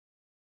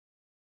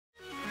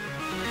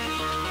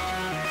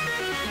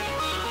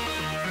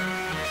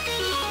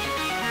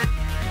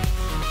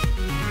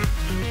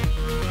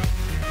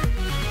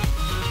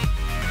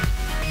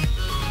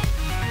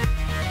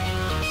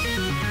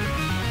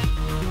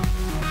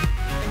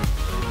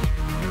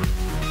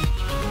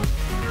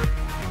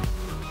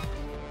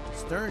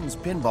Stern's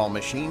pinball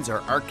machines are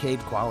arcade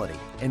quality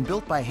and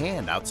built by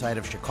hand outside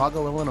of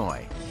Chicago,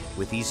 Illinois.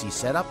 With easy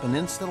setup and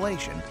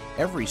installation,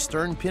 every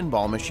Stern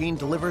pinball machine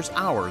delivers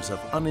hours of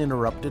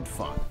uninterrupted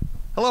fun.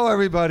 Hello,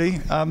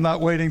 everybody. I'm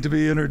not waiting to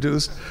be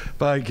introduced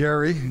by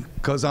Gary,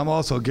 because I'm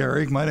also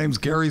Gary. My name's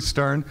Gary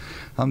Stern.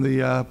 I'm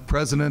the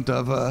president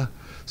of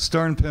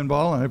Stern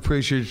Pinball, and I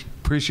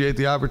appreciate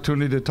the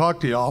opportunity to talk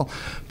to y'all.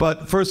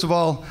 But first of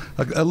all,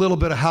 a little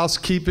bit of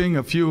housekeeping,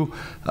 a few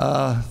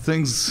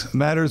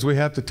matters we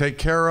have to take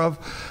care of.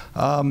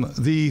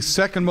 The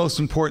second most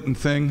important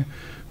thing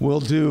we'll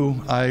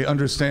do, I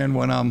understand,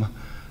 when I'm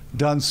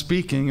done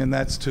speaking, and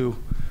that's to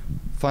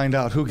find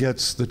out who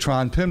gets the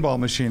Tron pinball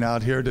machine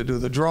out here to do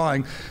the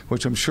drawing,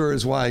 which I'm sure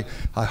is why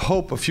I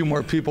hope a few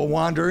more people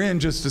wander in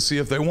just to see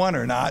if they won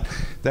or not.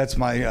 That's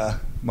my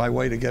my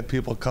way to get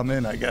people to come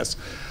in, I guess.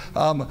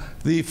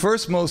 The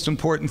first most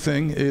important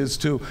thing is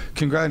to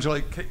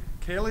congratulate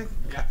Kaylee?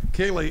 Yeah.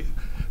 Kaylee,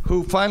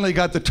 who finally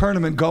got the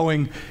tournament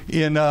going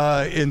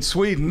in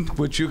Sweden,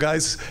 which you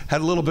guys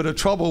had a little bit of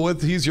trouble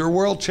with. He's your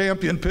world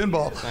champion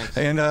pinball. Thanks.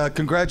 And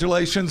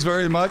congratulations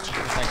very much.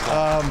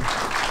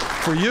 Thanks.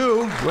 For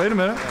you, wait a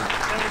minute.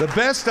 The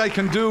best I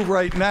can do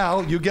right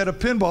now, you get a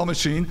pinball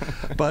machine,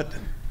 but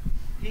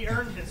he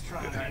earned his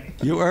Tron.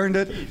 You earned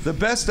it. The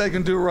best I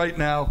can do right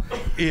now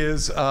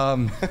is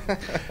a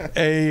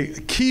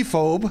key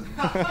phobe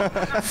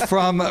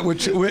from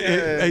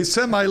a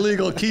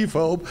semi-legal key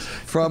phobe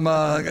from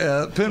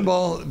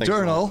Pinball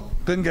Journal,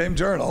 Pin Game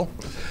Journal.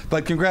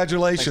 But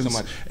congratulations.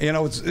 Thanks so much. You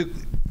know,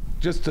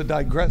 just to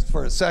digress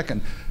for a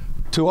second,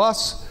 to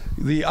us,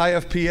 the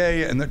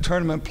IFPA and the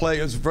tournament play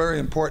is very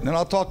important. And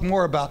I'll talk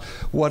more about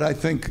what I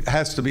think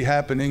has to be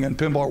happening in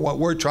pinball, what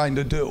we're trying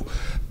to do.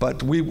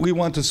 But we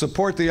want to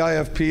support the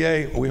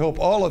IFPA. We hope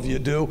all of you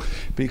do,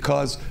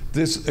 because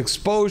this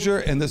exposure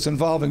and this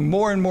involving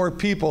more and more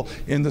people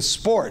in the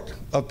sport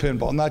of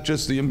pinball, not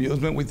just the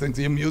amusement. We think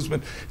the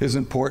amusement is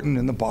important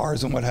in the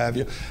bars and what have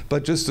you,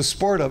 but just the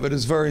sport of it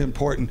is very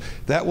important.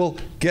 That will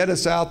get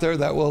us out there,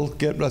 that will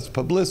get us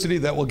publicity,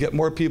 that will get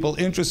more people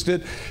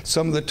interested.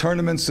 Some of the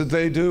tournaments that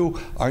they do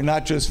are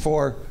not just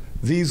for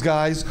these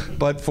guys,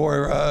 but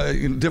for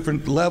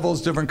different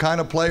levels, different kind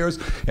of players,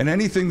 and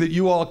anything that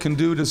you all can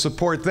do to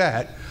support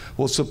that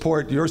will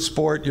support your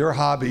sport, your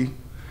hobby,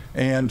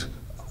 and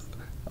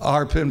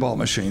our pinball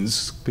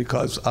machines,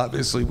 because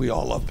obviously we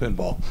all love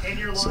pinball. And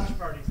your launch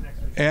parties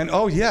next week. And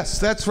oh yes,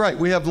 that's right.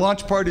 We have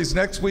launch parties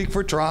next week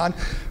for Tron.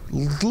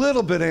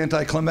 Little bit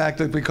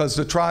anticlimactic because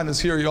the Tron is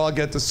here, you all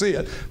get to see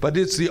it, but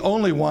it's the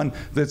only one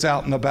that's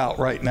out and about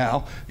right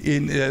now.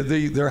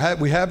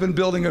 We have been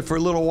building it for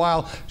a little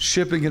while,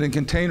 shipping it in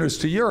containers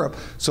to Europe,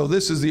 so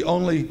this is the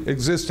only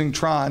existing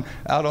Tron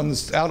out on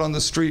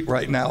the street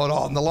right now at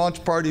all. And the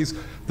launch parties,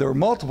 there are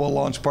multiple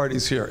launch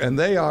parties here, and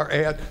they are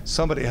at,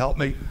 somebody help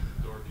me,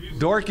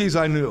 Dorky's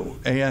I knew,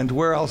 and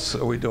where else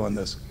are we doing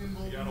this?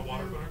 Seattle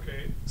Waterfront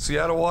Arcade.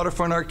 Seattle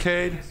Waterfront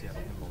Arcade.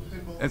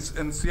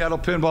 And Seattle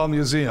Pinball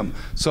Museum.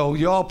 So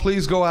you all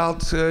please go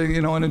out,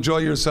 you know, and enjoy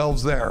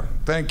yourselves there.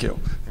 Thank you.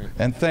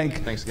 And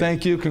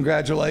thank you,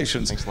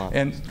 congratulations. Thanks a lot.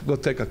 And we'll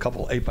take a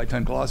couple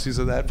 8x10 glossies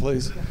of that,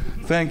 please.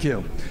 Thank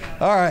you.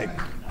 All right.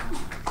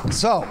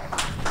 So,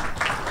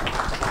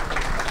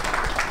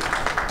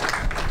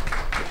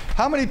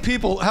 how many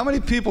people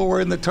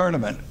were in the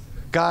tournament?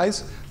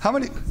 Guys, how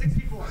many?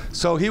 64.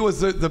 So he was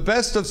the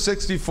best of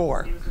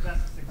 64. He was the best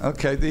of 64.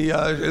 Okay,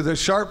 the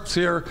Sharps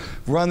here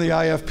run the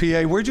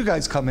IFPA. Where'd you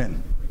guys come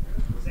in?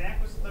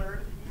 Zach was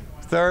third.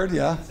 Third,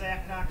 yeah.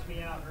 Zach knocked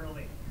me out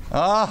early.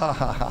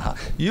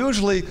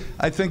 Usually,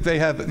 I think they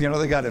have, you know,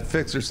 they got it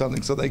fixed or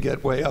something, so they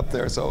get way up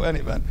there. So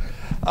anyway,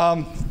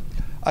 I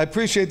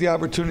appreciate the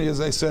opportunity,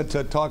 as I said,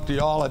 to talk to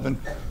you all. I've been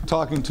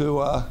talking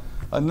to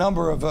a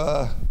number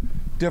of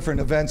different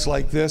events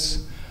like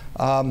this.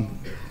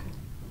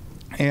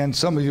 And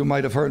some of you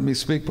might have heard me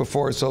speak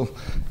before, so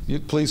you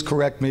please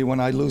correct me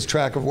when I lose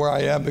track of where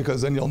I am,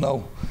 because then you'll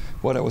know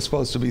what I was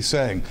supposed to be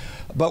saying.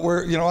 But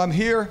I'm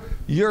here,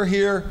 you're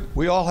here,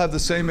 we all have the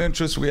same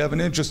interest. We have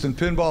an interest in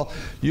pinball.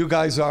 You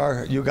guys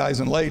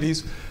and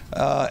ladies,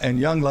 and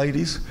young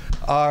ladies,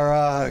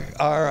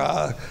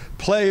 are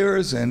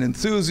players and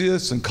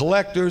enthusiasts and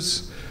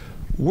collectors.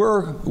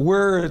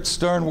 We're at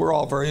Stern, we're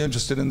all very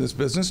interested in this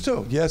business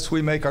too. Yes,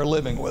 we make our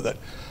living with it.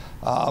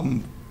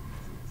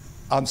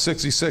 I'm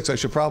 66, I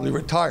should probably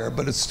retire,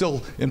 but it's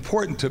still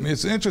important to me,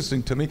 it's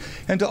interesting to me,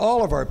 and to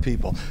all of our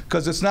people,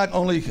 because it's not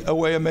only a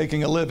way of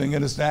making a living,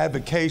 and it's an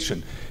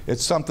avocation.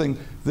 It's something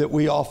that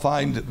we all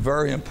find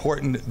very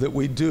important that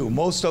we do.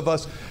 Most of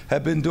us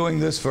have been doing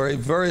this for a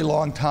very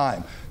long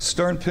time.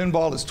 Stern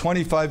Pinball is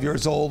 25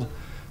 years old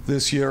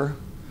this year.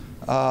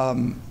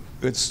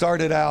 It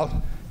started out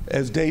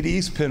as Dade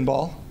East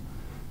Pinball.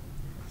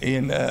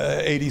 In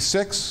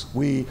 '86,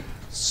 we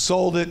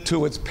sold it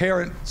to its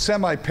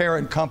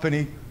semi-parent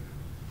company,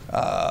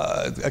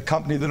 a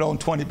company that owned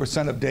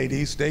 20% of Dade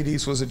East. Dade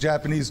East was a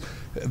Japanese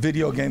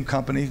video game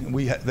company.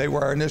 They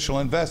were our initial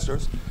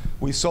investors.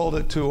 We sold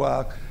it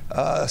to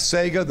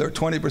Sega, their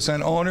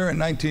 20% owner, in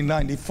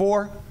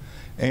 1994.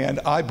 And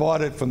I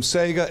bought it from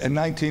Sega in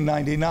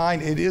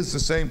 1999. It is the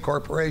same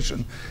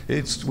corporation.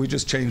 We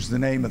just changed the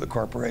name of the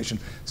corporation.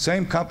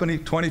 Same company,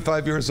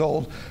 25 years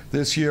old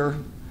this year.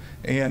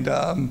 And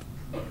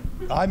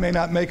I may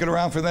not make it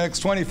around for the next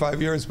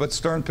 25 years, but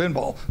Stern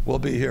Pinball will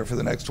be here for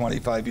the next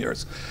 25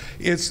 years.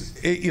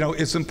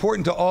 It's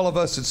important to all of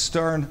us at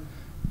Stern,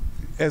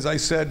 as I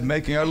said,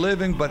 making our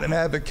living, but an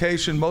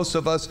avocation. Most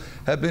of us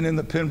have been in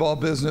the pinball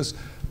business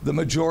the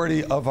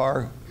majority of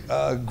our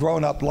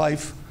grown-up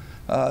life,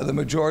 the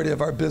majority of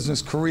our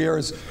business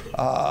careers.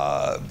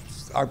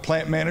 Our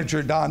plant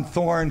manager, Don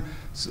Thorne,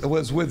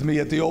 was with me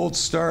at the old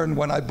Stern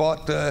when I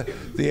bought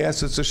the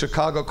assets of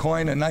Chicago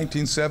Coin in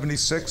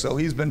 1976. So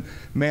he's been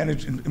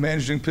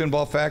managing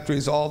pinball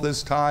factories all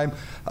this time.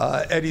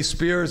 Eddie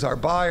Spears, our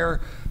buyer,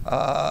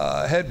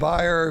 head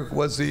buyer,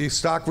 was the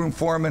stockroom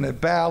foreman at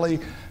Bally.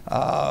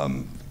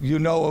 You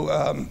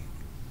know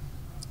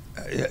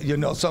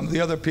some of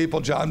the other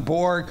people. John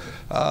Borg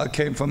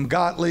came from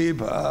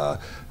Gottlieb.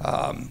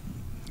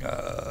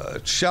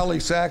 Shelley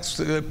Sachs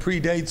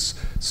predates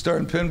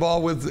Stern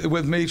Pinball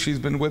with me. She's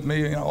been with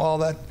me, all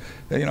that,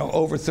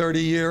 over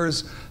 30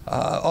 years.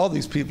 All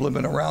these people have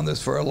been around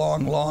this for a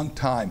long, long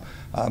time.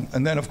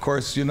 And then, of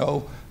course,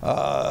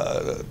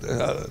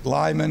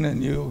 Lyman,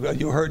 and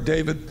you heard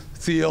David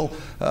Thiel,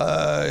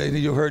 and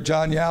you heard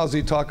John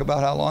Yowzy talk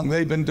about how long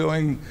they've been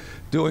doing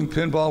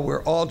pinball.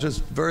 We're all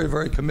just very,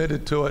 very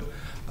committed to it.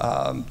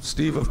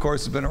 Steve, of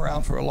course, has been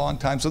around for a long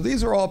time. So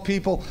these are all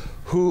people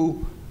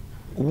who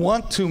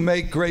want to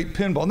make great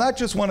pinball, not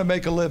just want to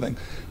make a living.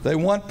 They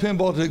want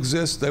pinball to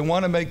exist. They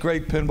want to make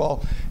great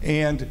pinball.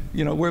 And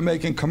we're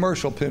making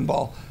commercial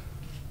pinball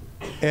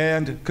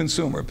and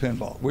consumer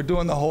pinball. We're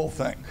doing the whole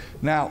thing.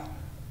 Now,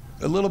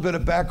 a little bit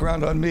of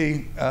background on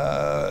me.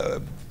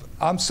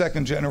 I'm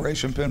second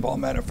generation pinball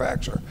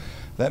manufacturer.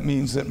 That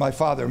means that my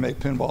father made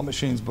pinball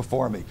machines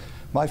before me.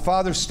 My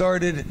father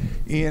started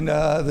in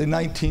the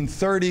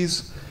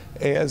 1930s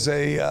as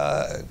a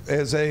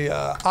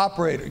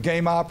operator,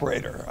 game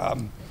operator,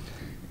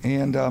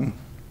 and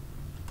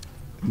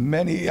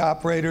many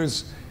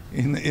operators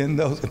in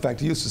those. In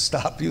fact, he used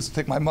to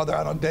take my mother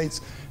out on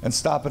dates and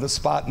stop at a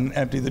spot and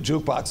empty the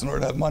jukebox in order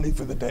to have money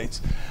for the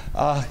dates.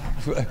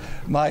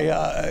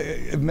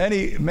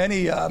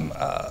 Many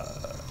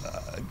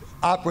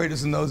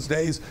operators in those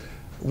days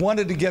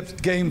wanted to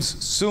get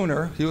games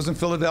sooner. He was in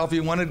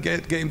Philadelphia, wanted to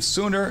get games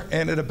sooner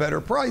and at a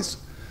better price.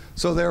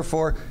 So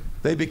therefore,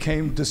 they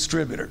became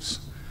distributors.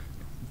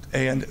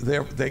 And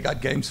they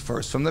got games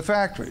first from the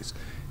factories.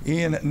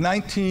 In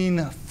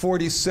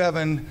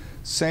 1947,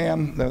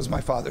 Sam, that was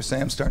my father,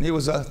 Sam Stern, he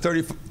was a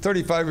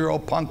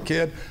 35-year-old punk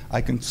kid. I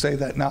can say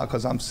that now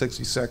because I'm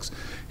 66.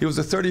 He was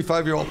a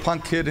 35-year-old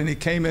punk kid, and he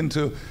came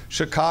into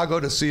Chicago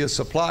to see his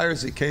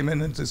suppliers. He came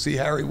in to see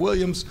Harry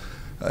Williams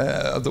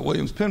of the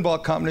Williams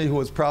Pinball Company, who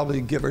was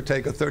probably, give or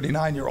take, a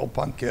 39-year-old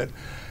punk kid.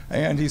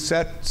 And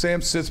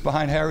Sam sits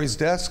behind Harry's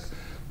desk,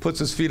 puts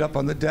his feet up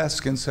on the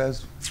desk and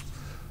says,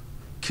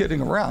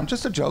 kidding around,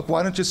 just a joke,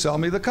 why don't you sell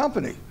me the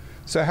company?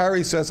 So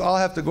Harry says, I'll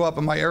have to go up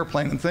in my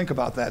airplane and think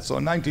about that. So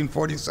in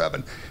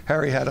 1947,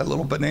 Harry had a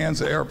little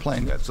Bonanza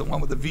airplane, that's the one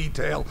with the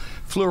V-tail,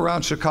 flew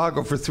around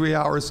Chicago for 3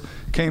 hours,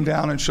 came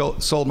down and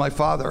sold my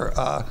father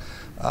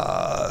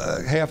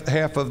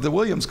half of the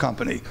Williams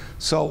Company.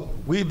 So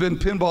we've been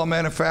pinball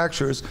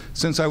manufacturers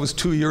since I was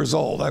 2 years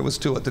old. I was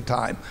 2 at the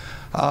time.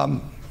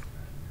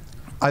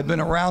 I've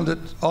been around it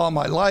all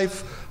my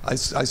life. I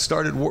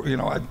started,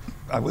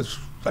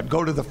 I'd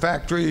go to the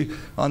factory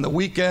on the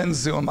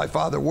weekends when my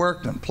father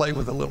worked and play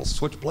with the little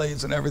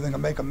switchblades and everything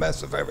and make a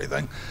mess of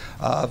everything.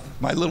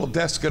 My little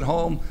desk at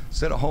home,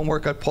 instead of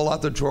homework, I'd pull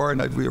out the drawer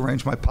and I'd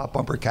rearrange my pop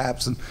bumper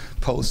caps and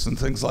posts and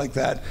things like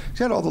that.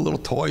 She had all the little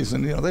toys,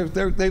 and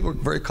they were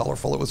very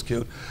colorful. It was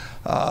cute.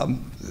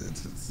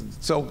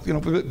 So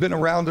we've been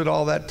around it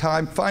all that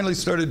time. Finally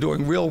started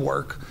doing real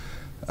work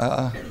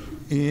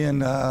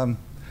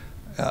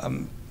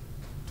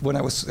when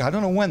I was, I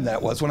don't know when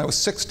that was, when I was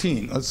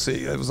 16, let's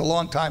see, it was a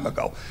long time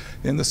ago.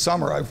 In the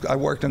summer, I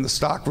worked in the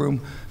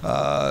stockroom,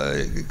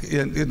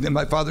 and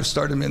my father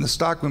started me in the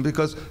stockroom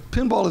because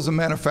pinball is a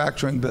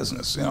manufacturing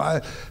business.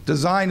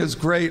 Design is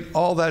great,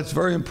 all that's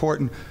very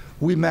important.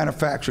 We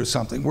manufacture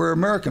something. We're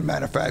American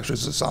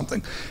manufacturers of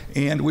something.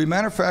 And we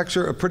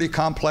manufacture a pretty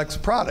complex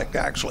product,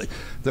 actually.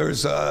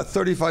 There's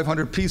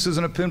 3,500 pieces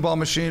in a pinball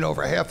machine,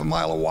 over half a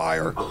mile of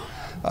wire.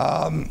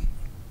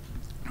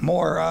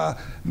 More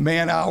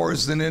man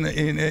hours than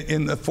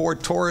in the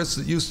Ford Taurus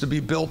that used to be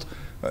built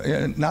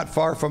not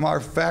far from our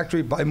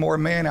factory, by more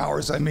man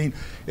hours. I mean,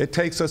 it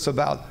takes us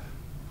about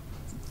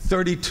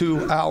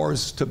 32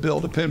 hours to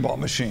build a pinball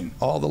machine,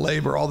 all the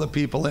labor, all the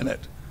people in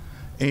it.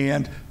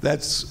 And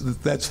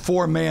that's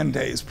 4 man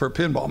days per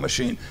pinball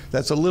machine.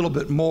 That's a little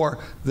bit more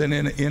than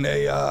in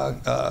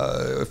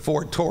a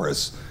Ford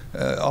Taurus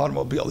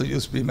automobile that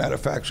used to be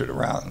manufactured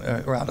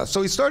around us.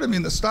 So he started me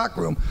in the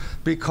stockroom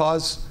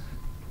because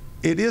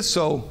it is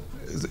so,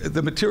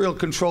 the material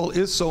control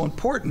is so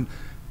important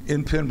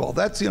in pinball.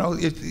 That's,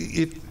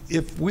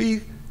 if we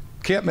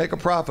can't make a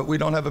profit, we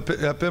don't have a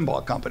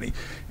pinball company.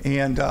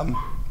 And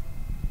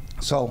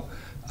So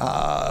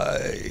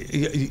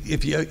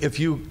if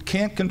you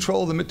can't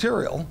control the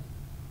material,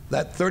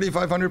 that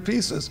 3,500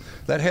 pieces,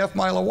 that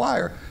half-mile of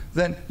wire,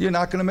 then you're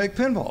not going to make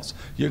pinballs.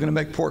 You're going to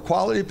make poor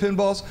quality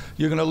pinballs.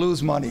 You're going to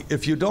lose money.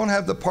 If you don't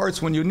have the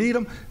parts when you need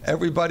them,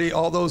 everybody,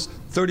 all those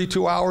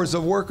 32 hours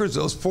of workers,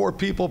 those 4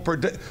 people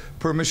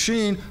per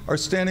machine are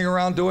standing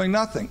around doing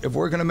nothing. If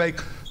we're going to make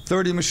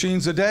 30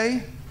 machines a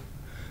day,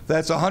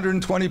 that's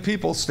 120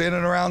 people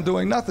standing around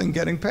doing nothing,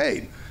 getting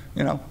paid.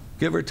 You know,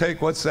 give or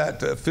take, what's that?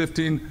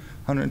 $1,520,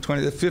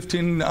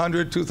 $1,500,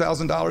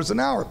 $2,000 an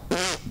hour,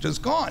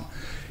 just gone.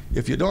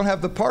 If you don't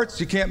have the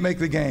parts, you can't make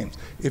the games.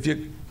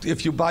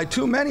 If you buy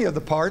too many of the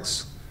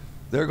parts,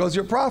 there goes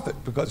your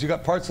profit, because you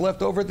got parts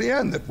left over at the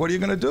end. What are you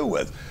going to do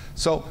with?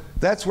 So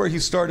that's where he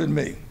started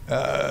me,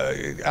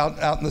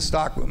 out in the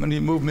stockroom, and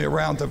he moved me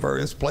around to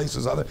various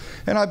places of it.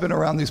 And I've been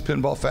around these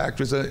pinball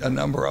factories, a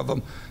number of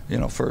them, you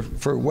know,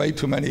 for way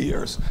too many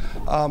years.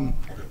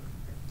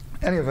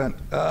 Any event,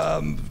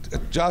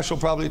 Josh will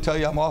probably tell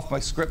you I'm off my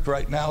script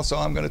right now, so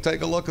I'm going to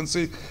take a look and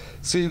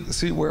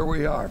see where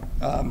we are.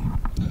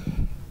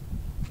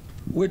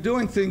 We're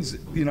doing things,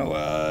 you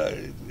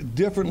know,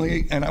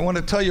 differently, and I want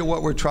to tell you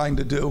what we're trying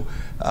to do.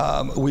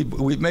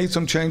 We've made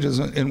some changes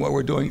in what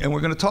we're doing, and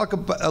we're going to talk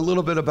a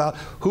little bit about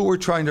who we're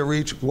trying to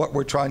reach, what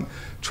we're trying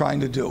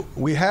to do.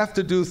 We have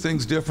to do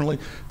things differently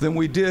than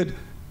we did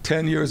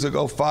 10 years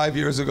ago, 5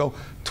 years ago,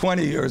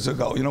 20 years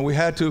ago. You know, we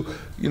had to,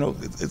 you know,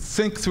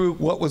 think through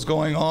what was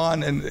going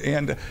on,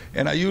 and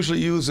I usually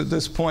use at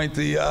this point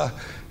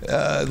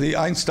the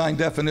Einstein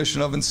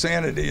definition of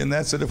insanity, and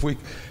that's that if we,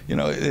 you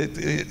know,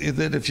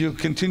 that if you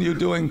continue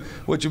doing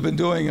what you've been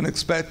doing and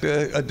expect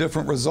a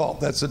different result,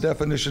 that's the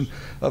definition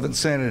of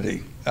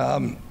insanity.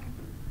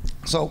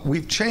 So we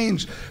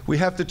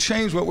have to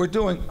change what we're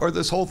doing, or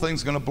this whole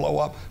thing's going to blow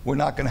up. We're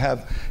not going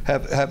to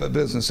have a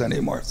business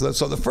anymore. So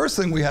the first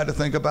thing we had to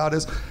think about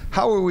is,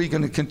 how are we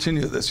going to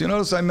continue this? You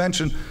notice I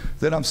mentioned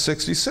that I'm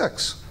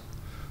 66.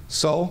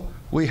 So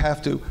we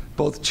have to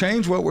both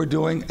change what we're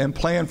doing and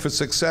plan for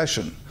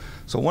succession.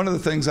 So one of the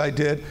things I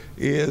did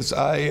is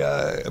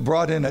I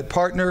brought in a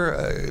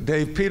partner,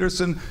 Dave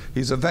Peterson.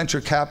 He's a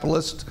venture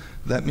capitalist.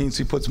 That means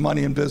he puts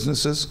money in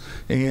businesses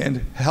and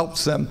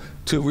helps them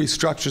to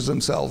restructure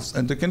themselves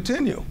and to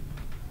continue.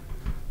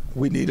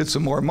 We needed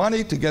some more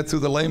money to get through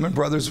the Lehman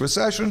Brothers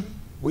recession.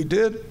 We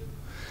did.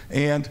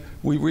 And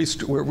we're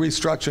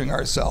restructuring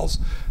ourselves.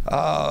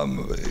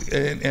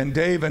 And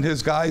Dave and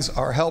his guys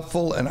are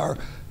helpful and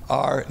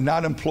are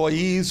not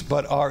employees,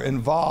 but are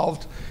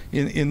involved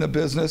in the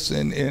business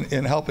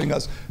in helping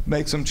us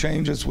make some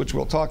changes, which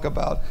we'll talk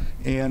about,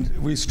 and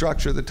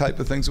restructure the type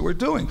of things that we're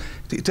doing.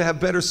 To have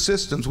better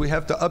systems, we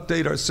have to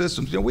update our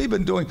systems. You know, we've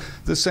been doing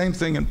the same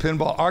thing in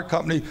pinball, our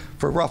company,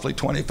 for roughly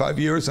 25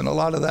 years, and a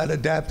lot of that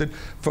adapted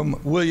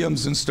from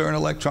Williams and Stern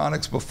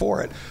Electronics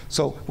before it.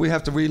 So we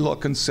have to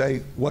relook and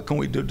say, what can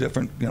we do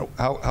different? You know,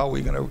 how are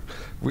we going to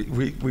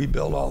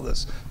rebuild all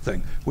this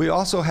thing? We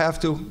also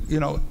have to, you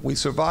know, we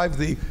survived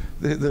the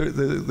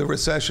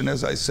recession,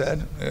 as I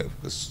said.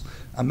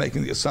 I'm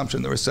making the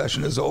assumption the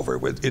recession is over.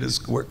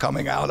 We're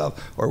coming out of,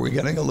 or we're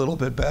getting a little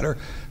bit better.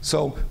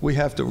 So we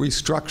have to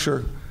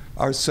restructure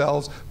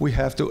ourselves. We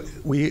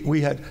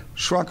had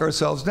shrunk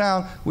ourselves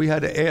down. We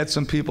had to add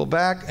some people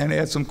back and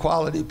add some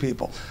quality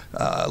people.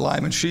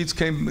 Lyman Sheets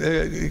came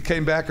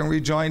back and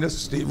rejoined us.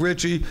 Steve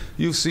Ritchie,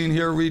 you've seen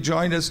here,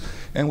 rejoined us,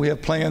 and we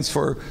have plans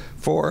for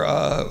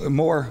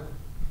more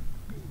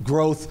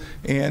growth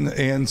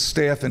and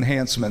staff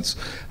enhancements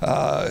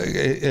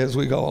as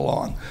we go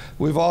along.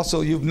 We've also,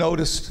 you've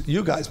noticed,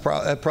 you guys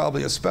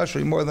probably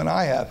especially more than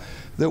I have,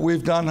 that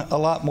we've done a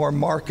lot more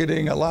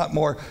marketing, a lot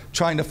more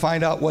trying to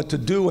find out what to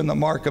do in the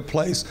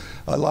marketplace,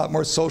 a lot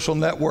more social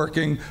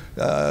networking.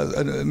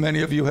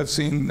 Many of you have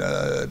seen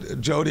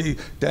Jody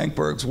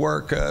Dankberg's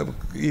work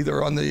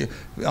either on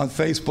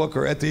Facebook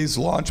or at these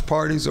launch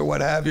parties or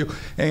what have you.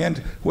 And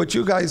what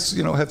you guys,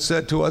 you know, have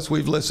said to us,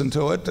 we've listened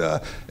to it.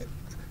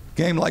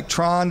 Game like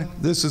Tron,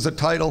 this is a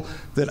title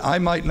that I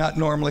might not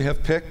normally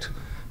have picked,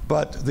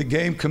 but the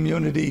game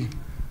community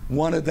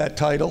wanted that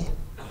title.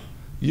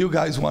 You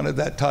guys wanted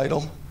that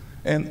title,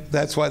 and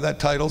that's why that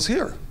title's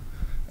here.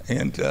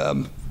 And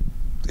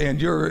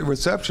your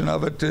reception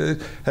of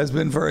it has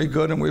been very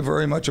good, and we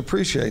very much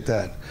appreciate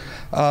that.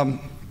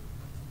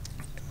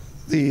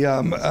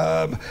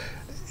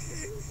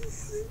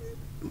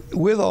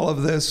 With all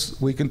of this,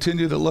 we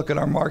continue to look at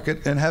our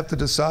market and have to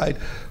decide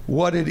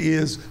what it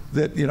is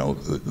that, you know,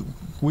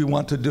 we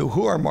want to do,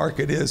 who our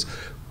market is.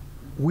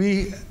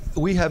 We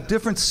have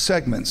different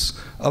segments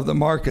of the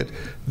market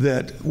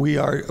that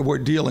we're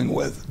dealing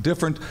with,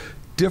 different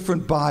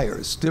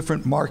buyers,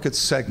 different market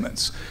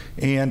segments,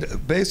 and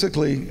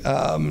basically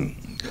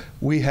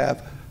we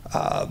have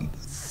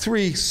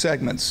 3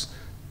 segments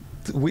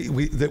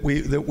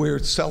that we're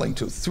selling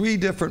to, 3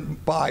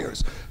 different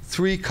buyers,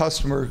 3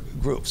 customer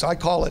groups. I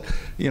call it,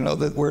 you know,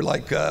 that we're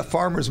like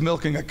farmers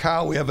milking a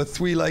cow. We have a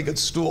 3-legged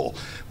stool.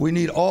 We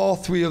need all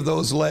 3 of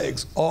those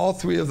legs, all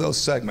 3 of those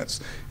segments.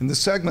 In the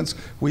segments,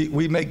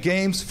 we make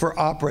games for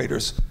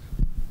operators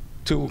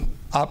to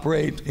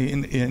operate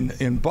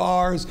in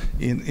bars,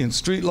 in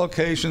street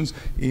locations,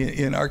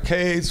 in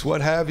arcades,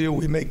 what have you.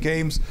 We make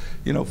games,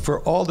 for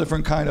all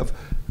different kind of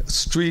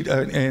street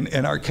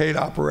and arcade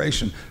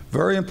operation.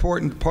 Very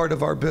important part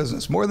of our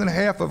business. More than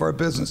half of our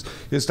business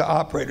is to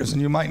operators,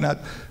 and you might not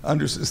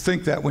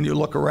think that when you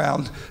look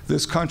around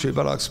this country,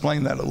 but I'll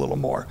explain that a little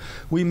more.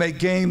 We make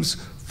games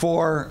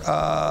for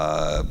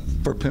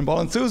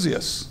pinball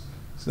enthusiasts.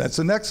 So that's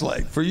the next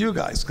leg for you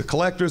guys, the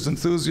collectors,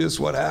 enthusiasts,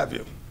 what have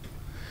you.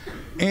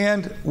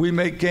 And we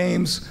make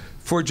games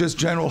for just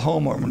general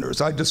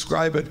homeowners. I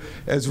describe it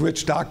as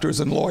rich doctors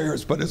and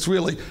lawyers, but it's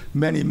really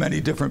many,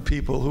 many different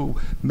people who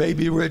may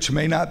be rich,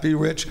 may not be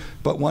rich,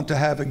 but want to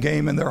have a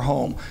game in their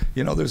home.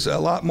 There's a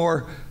lot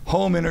more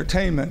home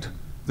entertainment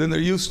than there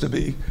used to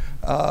be,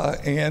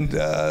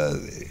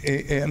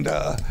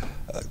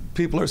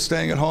 people are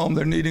staying at home,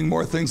 they're needing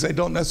more things. They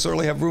don't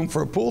necessarily have room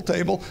for a pool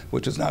table,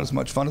 which is not as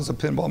much fun as a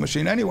pinball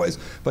machine anyways,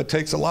 but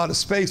takes a lot of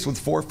space with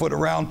 4 foot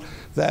around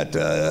that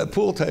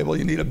pool table.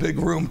 You need a big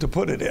room to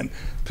put it in.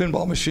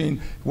 Pinball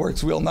machine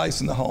works real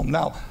nice in the home.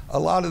 Now, a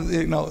lot of,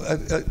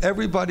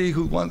 everybody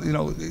who wants,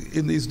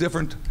 in these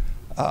different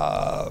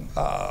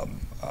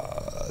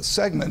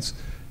segments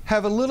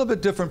have a little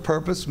bit different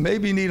purpose,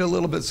 maybe need a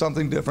little bit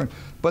something different,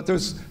 but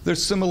there's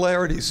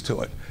similarities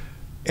to it.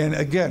 And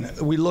again,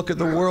 we look at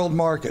the world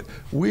market.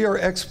 We are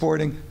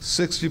exporting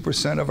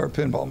 60% of our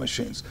pinball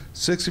machines,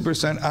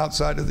 60%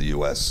 outside of the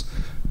US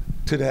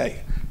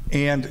today.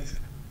 And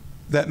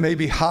that may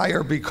be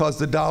higher because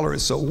the dollar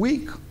is so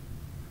weak,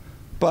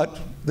 but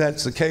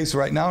that's the case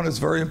right now, and it's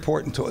very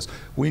important to us.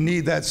 We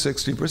need that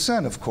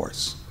 60%, of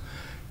course.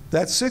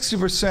 That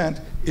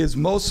 60% is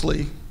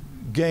mostly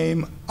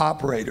game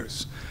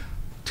operators.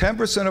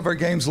 10% of our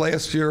games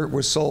last year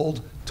were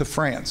sold to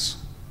France.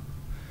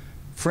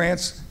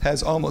 France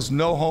has almost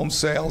no home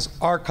sales.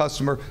 Our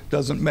customer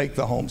doesn't make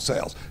the home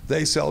sales.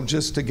 They sell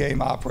just to game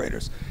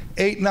operators.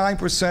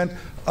 8–9%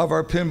 of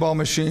our pinball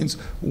machines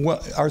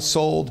are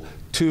sold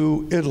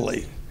to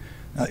Italy.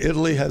 Now,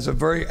 Italy has a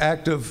very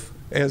active,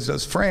 as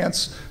does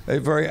France, a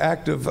very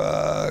active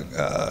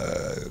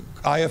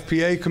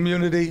IFPA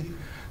community,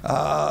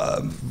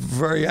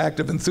 very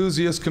active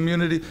enthusiast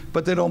community,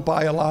 but they don't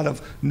buy a lot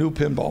of new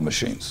pinball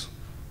machines.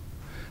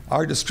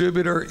 Our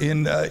distributor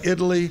in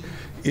Italy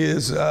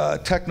is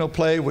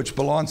Technoplay, which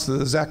belongs to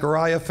the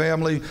Zaccaria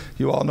family.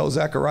 You all know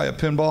Zaccaria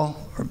Pinball,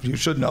 or you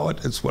should know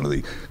it. It's one of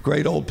the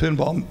great old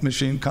pinball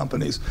machine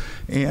companies.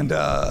 And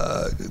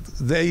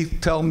they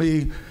tell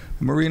me,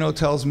 Marino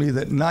tells me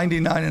that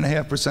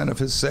 99.5% of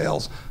his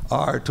sales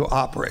are to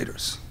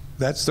operators.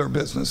 That's their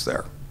business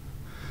there.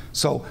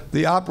 So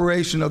the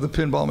operation of the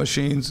pinball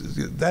machines,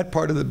 that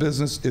part of the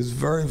business is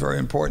very, very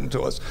important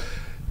to us.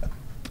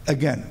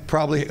 Again,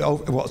 probably,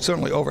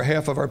 certainly over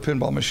half of our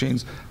pinball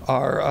machines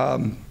are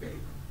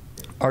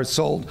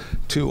sold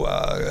to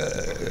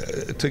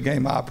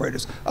game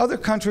operators. Other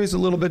countries, a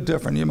little bit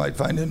different, you might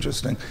find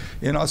interesting.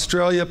 In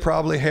Australia,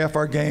 probably half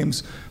our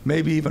games,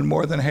 maybe even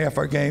more than half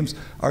our games,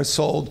 are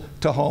sold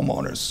to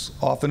homeowners,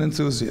 often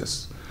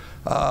enthusiasts.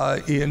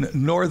 In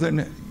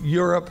Northern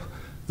Europe,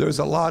 there's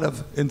a lot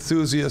of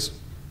enthusiast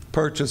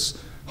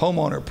purchase,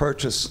 homeowner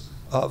purchase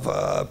of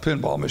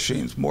pinball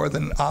machines, more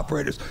than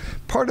operators.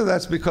 Part of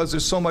that's because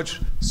there's so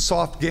much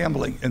soft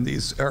gambling in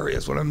these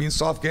areas. What I mean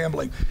soft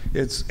gambling,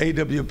 it's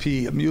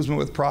AWP, amusement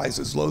with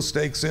prizes, low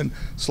stakes in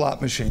slot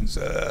machines,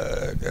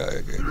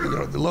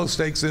 the low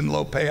stakes in,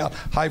 low payout,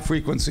 high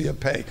frequency of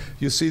pay.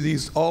 You see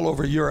these all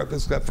over Europe,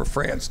 except for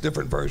France,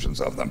 different versions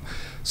of them.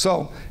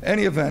 So,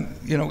 any event,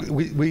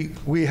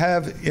 we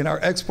have in our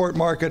export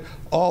market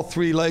all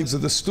 3 legs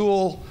of the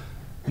stool,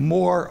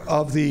 more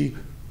of the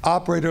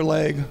operator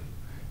leg,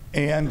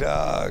 and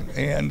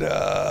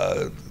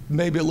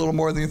maybe a little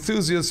more of the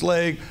enthusiast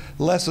leg,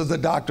 less of the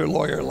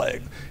doctor-lawyer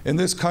leg. In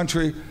this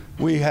country,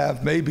 we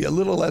have maybe a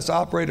little less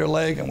operator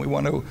leg, and we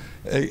want to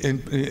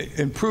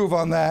improve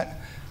on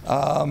that.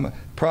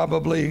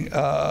 Probably,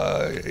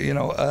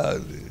 a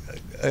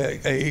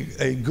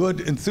good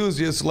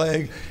enthusiast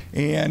leg,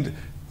 and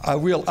a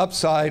real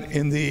upside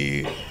in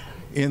the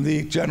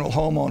general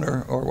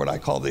homeowner, or what I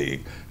call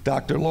the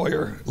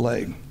doctor-lawyer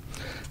leg.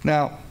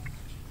 Now,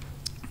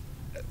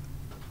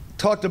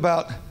 talked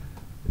about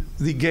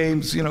the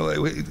games,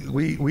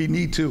 we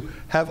need to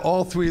have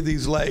all 3 of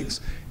these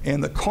legs.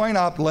 And the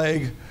coin-op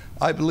leg,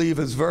 I believe,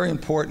 is very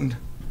important,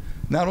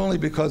 not only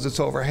because it's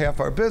over half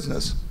our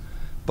business,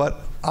 but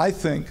I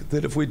think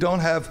that if we don't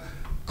have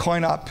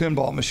coin-op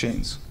pinball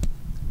machines,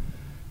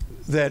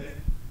 that,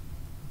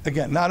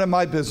 again, not in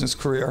my business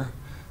career,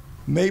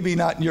 maybe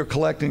not in your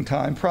collecting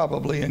time,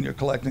 probably in your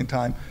collecting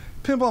time,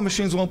 pinball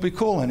machines won't be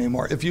cool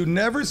anymore. If you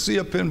never see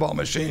a pinball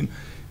machine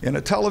in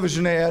a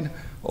television ad,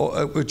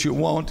 which you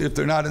won't if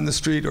they're not in the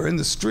street or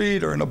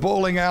in a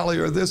bowling alley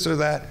or this or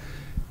that,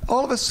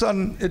 all of a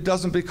sudden it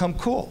doesn't become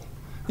cool.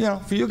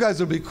 For you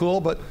guys it'll be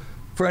cool, but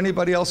for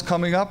anybody else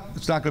coming up,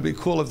 it's not going to be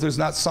cool if there's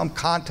not some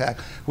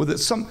contact with it,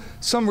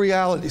 some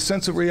reality,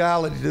 sense of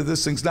reality to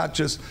this thing's not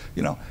just,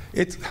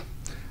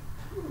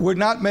 we're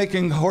not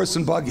making horse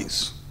and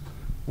buggies.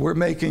 we're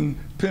making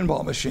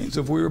pinball machines.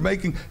 If we were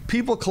making,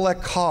 people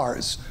collect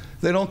cars.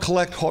 They don't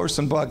collect horse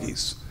and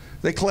buggies.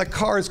 They collect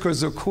cars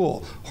because they're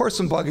cool. Horse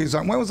and buggies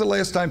aren't. When was the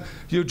last time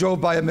you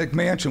drove by a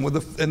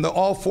McMansion and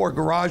all 4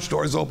 garage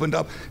doors opened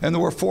up and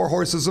there were 4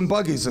 horses and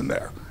buggies in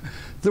there?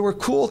 There were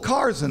cool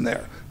cars in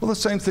there. Well, the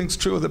same thing's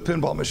true of the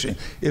pinball machine.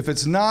 If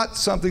it's not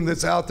something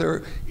that's out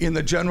there in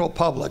the general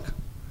public,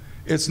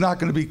 it's not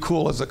going to be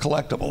cool as a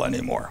collectible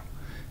anymore.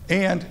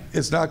 And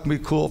it's not going to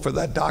be cool for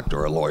that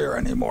doctor or lawyer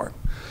anymore.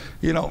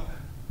 You know,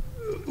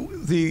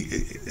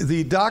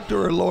 the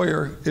doctor or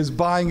lawyer is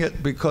buying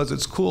it because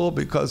it's cool,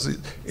 because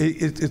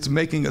it's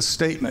making a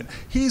statement.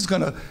 He's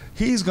gonna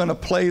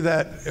play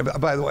that.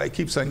 By the way, I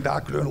keep saying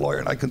doctor and lawyer,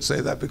 and I can say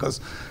that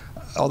because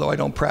although I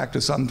don't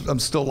practice, I'm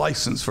still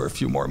licensed for a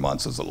few more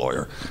months as a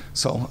lawyer,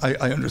 so I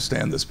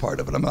understand this part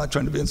of it. I'm not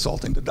trying to be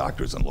insulting to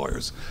doctors and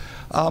lawyers,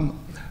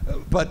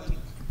 but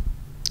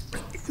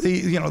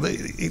he's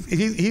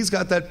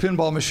got that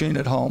pinball machine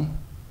at home,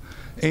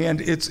 and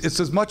it's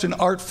as much an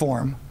art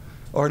form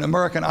or an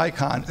American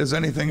icon as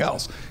anything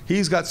else.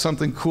 He's got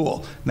something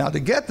cool. Now, to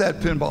get that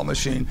pinball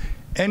machine,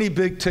 any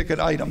big ticket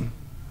item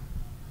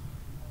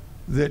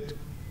that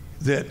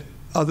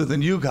other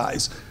than you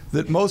guys,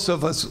 that most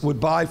of us would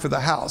buy for the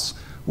house,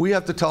 we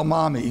have to tell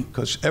mommy,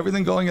 because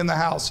everything going in the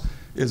house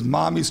is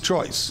mommy's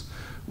choice.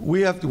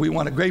 We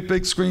want a great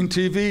big screen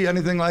TV,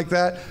 anything like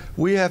that,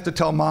 we have to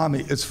tell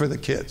mommy it's for the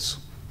kids.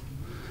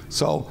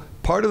 So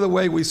part of the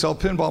way we sell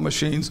pinball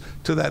machines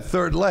to that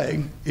third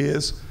leg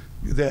is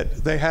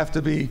that they have to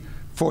be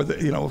for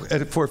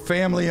for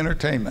family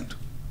entertainment,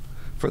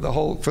 for the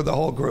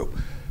whole group.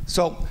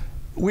 So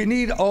we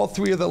need all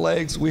 3 of the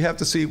legs. We have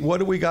to see what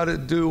do we got to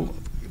do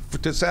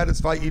to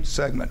satisfy each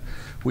segment.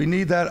 We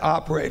need that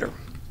operator.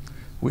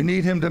 We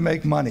need him to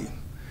make money.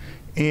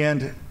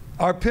 And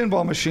our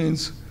pinball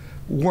machines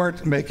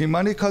weren't making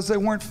money because they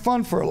weren't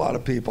fun for a lot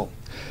of people.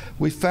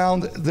 We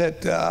found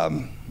that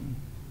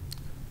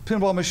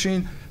pinball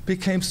machine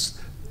became,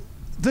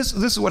 this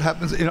is what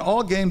happens in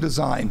all game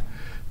design.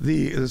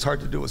 It's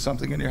hard to do with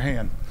something in your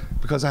hand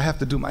because I have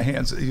to do my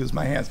hands, use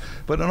my hands.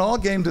 But in all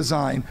game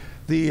design,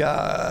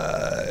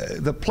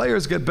 the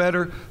players get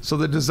better, so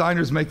the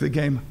designers make the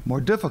game more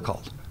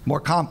difficult, more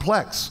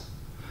complex.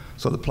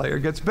 So the player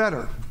gets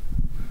better.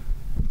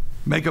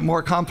 Make it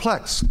more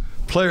complex.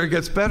 Player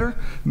gets better,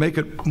 make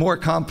it more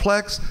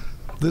complex.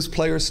 This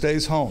player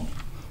stays home.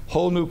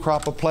 Whole new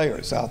crop of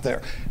players out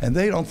there. And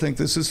they don't think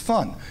this is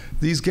fun.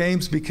 These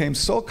games became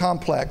so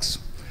complex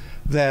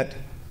that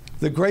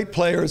the great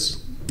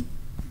players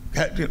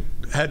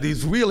had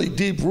these really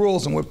deep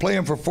rules and would play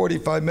them for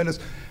 45 minutes.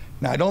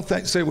 Now, I don't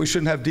say we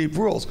shouldn't have deep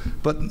rules,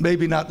 but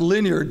maybe not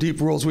linear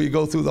deep rules where you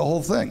go through the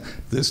whole thing.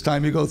 This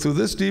time you go through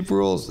this deep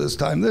rules, this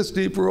time this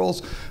deep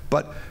rules.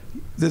 But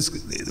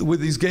with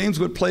these games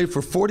would play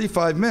for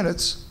 45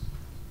 minutes,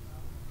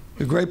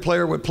 the great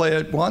player would play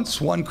it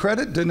once, 1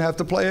 credit, didn't have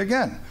to play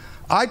again.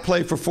 I'd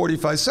play for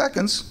 45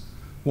 seconds,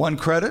 1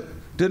 credit,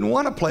 didn't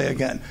want to play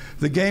again.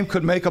 The game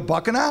could make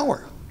 $1 an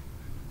hour.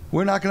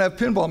 We're not going to have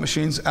pinball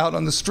machines out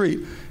on the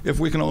street if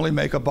we can only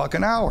make $1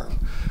 an hour.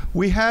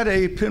 We had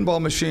a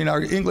pinball machine.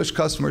 Our English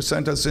customer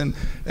sent us in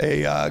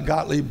a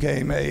Gottlieb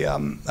game,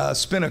 a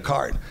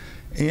spin-a-card.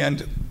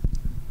 And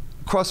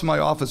across my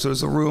office there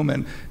was a room,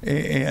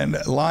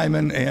 and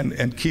Lyman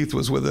and Keith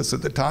was with us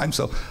at the time.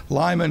 So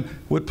Lyman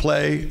would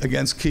play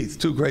against Keith,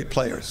 2 great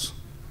players.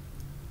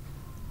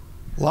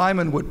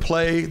 Lyman would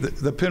play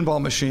the pinball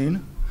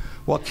machine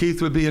while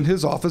Keith would be in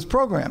his office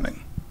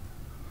programming.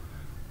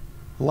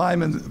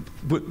 Lyman's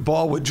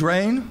ball would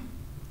drain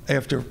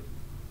after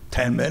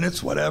 10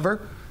 minutes,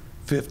 whatever,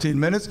 15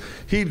 minutes.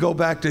 He'd go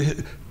back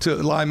to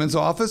Lyman's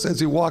office. As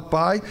he walked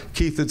by,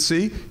 Keith would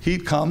see,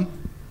 he'd come,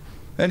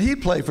 and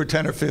he'd play for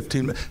 10 or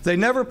 15 minutes. They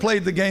never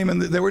played the game,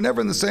 and they were never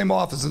in the same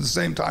office at the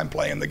same time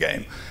playing the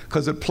game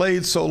because it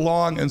played so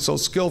long and so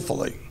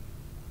skillfully.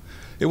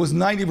 It was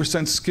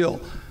 90%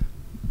 skill,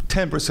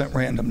 10%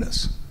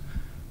 randomness.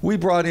 We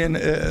brought in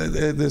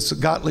this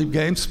Gottlieb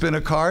game, spin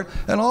a card,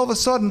 and all of a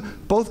sudden,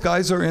 both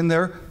guys are in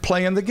there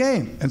playing the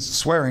game and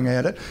swearing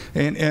at it.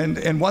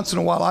 And once in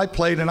a while, I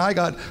played, and I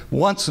got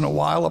once in a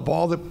while a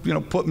ball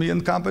that put me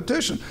in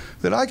competition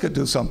that I could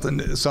do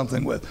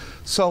something with.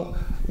 So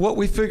what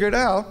we figured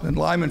out, and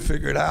Lyman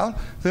figured out,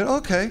 that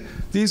okay,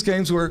 these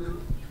games were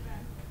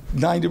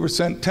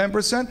 90%,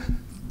 10%.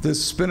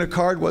 This spin a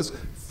card was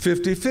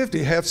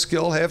 50-50, half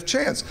skill, half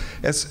chance.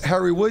 As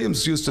Harry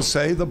Williams used to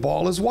say, the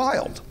ball is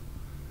wild.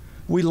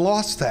 We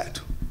lost that.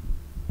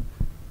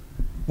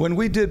 When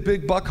we did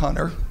Big Buck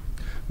Hunter,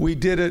 we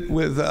did it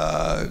with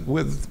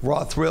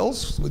Raw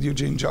Thrills, with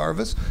Eugene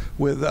Jarvis,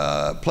 with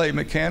Play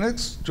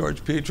Mechanics,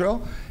 George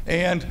Petro,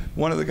 and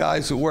one of the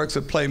guys who works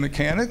at Play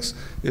Mechanics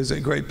is a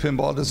great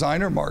pinball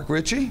designer, Mark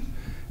Ritchie,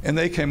 and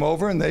they came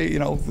over and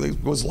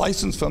it was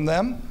licensed from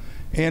them,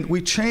 and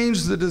we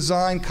changed the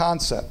design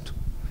concept.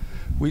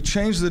 We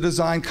changed the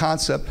design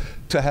concept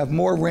to have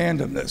more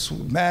randomness,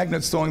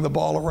 magnets throwing the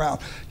ball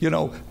around. You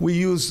know, we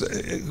used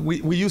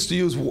to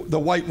use the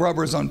white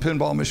rubbers on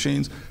pinball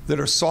machines that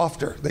are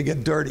softer. They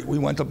get dirty. We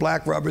went to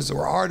black rubbers that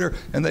were harder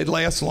and they'd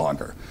last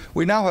longer.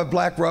 We now have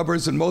black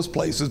rubbers in most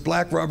places,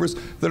 black rubbers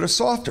that are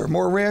softer,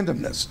 more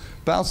randomness,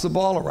 bounce the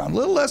ball around. A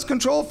little less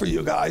control for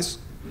you guys,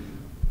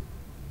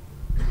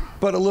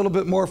 but a little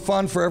bit more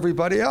fun for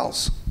everybody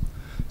else.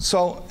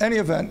 So, any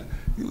event,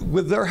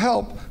 with their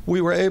help,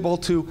 we were able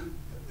to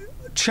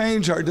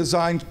change our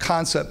design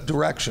concept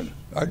direction,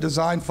 our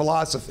design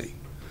philosophy,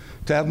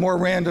 to have more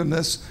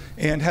randomness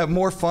and have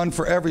more fun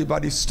for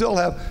everybody, still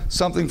have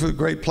something for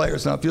great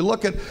players. Now, if you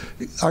look at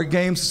our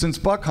games since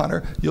Buck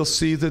Hunter, you'll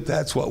see that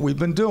that's what we've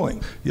been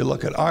doing. You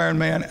look at Iron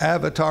Man,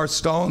 Avatar,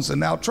 Stones, and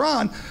now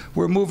Tron,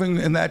 we're moving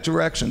in that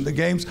direction. The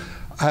games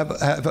have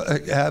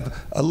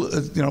a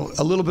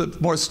little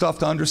bit more stuff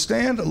to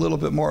understand, a little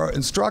bit more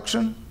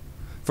instruction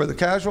for the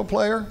casual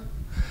player.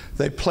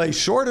 They play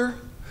shorter.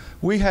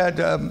 We had,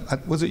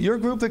 was it your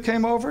group that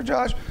came over,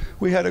 Josh?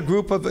 We had a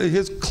group of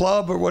his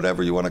club, or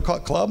whatever you want to call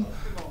it, club?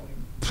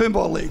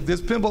 Pinball League.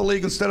 This Pinball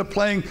League, instead of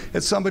playing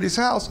at somebody's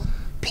house,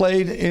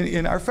 played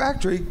in our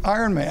factory,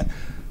 Iron Man.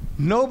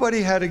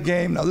 Nobody had a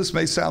game, now this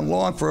may sound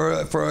long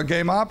for a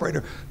game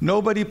operator,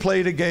 nobody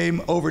played a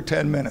game over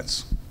 10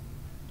 minutes.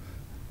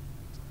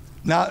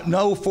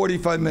 No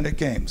 45-minute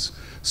games.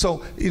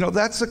 So, you know,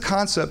 that's the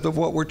concept of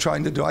what we're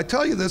trying to do. I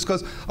tell you this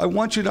because I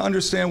want you to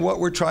understand what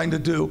we're trying to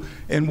do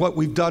and what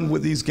we've done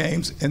with these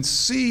games and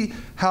see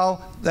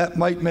how that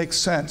might make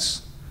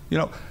sense. You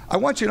know, I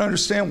want you to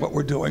understand what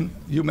we're doing.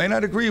 You may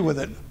not agree with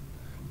it,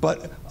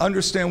 but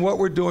understand what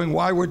we're doing,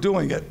 why we're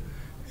doing it,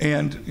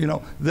 and, you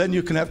know, then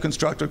you can have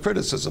constructive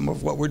criticism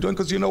of what we're doing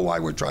because you know why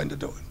we're trying to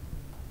do it.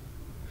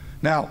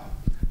 Now,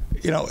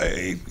 you know,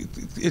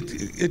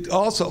 it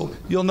also,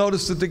 you'll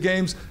notice that the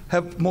games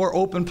have more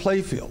open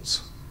play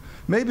fields.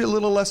 Maybe a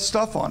little less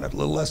stuff on it, a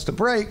little less to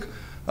break,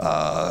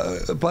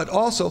 but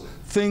also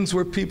things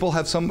where people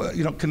have some,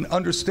 you know, can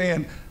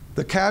understand,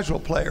 the casual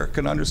player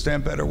can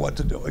understand better what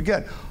to do.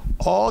 Again,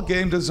 all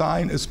game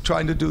design is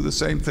trying to do the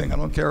same thing. I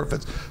don't care if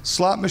it's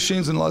slot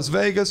machines in Las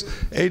Vegas,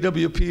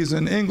 AWPs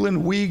in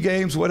England, Wii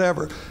games,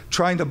 whatever,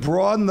 trying to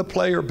broaden the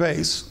player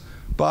base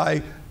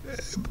by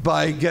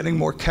getting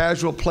more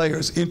casual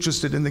players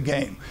interested in the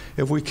game.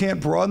 If we can't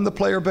broaden the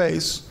player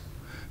base,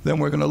 then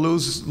we're going to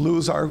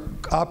lose our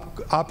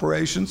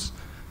operations.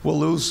 We'll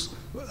lose,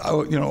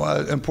 you know,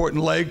 an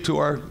important leg to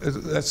our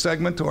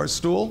segment, to our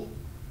stool.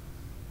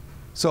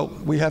 So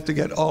we have to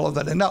get all of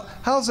that in. Now,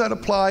 how does that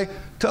apply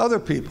to other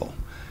people?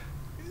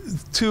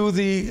 To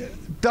the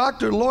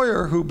doctor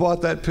lawyer who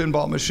bought that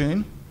pinball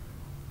machine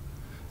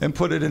and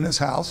put it in his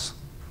house,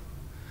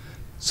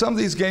 some of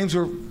these games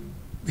were,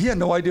 he had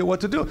no idea what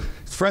to do.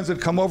 His friends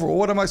had come over, well,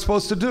 what am I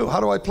supposed to do? How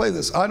do I play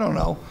this? I don't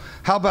know.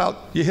 How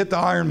about you hit the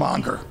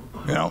ironmonger?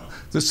 You know,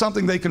 there's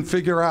something they can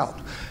figure out.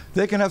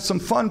 They can have some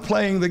fun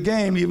playing the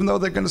game, even though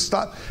they're going to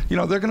stop. You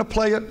know, they're going to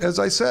play it, as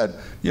I said,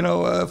 you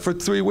know, for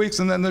 3 weeks,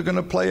 and then they're going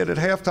to play it at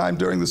halftime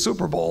during the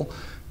Super Bowl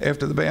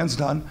after the band's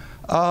done.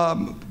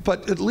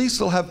 But at least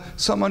they'll have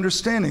some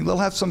understanding. They'll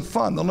have some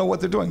fun. They'll know what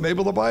they're doing.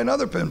 Maybe they'll buy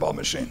another pinball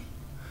machine.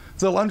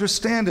 They'll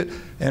understand it,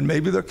 and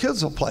maybe their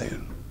kids will play it.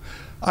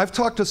 I've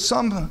talked to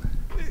some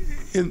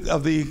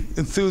of the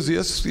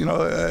enthusiasts, you know,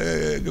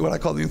 what I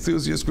call the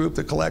enthusiast group,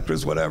 the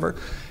collectors, whatever,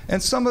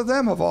 and some of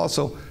them have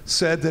also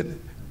said that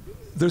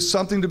there's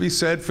something to be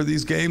said for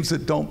these games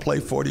that don't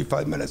play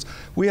 45 minutes.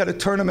 We had a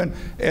tournament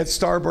at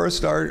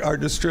Starburst, our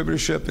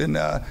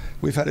distributorship,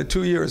 we've had it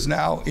 2 years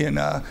now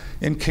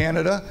in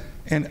Canada,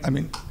 and I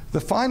mean, the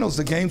finals,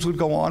 the games would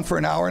go on for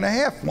an hour and a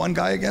half, one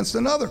guy against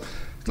another.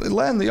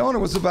 Len, the owner,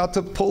 was about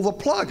to pull the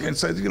plug and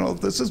said, you know,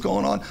 if this is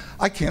going on,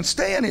 I can't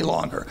stay any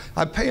longer.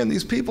 I'm paying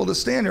these people to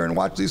stand here and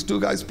watch these two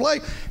guys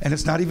play, and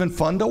it's not even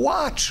fun to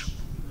watch.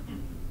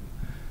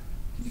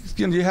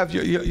 You know,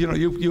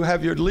 you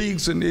have your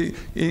leagues in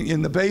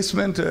the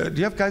basement. Do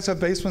you guys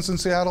have basements in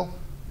Seattle?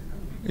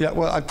 Yeah,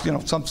 well, you know,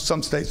 some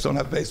states don't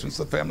have basements.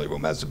 The family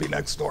room has to be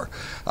next door,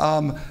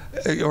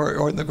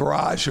 or in the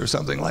garage or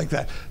something like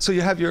that. So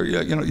you have your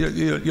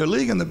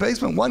league in the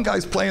basement. One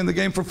guy's playing the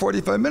game for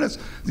 45 minutes.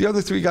 The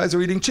other 3 guys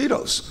are eating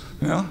Cheetos.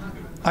 You know,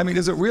 I mean,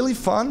 is it really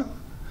fun?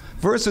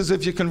 Versus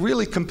if you can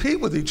really compete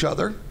with each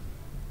other,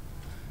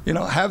 you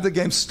know, have the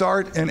game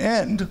start and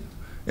end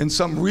in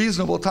some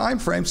reasonable time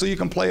frame so you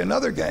can play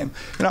another game.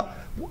 You know,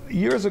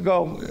 years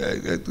ago,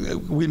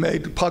 we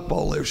made puck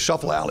bowl, or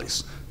shuffle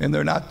alleys, and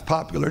they're not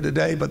popular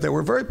today, but they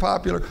were very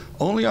popular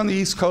only on the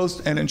East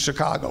Coast and in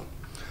Chicago.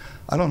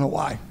 I don't know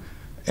why.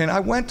 And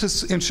I went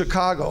in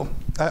Chicago,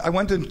 I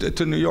went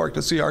to New York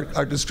to see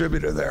our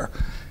distributor there.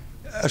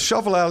 A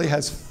shuffle alley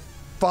has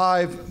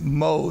 5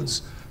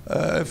 modes,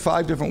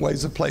 5 different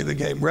ways to play the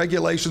game.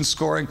 Regulation,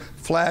 scoring,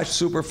 flash,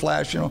 super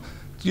flash, you know,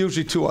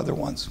 usually 2 other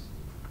ones.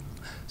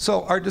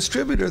 So our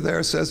distributor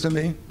there says to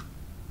me,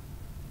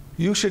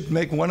 you should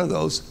make one of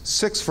those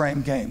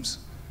 6-frame games.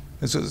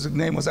 And so his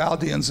name was Al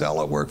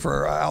D'Anzella, worked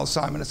for Al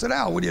Simon. I said,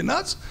 Al, what are you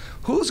nuts?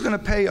 Who's going to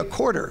pay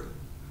 $0.25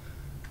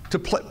 to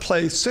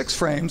play 6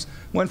 frames,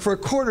 when for a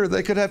quarter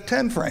they could have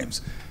 10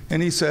 frames.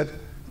 And he said,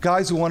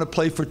 guys who want to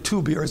play for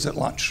 2 beers at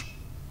lunch.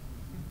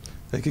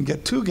 They can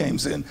get 2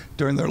 games in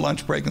during their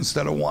lunch break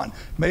instead of 1.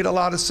 Made a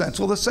lot of sense.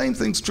 Well, the same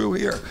thing's true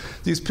here.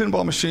 These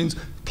pinball machines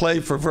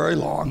played for very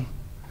long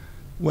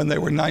when they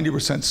were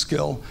 90%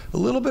 skill. A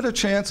little bit of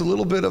chance, a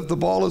little bit of the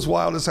ball is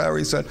wild, as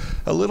Harry said,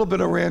 a little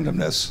bit of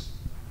randomness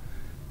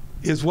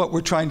is what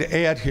we're trying to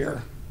add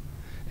here.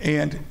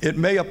 And it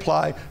may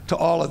apply to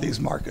all of these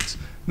markets.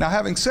 Now,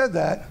 having said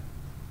that,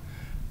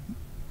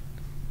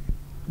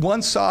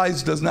 one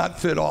size does not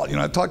fit all. You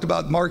know, I talked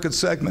about market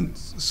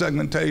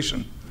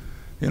segmentation.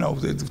 You know,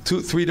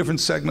 3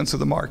 different segments of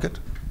the market.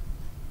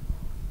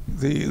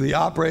 The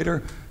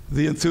operator,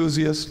 the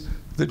enthusiast,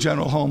 the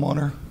general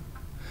homeowner.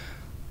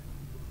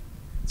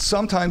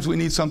 Sometimes we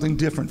need something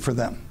different for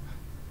them.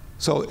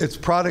 So it's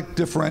product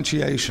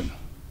differentiation.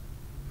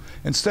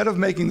 Instead of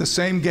making the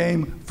same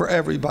game for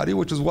everybody,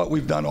 which is what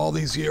we've done all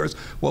these years,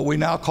 what we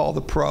now call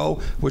the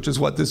Pro, which is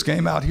what this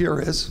game out here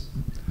is,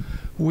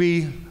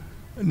 we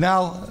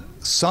now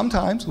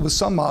sometimes, with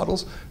some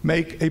models,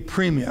 make a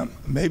premium,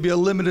 maybe a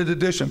limited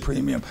edition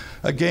premium,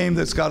 a game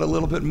that's got a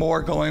little bit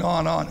more going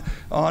on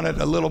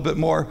it, a little bit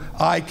more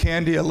eye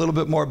candy, a little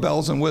bit more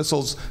bells and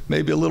whistles,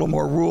 maybe a little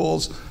more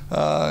rules,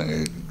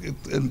 a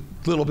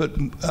little bit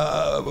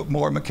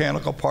more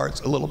mechanical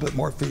parts, a little bit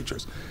more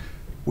features.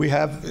 We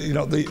have, you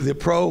know, the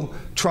Pro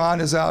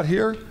Tron is out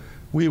here.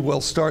 We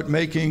will start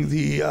making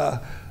the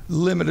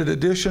limited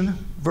edition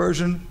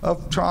version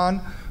of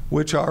Tron,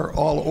 which are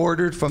all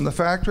ordered from the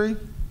factory.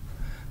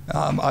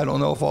 I don't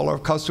know if all our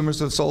customers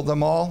have sold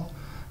them all.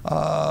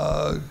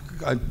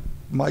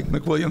 Mike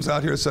McWilliams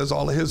out here says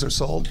all of his are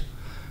sold.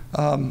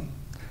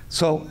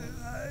 So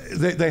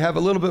they have a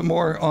little bit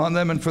more on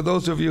them, and for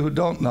those of you who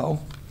don't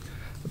know,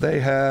 they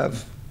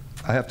have,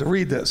 I have to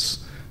read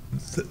this,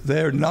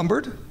 they're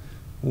numbered.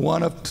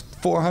 1 of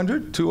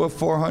 400, 2 of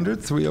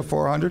 400, 3 of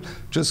 400,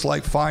 just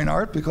like fine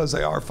art, because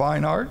they are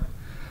fine art.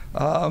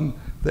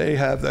 They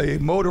have a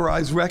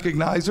motorized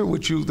recognizer,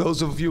 which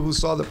those of you who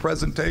saw the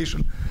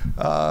presentation,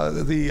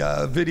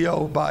 the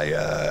video by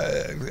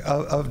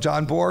of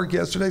John Borg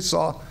yesterday,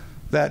 saw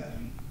that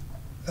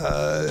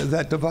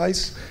that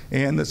device,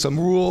 and there's some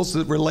rules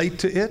that relate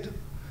to it,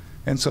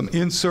 and some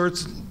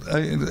inserts,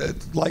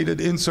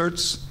 lighted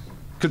inserts,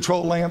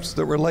 control lamps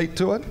that relate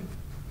to it.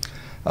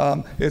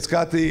 It's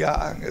got the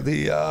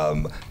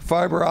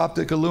fiber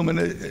optic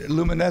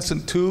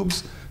luminescent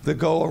tubes that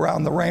go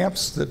around the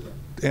ramps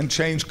and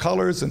change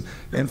colors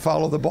and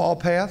follow the ball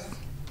path.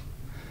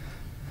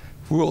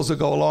 Rules that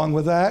go along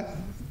with that.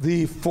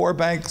 The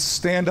 4-bank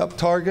stand-up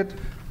target.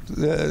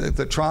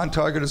 The Tron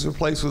target is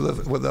replaced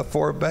with a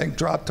 4-bank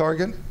drop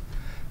target.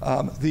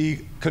 The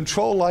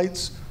control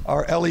lights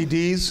are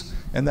LEDs,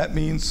 and that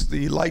means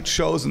the light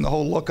shows and the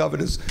whole look of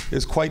it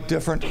is quite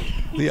different.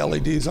 The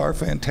LEDs are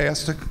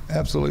fantastic,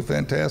 absolutely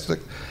fantastic.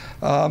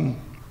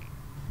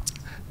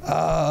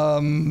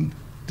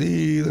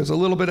 There's a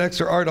little bit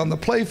extra art on the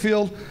play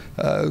field.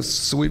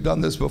 So we've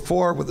done this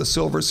before with the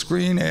silver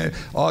screen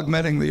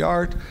augmenting the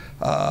art.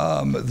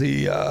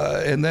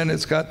 And then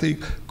it's got the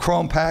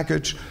chrome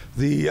package,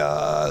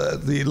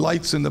 the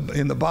lights in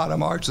the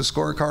bottom arch, the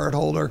scorecard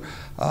holder,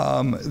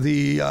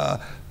 the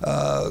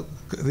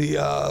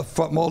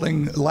front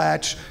molding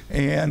latch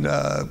and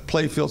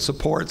playfield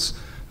supports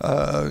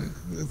of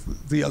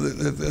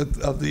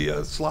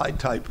the slide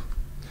type.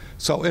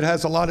 So it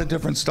has a lot of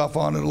different stuff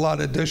on it, a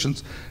lot of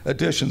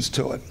additions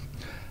to it.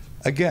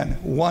 Again,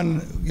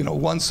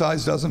 one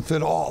size doesn't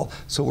fit all,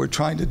 so we're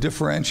trying to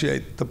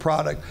differentiate the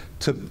product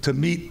to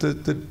meet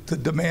the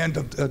demand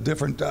of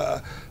different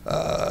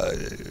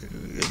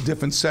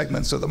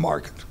segments of the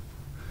market.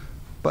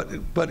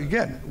 But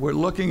again, we're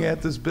looking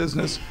at this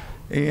business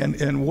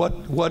and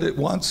what it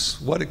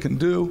wants, what it can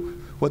do,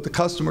 what the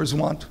customers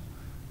want.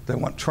 They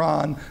want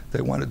Tron,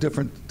 they want a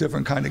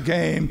different kind of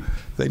game,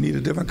 they need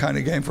a different kind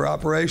of game for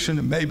operation,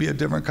 and maybe a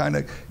different kind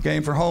of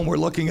game for home. We're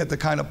looking at the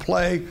kind of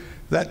play,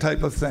 that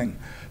type of thing.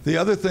 The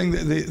other thing,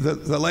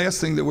 the last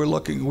thing that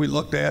we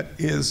looked at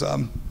is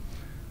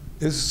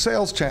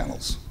sales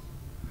channels.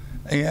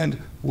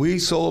 And we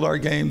sold our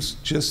games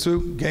just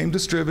through game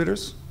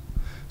distributors.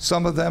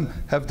 Some of them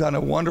have done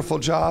a wonderful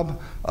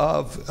job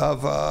of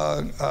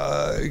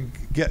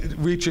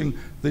reaching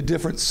the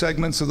different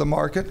segments of the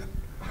market.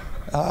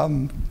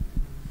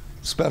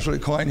 Specialty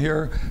Coin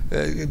here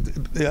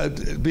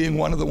being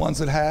one of the ones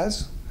that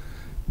has.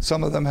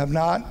 Some of them have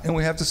not, and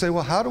we have to say,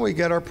 well, how do we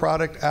get our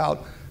product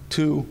out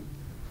to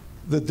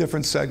the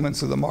different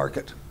segments of the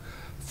market?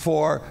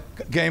 For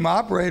game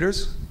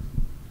operators,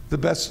 the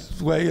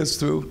best way is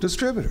through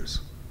distributors.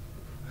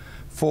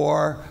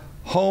 For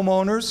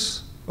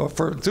homeowners or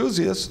for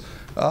enthusiasts,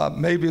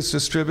 maybe it's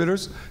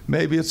distributors,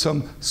 maybe it's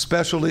some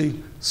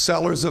specialty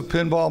sellers of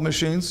pinball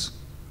machines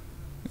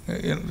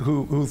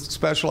who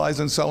specialize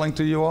in selling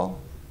to you all.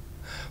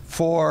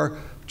 For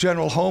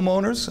general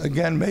homeowners,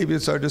 again, maybe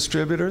it's our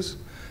distributors,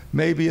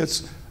 maybe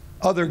it's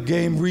other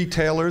game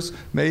retailers,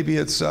 maybe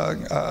it's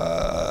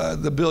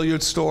the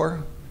billiard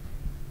store,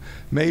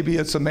 maybe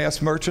it's a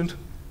mass merchant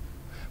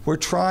We're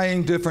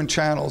trying different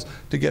channels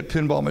to get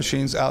pinball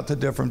machines out to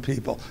different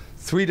people.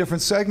 3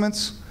 different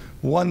segments,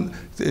 2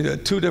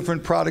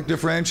 different product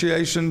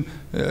differentiation,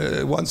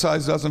 one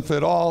size doesn't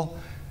fit all,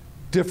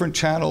 different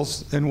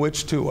channels in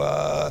which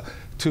to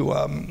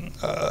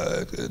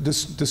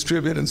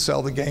distribute and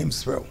sell the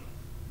games through.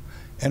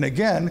 And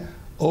again,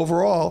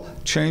 overall,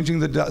 changing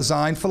the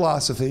design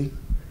philosophy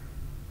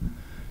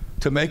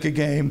to make a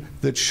game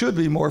that should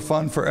be more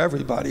fun for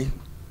everybody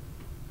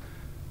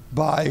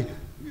by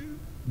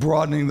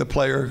broadening the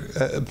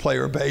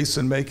player base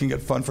and making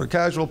it fun for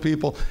casual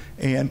people,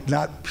 and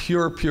not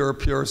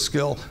pure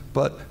skill,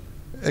 but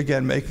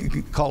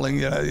again, calling,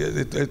 you know,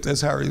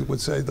 as Harry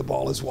would say, the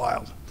ball is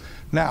wild.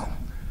 Now,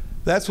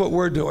 that's what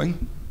we're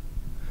doing.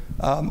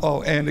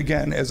 Oh, and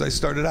again, as I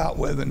started out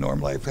with, and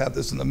normally I have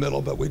this in the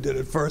middle, but we did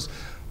it first,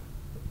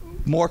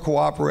 more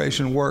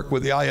cooperation work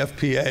with the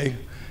IFPA,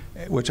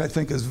 which I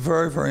think is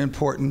very, very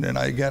important, and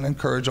I again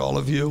encourage all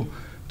of you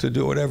to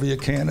do whatever you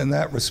can in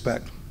that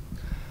respect.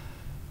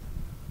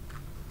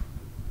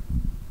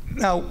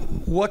 Now,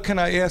 what can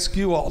I ask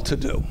you all to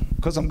do?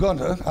 Because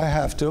I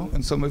have to,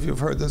 and some of you have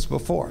heard this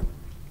before.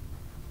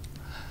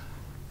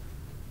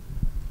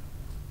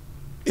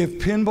 If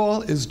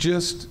pinball is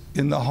just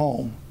in the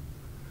home,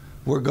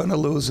 we're going to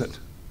lose it.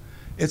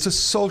 It's a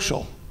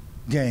social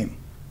game.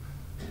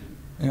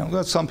 You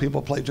know, some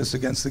people play just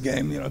against the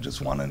game, you know,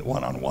 just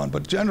one-on-one,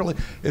 but generally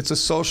it's a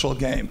social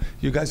game.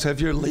 You guys have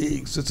your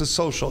leagues. It's a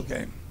social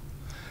game.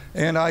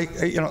 And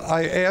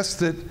I asked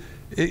that,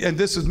 and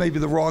this is maybe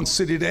the wrong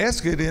city to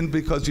ask it in,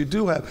 because you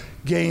do have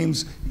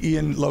games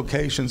in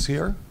locations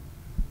here,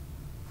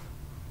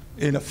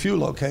 in a few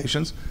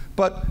locations,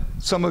 but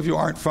some of you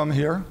aren't from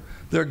here.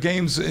 There are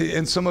games,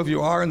 and some of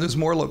you are, and there's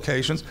more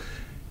locations.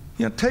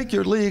 You know, take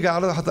your league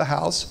out of the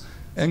house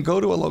and go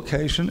to a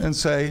location and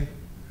say,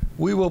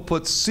 we will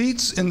put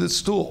seats in the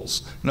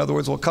stools. In other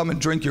words, we'll come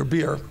and drink your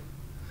beer.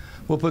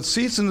 We'll put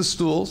seats in the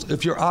stools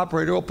if your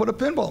operator will put a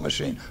pinball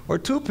machine or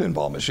 2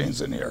 pinball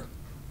machines in here.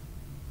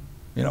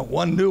 You know,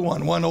 one new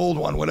one, one old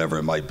one, whatever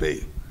it might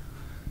be.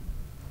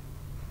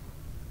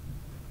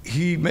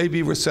 He may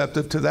be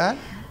receptive to that.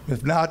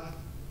 If not,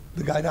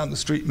 the guy down the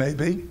street may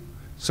be.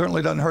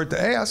 Certainly doesn't hurt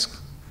to ask.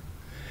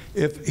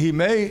 If he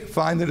may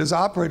find that his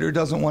operator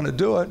doesn't want to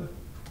do it,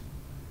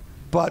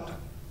 but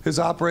his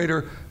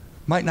operator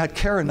might not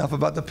care enough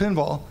about the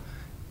pinball,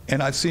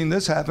 and I've seen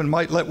this happen,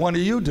 might let one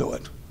of you do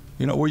it.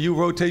 You know, where you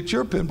rotate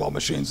your pinball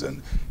machines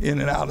in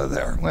and out of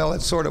there. Well,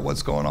 that's sort of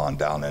what's going on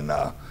down in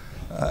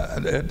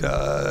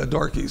at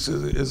Dorky's,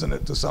 isn't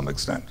it, to some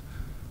extent?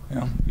 You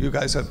know, you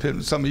guys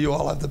have some of you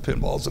all have the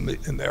pinballs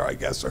in there, I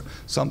guess, or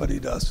somebody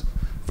does.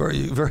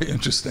 Very, very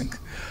interesting.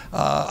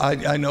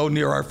 I know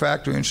near our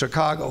factory in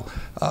Chicago,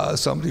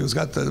 somebody who's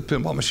got the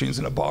pinball machines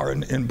in a bar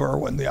in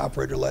Berwyn. The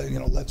operator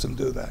lets him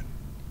do that.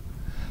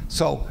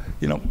 So,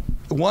 you know,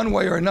 one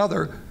way or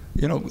another,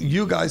 you know,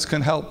 you guys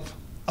can help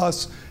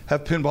us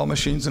have pinball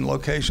machines in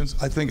locations.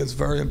 I think it's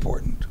very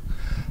important.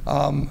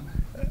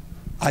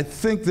 I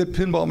think that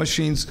pinball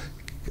machines,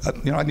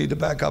 you know, I need to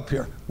back up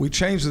here. We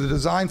changed the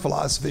design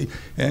philosophy,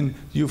 and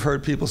you've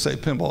heard people say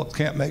pinball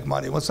can't make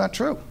money. Well, it's not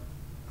true.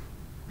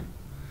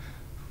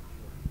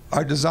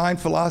 Our design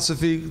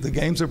philosophy, the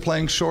games are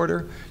playing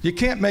shorter. You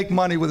can't make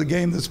money with a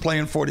game that's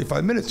playing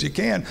 45 minutes. You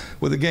can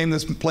with a game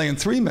that's playing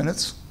 3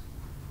 minutes,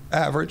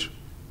 average.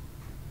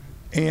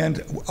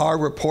 And our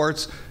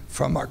reports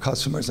from our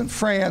customers in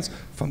France,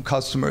 from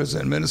customers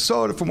in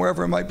Minnesota, from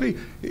wherever it might be,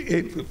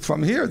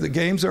 from here, the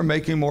games are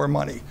making more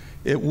money.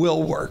 It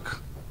will work.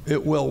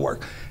 It will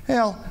work.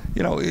 Hell,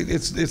 you know,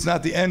 it's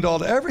not the end all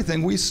to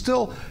everything. We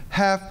still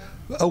have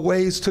a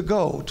ways to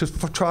go to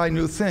try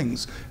new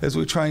things as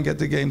we try and get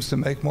the games to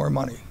make more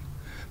money.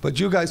 But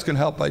you guys can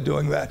help by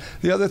doing that.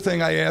 The other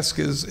thing I ask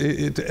is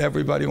to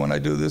everybody when I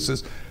do this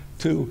is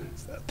to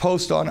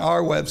post on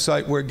our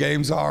website where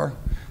games are.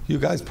 You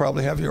guys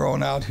probably have your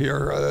own out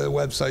here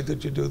website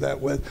that you do that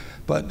with.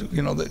 But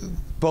you know,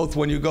 both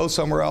when you go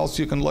somewhere else,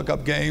 you can look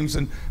up games,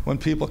 and when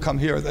people come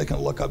here, they can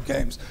look up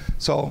games.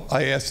 So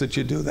I ask that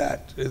you do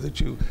that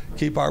you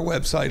keep our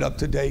website up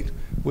to date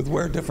with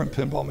where different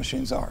pinball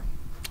machines are.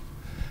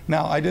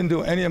 Now, I didn't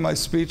do any of my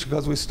speech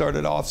because we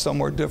started off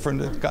somewhere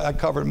different. I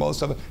covered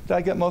most of it. Did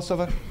I get most of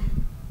it?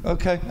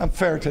 Okay, I'm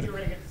fair to You were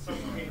going to get the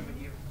social game,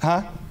 but you...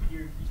 Huh?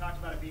 You talked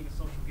about it being a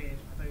social game.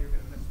 I thought you were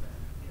going to miss that.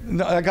 Yeah.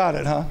 No, I got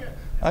it, huh?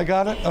 I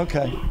got it?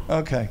 Okay,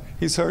 okay.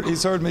 He's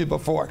heard me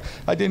before.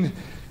 I'm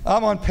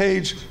on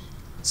page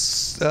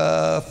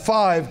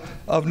 5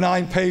 of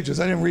 9 pages.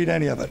 I didn't read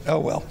any of it. Oh,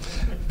 well.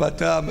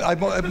 But I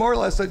more or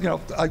less, you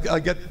know, I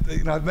get,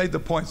 you know, I've made the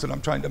points that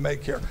I'm trying to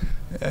make here.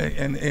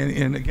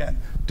 And again,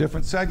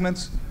 different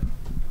segments,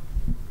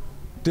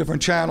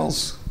 different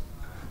channels,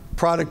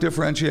 product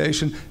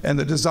differentiation, and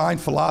the design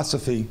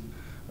philosophy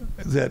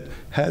that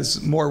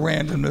has more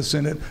randomness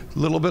in it, a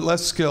little bit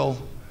less skill,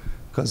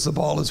 because the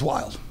ball is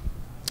wild.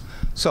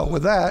 So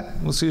with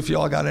that, we'll see if you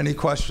all got any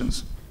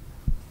questions.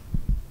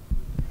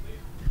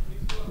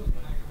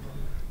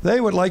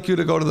 They would like you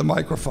to go to the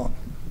microphone.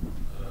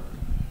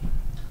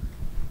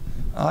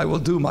 I will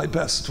do my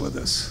best with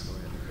this.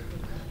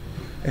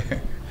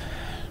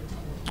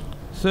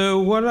 So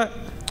what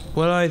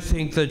I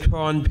think the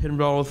Tron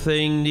pinball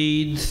thing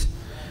needs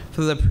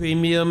for the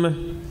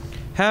premium,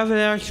 have an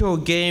actual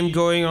game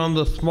going on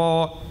the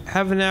small,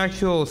 have an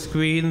actual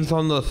screens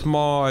on the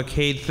small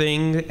arcade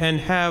thing, and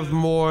have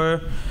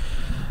more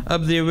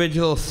of the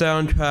original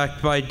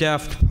soundtrack by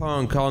Daft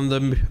Punk on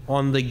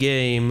the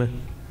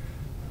game.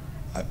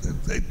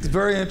 It's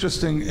very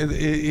interesting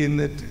in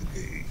that,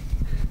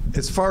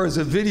 as far as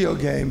a video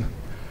game,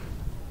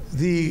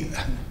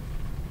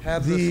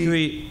 have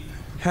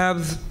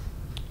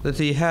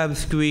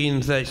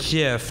screens that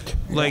shift,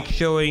 like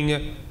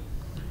showing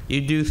you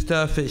do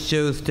stuff, it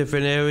shows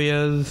different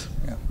areas.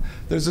 Yeah.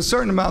 There's a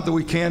certain amount that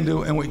we can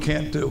do and we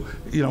can't do,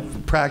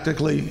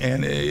 practically,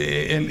 and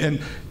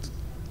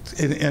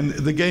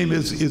the game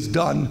is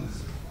done,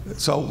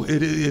 so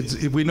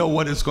we know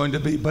what it's going to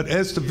be. But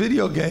as the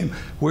video game,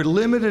 we're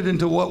limited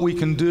into what we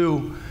can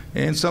do,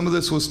 and some of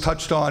this was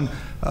touched on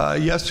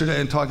yesterday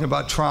in talking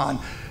about Tron.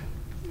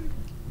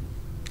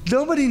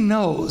 Nobody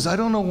knows, I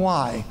don't know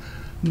why,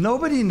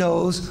 nobody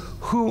knows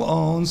who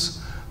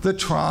owns the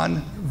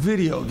Tron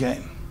video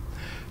game.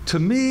 To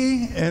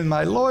me and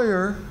my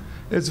lawyer,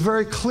 it's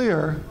very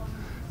clear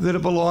that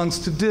it belongs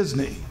to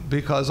Disney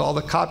because all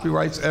the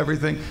copyrights,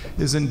 everything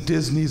is in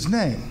Disney's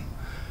name.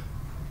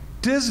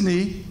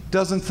 Disney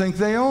doesn't think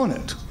they own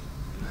it.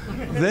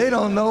 They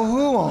don't know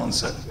who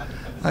owns it.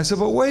 I said,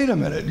 but wait a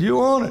minute, you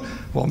own it.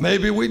 Well,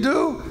 maybe we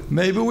do,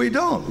 maybe we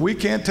don't. We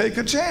can't take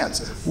a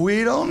chance.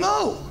 We don't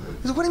know.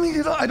 I said, what do you mean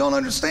you don't? I don't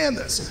understand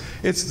this.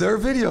 It's their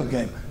video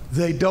game.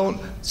 They don't,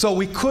 so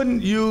we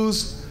couldn't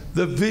use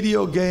the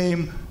video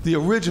game, the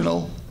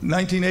original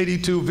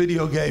 1982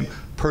 video game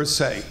per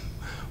se.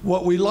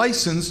 What we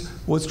licensed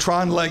was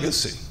Tron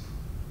Legacy.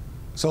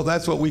 So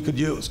that's what we could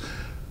use.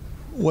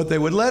 What they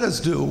would let us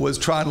do was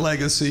Tron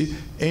Legacy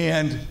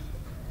and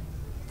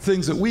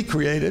things that we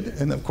created,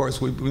 and of course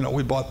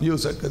we bought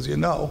music, as you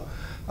know,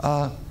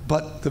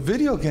 but the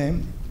video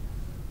game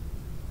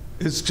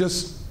is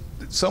just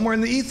somewhere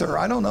in the ether.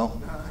 I don't know.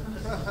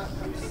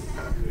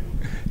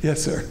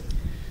 Yes, sir.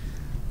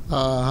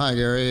 Hi,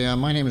 Gary.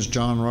 My name is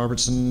John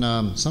Robertson.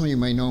 Some of you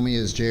may know me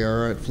as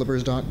JR at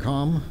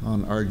flippers.com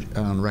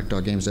on Rec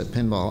Dog Games at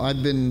Pinball.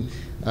 I've been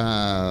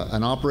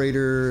an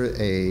operator,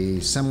 a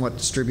somewhat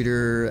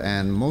distributor,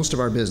 and most of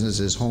our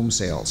business is home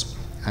sales.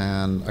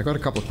 And I got a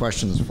couple of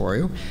questions for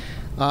you.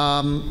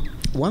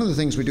 One of the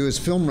things we do is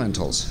film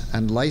rentals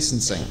and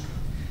licensing.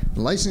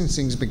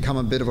 Licensing's become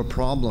a bit of a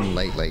problem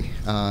lately.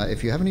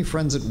 If you have any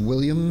friends at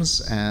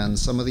Williams and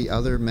some of the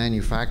other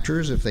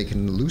manufacturers, if they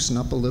can loosen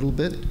up a little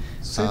bit.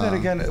 Say that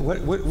again.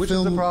 Which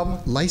is the problem?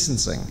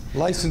 Licensing.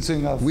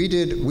 Licensing of. We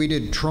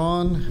did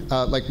Tron.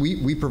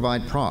 We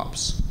provide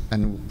props,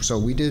 and so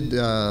we did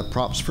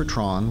props for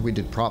Tron. We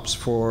did props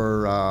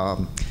for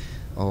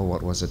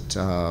what was it?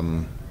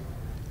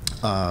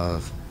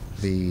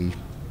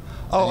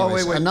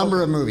 Anyways, wait. A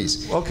number of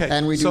movies. Okay.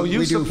 And we do. So you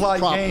we do supply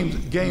games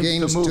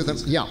to movies. To them.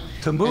 Yeah.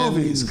 To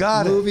movies.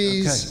 Got it.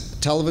 Movies,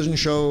 television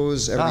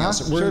shows, everything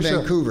else. We're in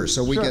Vancouver,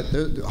 so we get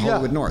the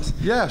Hollywood North.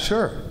 Yeah,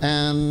 sure.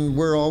 And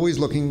we're always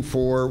looking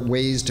for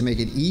ways to make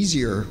it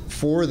easier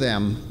for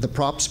them, the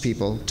props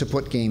people, to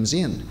put games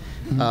in.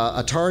 Mm-hmm.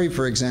 Atari,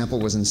 for example,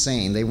 was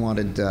insane. They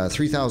wanted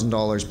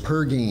 $3,000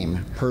 per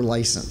game per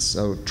license.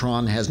 So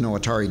Tron has no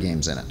Atari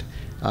games in it,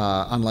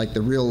 unlike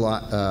the real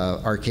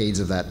arcades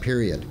of that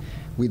period.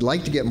 We'd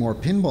like to get more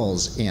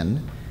pinballs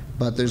in,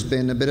 but there's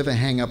been a bit of a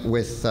hang-up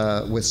with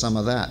some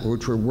of that,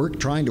 which we're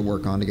trying to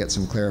work on to get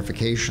some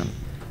clarification.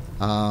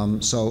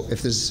 So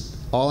if there's,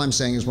 all I'm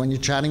saying is when you're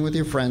chatting with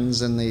your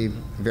friends in the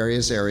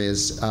various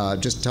areas,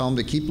 just tell them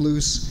to keep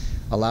loose,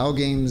 allow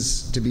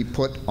games to be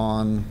put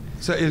on.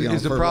 So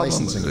is the problem?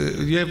 It's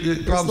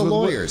the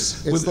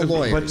lawyers. It's the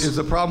lawyers. But is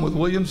the problem with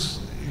Williams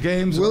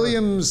games?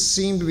 Williams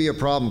seemed to be a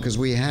problem because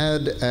we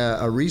had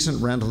a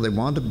recent rental. They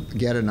wanted to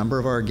get a number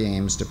of our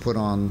games to put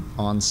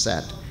on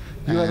set.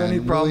 You have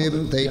any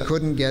problem? They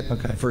couldn't get,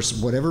 for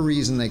whatever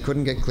reason, they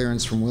couldn't get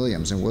clearance from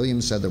Williams, and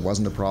Williams said there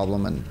wasn't a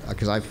problem. And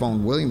because I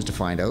phoned Williams to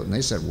find out, and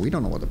they said we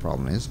don't know what the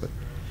problem is, but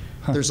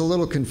there's a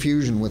little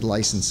confusion with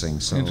licensing.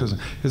 So interesting.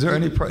 Is there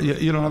any?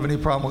 You don't have any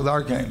problem with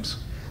our games?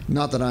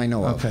 Not that I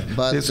know of,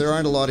 but there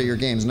aren't a lot of your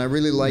games, and I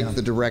really like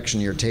the direction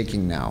you're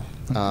taking now,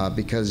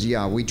 because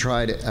we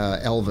tried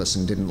Elvis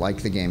and didn't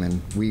like the game,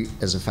 and we,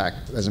 as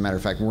a matter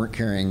of fact, weren't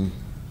carrying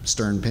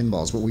Stern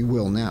pinballs, but we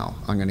will now.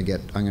 I'm going to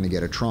get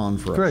a Tron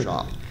for a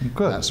shop,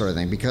 that sort of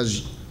thing,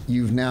 because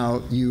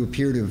you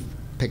appear to have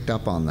picked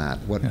up on that,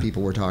 what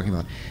people were talking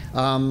about.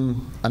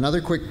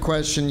 Another quick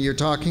question: you're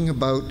talking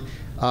about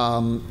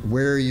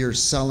where you're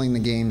selling the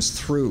games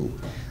through.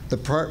 The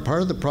part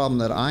of the problem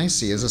that I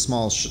see as a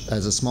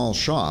small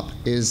shop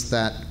is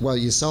that, well,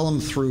 you sell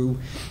them through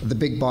the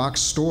big box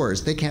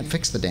stores. They can't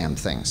fix the damn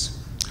things.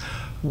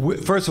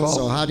 First of all,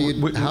 so how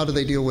do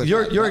they deal with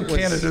that? You're in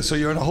Canada, so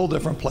you're in a whole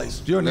different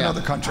place. You're in another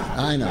country.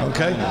 I know.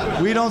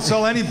 Okay, we don't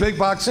sell any big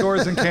box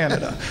stores in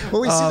Canada.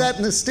 Well, we see that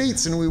in the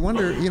States, and we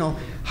wonder,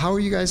 how are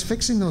you guys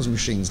fixing those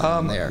machines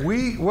down there?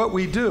 What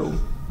we do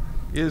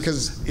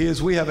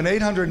is we have an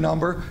 800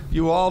 number.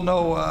 You all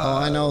know.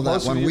 I know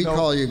that one. We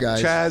call you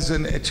guys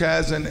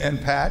Chaz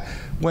and Pat.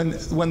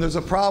 When there's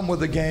a problem with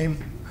the game,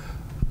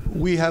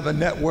 we have a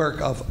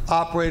network of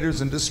operators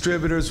and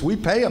distributors. We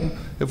pay them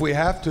if we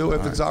have to,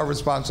 if it's our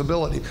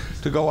responsibility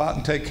to go out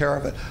and take care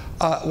of it.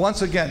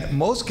 Once again,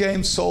 most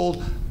games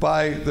sold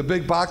by the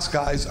big box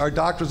guys are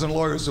doctors and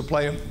lawyers who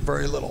play them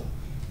very little.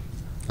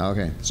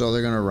 Okay, so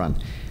they're going to run.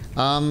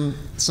 Because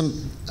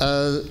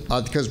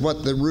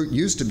what the route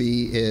used to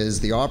be is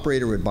the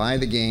operator would buy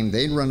the game,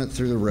 they'd run it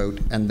through the route,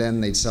 and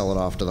then they'd sell it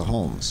off to the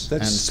homes.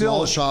 And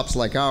small shops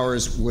like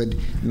ours would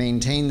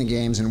maintain the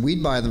games, and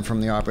we'd buy them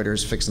from the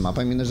operators, fix them up.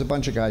 I mean, there's a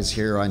bunch of guys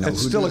here I know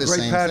who do the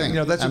same thing. You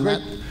know, that's a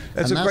great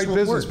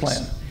business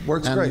plan.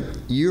 Works great.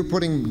 You're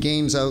putting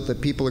games out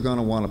that people are going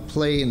to want to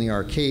play in the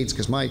arcades,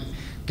 because my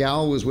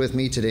gal was with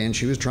me today, and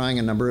she was trying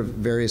a number of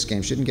various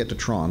games. She didn't get to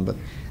Tron,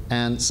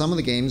 and some of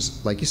the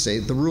games, like you say,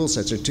 the rule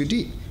sets are too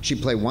deep.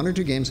 She'd play 1 or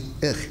 2 games,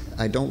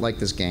 I don't like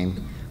this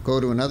game. Go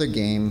to another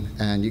game,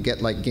 and you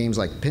get like games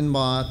like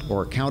Pinbot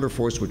or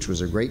Counterforce, which was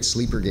a great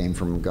sleeper game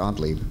from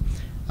Gottlieb.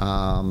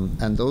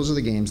 And those are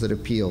the games that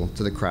appeal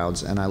to the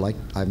crowds, and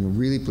I'm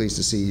really pleased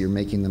to see you're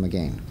making them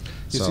again.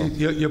 You see,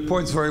 your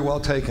point's very well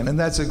taken, and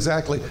that's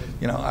exactly,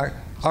 you know,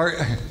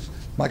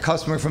 my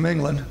customer from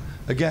England,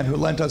 again, who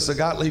lent us the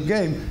Gottlieb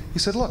game, he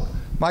said, look,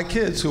 my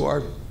kids who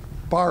are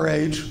bar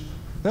age,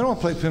 they don't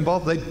play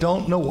pinball, they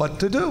don't know what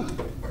to do.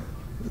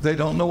 They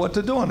don't know what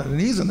to do on it,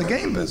 and he's in the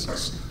game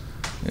business.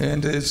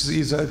 And it's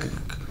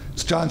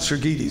John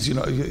Strigides, you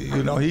know,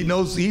 he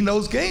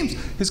knows games.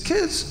 His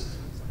kids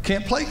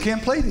can't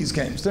play these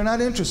games. They're not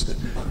interested.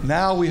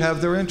 Now we have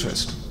their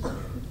interest.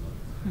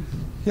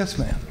 Yes,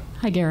 ma'am.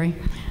 Hi, Gary.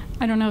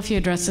 I don't know if you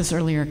addressed this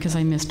earlier because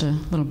I missed a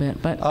little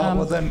bit, but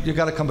well, then you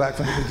got to come back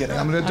from the beginning.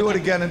 I'm going to do it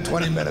again in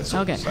 20 minutes.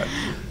 Okay.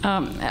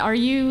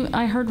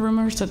 I heard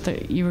rumors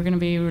that you were going to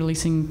be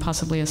releasing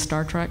possibly a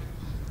Star Trek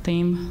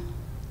theme.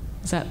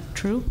 Is that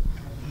true?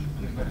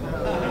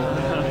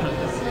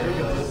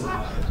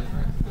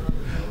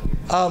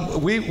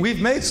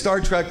 We've made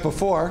Star Trek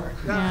before.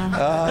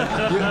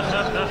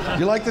 Yeah.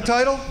 You like the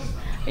title?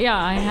 Yeah,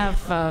 I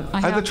have.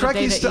 Are the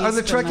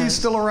Trekkies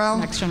still around?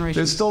 Next Generation.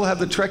 They still have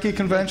the Trekkie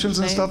conventions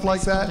and stuff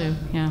like that? Do,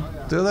 yeah.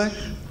 Do they?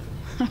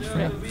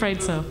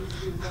 Afraid so.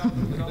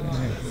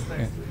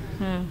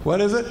 Yeah.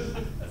 What is it?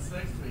 That's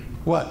next week.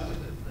 What?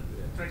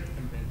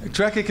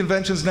 Trekkie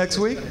conventions next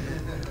week?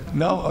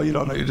 No? Oh, you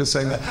don't know. You're just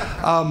saying that.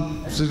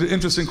 It's an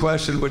interesting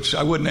question, which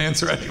I wouldn't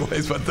answer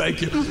anyways, but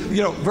thank you.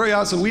 You know, very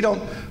honestly,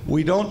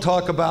 we don't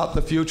talk about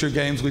the future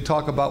games. We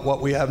talk about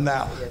what we have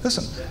now.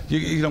 Listen,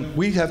 you know,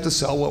 we have to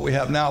sell what we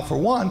have now. For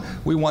one,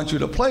 we want you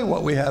to play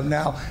what we have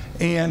now.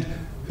 And,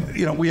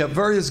 you know, we have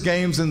various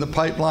games in the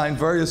pipeline,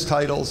 various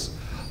titles.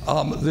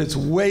 It's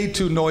way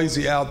too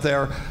noisy out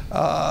there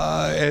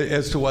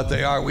as to what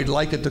they are. We'd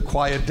like it to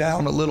quiet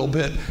down a little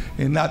bit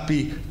and not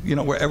be, you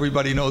know, where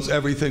everybody knows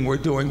everything we're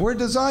doing. We're a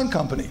design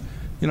company.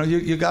 You know,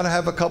 you got to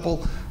have a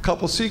couple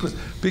secrets,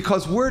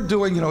 because we're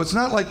doing, you know, it's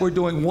not like we're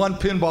doing 1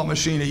 pinball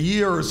machine a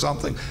year or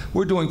something.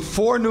 We're doing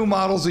 4 new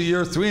models a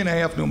year,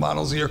 3.5 new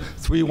models a year,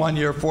 3 one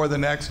year, 4 the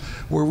next.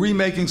 We're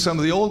remaking some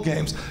of the old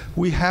games.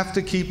 We have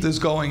to keep this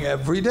going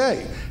every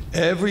day.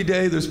 Every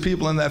day there's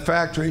people in that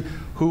factory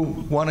who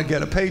want to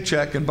get a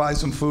paycheck and buy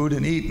some food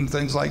and eat and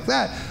things like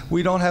that.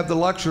 We don't have the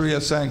luxury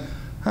of saying,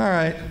 all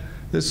right,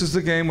 this is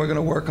the game we're going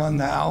to work on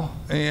now,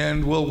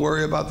 and we'll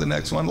worry about the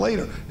next one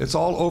later. It's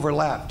all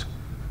overlapped.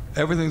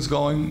 Everything's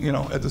going, you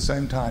know, at the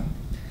same time.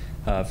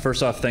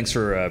 First off, thanks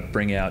for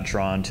bringing out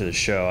Tron to the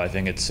show. I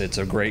think it's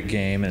a great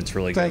game, and it's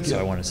really good, so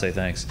I want to say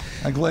thanks.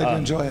 I'm glad you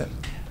enjoy it.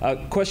 A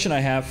question I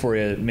have for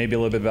you, maybe a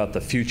little bit about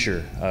the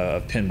future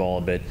of pinball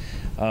a bit.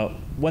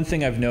 One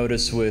thing I've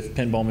noticed with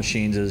pinball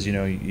machines is, you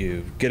know,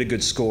 you get a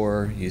good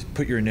score, you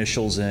put your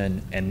initials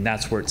in, and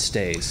that's where it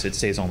stays. It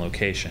stays on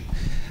location.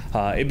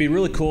 It'd be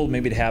really cool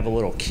maybe to have a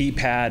little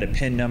keypad, a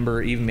pin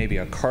number, even maybe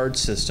a card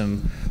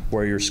system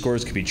where your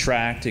scores could be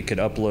tracked. It could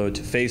upload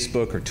to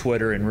Facebook or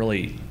Twitter and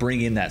really bring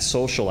in that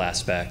social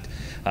aspect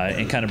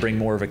and kind of bring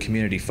more of a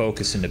community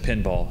focus into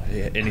pinball.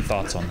 Any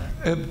thoughts on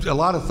that? A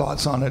lot of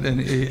thoughts on it,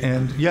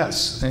 and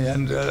yes,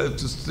 and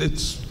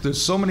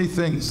there's so many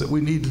things that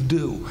we need to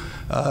do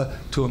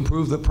to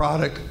improve the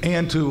product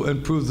and to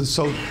improve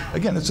the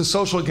again, it's a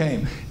social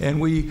game, and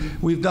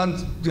we've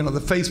done, you know, the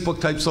Facebook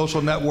type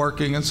social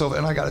networking and so,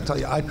 and I got to tell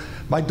you,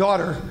 my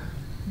daughter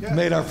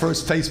made our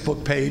first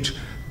Facebook page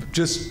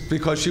just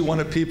because she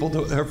wanted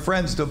her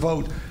friends to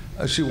vote.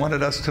 She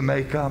wanted us to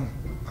make oh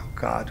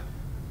God,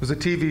 it was a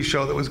TV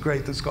show that was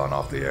great that's gone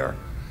off the air.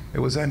 It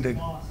was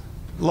ending.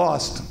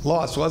 Lost,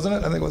 wasn't it?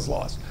 I think it was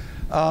Lost.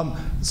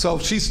 So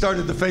she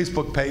started the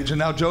Facebook page, and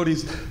now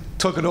Jody's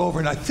took it over,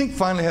 and I think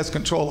finally has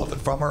control of it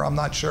from her. I'm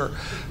not sure,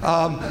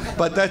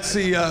 but that's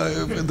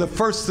the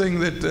first thing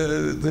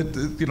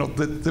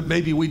that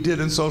maybe we did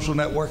in social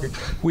networking.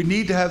 We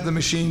need to have the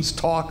machines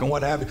talk and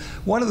what have you.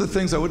 One of the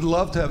things I would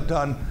love to have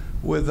done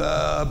with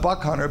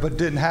Buck Hunter, but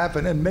didn't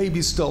happen, and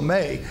maybe still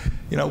may.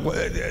 You know,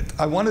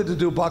 I wanted to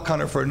do Buck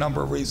Hunter for a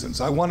number of reasons.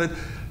 I wanted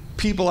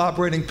people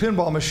operating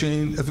pinball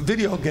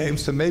video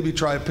games to maybe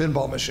try a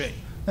pinball machine.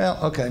 Well,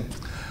 okay.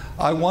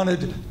 I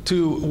wanted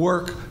to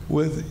work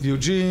with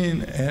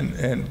Eugene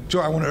and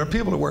George. I wanted our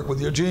people to work with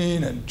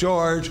Eugene and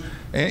George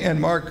and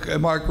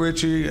Mark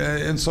Ritchie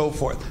and so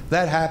forth.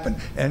 That happened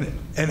and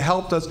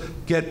helped us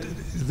get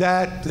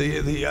that,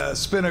 the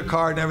spinner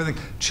card and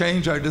everything,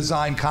 change our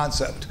design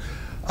concept.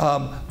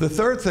 The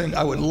third thing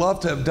I would love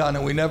to have done,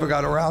 and we never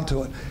got around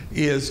to it,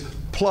 is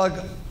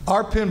plug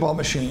our pinball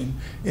machine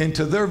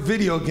into their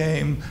video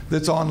game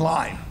that's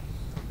online.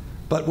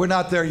 But we're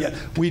not there yet.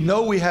 We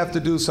know we have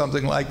to do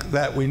something like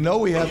that. We know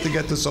we have to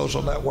get to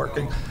social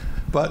networking.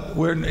 But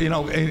we're,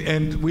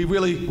 and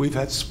we've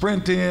had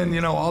Sprint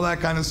in, all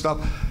that kind of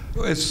stuff.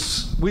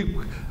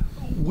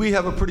 We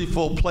have a pretty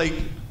full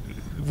plate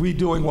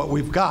redoing what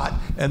we've got,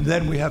 and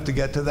then we have to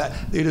get to that.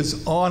 It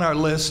is on our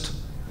list,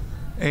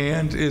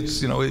 and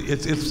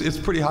it's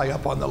pretty high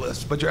up on the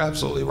list. But you're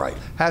absolutely right.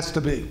 Has to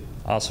be.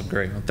 Awesome,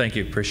 great. Well, thank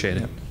you, appreciate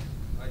it.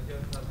 I guess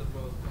that's the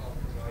most awesome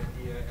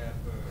idea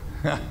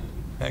ever.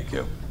 Thank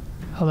you.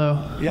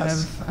 Hello.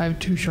 Yes. I have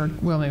two short,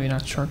 well, maybe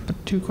not short, but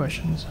two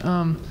questions.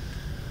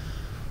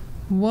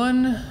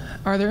 One,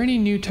 are there any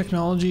new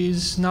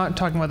technologies, not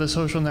talking about the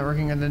social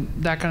networking and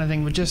that kind of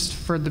thing, but just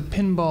for the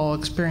pinball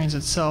experience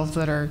itself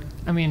that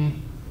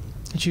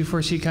you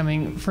foresee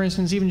coming? For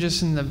instance, even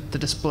just in the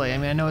display.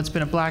 I know it's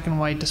been a black and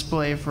white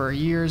display for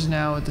years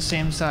now with the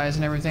same size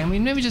and everything.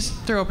 Maybe just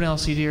throw up an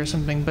LCD or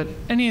something, but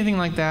anything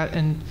like that.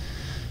 And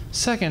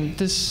second,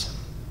 this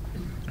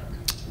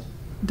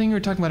thing you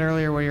were talking about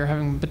earlier where you're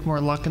having a bit more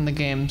luck in the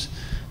games,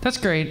 that's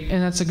great,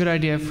 and that's a good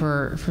idea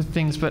for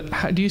things,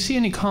 but do you see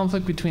any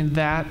conflict between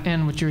that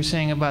and what you were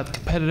saying about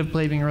competitive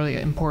play being really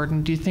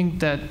important? Do you think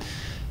that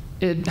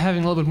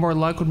having a little bit more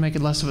luck would make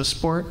it less of a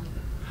sport?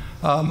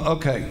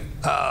 Okay.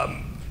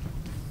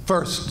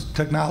 First,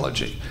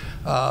 technology.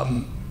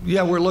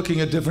 Yeah, we're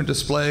looking at different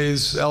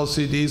displays,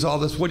 LCDs, all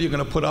this. What are you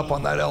going to put up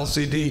on that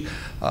LCD?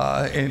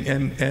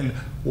 And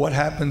what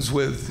happens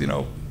with,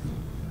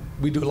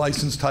 we do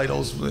licensed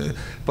titles,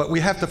 but we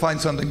have to find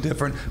something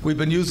different. We've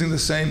been using the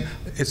same,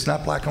 it's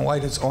not black and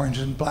white, it's orange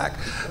and black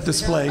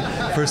display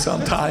for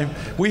some time.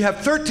 We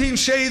have 13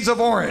 shades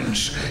of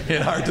orange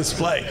in our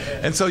display.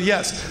 And so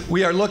yes,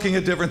 we are looking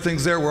at different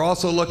things there. We're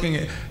also looking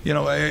at,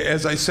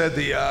 as I said,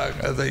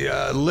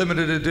 the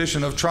limited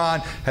edition of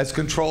Tron has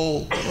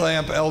control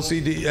lamp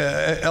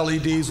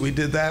LEDs. We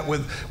did that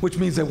which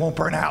means they won't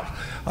burn out.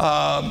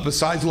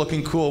 Besides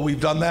looking cool, we've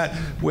done that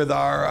with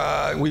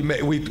our,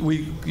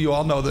 you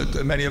all know that,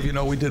 many of you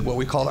know, we did what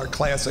we call our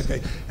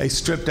classic, a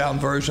stripped down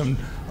version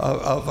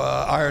of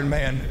Iron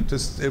Man. It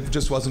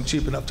just wasn't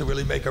cheap enough to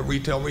really make a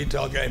retail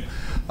game.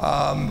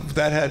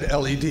 That had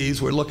LEDs.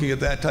 We're looking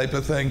at that type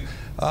of thing.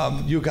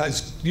 You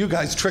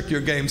guys trick your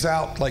games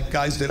out like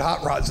guys did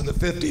hot rods in the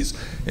 50s,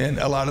 and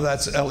a lot of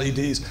that's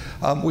LEDs.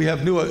 We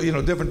have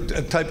new,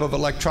 different type of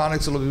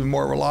electronics that will be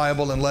more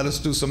reliable and let us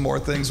do some more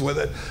things with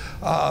it.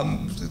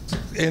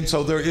 And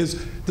so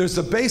there's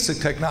the basic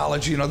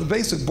technology. The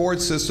basic board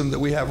system that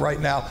we have right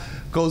now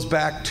goes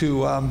back to,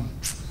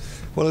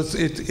 well,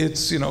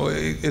 it's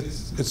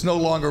no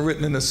longer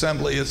written in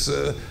assembly. It's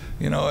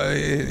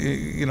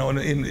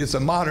it's a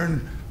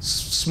modern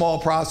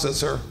small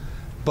processor,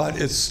 but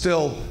it's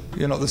still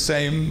the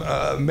same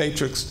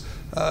matrix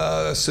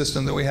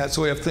system that we had.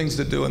 So we have things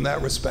to do in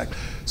that respect.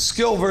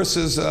 Skill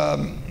versus a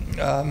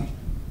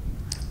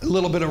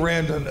little bit of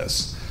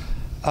randomness.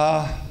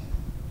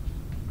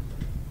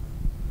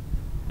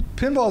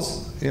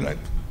 Pinball's,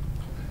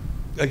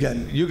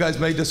 again, you guys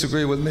may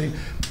disagree with me.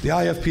 The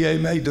IFPA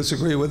may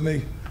disagree with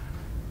me.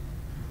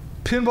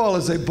 Pinball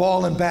is a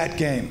ball and bat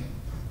game,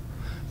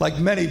 like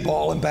many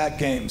ball and bat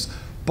games.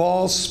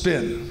 Balls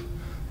spin.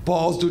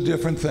 Balls do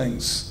different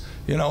things.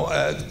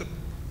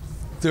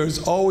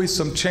 There's always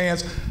some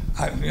chance.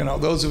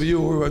 Those of you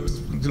who are,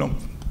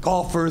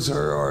 golfers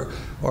or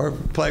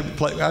play.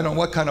 I don't know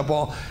what kind of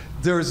ball.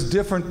 There's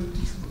different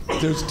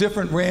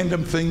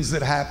random things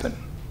that happen.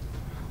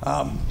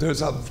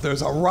 There's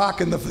a rock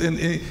in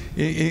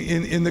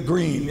the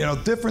green.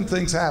 Different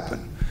things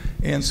happen,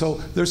 and so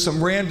there's some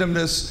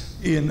randomness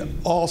in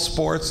all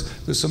sports.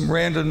 There's some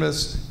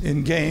randomness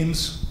in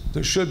games.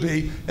 There should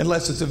be,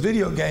 unless it's a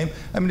video game.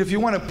 If you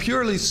want a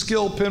purely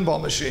skilled pinball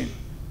machine,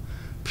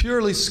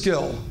 purely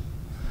skill,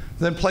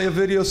 then play a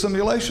video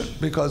simulation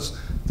because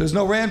there's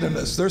no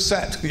randomness. They're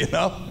set.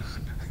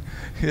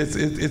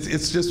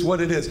 It's just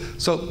what it is.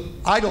 So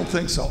I don't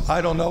think so.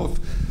 I don't know if.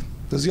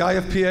 Does the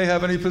IFPA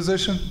have any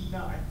position? No,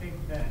 I think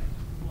that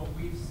what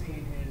we've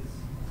seen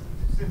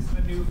is, since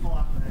the new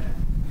philosophy,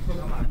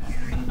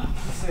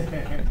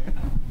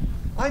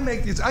 I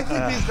think these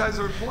guys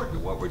are important to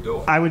what we're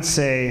doing. I would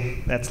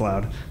say, that's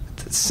loud,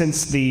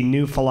 since the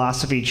new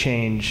philosophy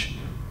change,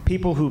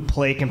 people who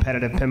play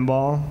competitive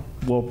pinball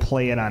will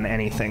play it on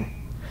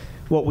anything.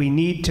 What we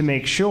need to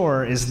make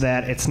sure is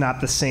that it's not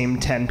the same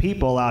 10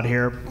 people out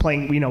here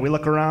playing, we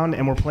look around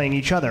and we're playing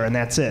each other and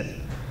that's it.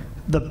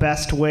 The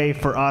best way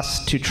for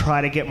us to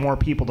try to get more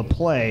people to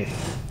play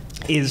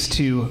is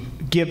to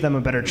give them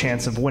a better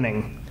chance of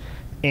winning.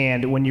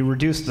 And when you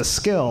reduce the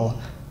skill,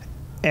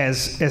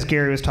 as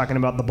Gary was talking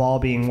about the ball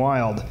being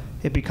wild,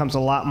 it becomes a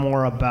lot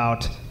more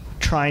about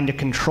trying to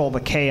control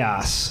the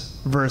chaos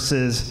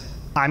versus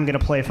I'm going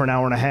to play for an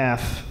hour and a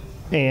half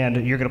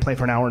and you're going to play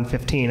for an hour and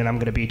 15 and I'm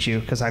going to beat you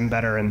because I'm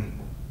better, and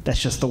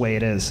that's just the way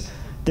it is.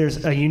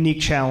 There's a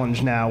unique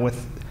challenge now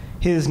with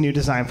his new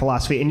design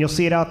philosophy, and you'll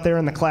see it out there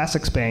in the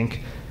Classics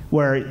Bank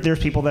where there's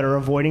people that are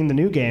avoiding the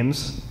new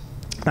games.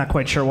 Not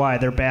quite sure why.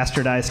 They're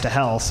bastardized to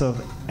hell so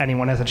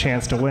anyone has a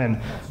chance to win.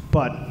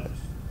 But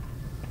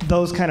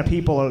those kind of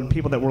people are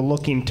people that we're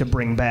looking to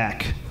bring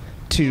back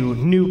to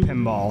new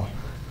pinball.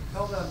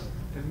 Tell them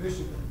in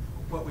Michigan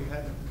what we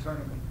had in the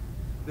tournament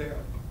there.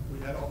 We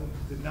had all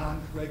the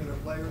non-regular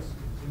players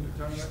in the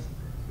tournament.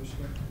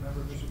 Michigan,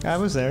 remember Michigan? I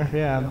was there,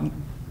 yeah.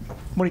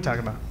 What are you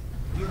talking about?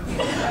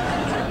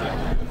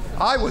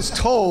 I was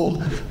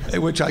told,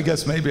 which I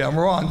guess maybe I'm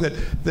wrong,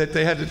 that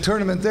they had a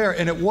tournament there,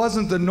 and it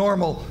wasn't the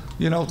normal,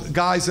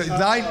 guys at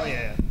night. Oh,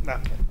 yeah.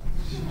 Okay.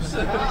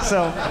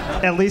 So,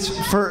 at least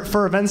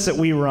for events that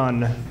we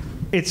run,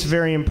 it's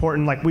very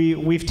important. Like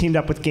we've teamed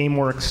up with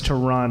GameWorks to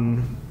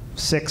run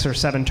 6 or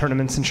 7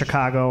 tournaments in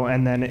Chicago,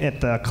 and then at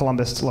the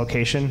Columbus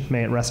location.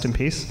 May it rest in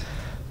peace.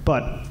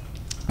 But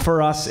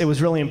for us, it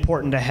was really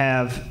important to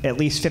have at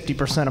least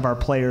 50% of our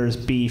players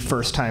be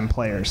first-time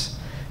players.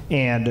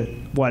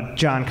 And what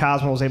John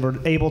Cosmo was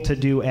able to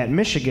do at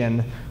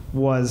Michigan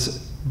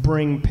was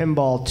bring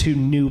pinball to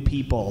new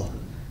people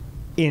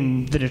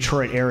in the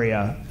Detroit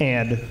area.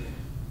 And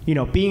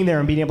being there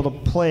and being able to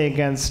play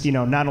against,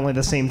 not only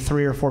the same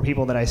 3 or 4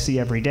 people that I see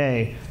every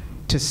day,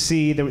 to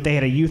see that they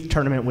had a youth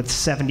tournament with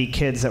 70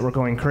 kids that were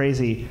going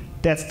crazy.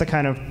 That's the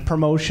kind of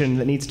promotion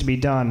that needs to be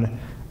done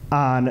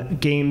on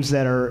games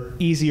that are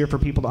easier for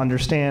people to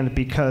understand,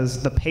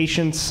 because the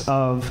patience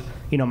of,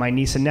 my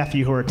niece and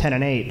nephew who are 10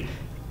 and 8,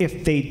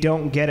 if they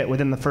don't get it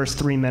within the first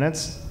 3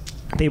 minutes,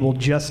 they will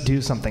just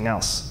do something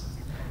else.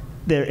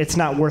 It's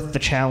not worth the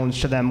challenge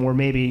to them, where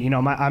maybe,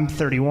 I'm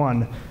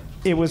 31.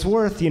 It was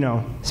worth,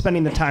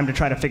 spending the time to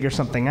try to figure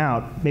something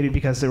out, maybe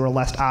because there were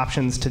less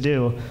options to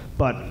do.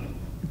 But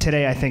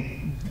today, I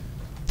think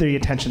the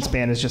attention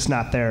span is just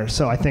not there.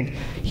 So I think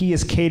he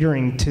is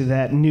catering to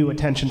that new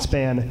attention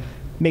span,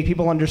 make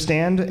people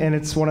understand, and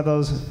it's one of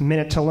those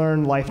minute to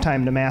learn,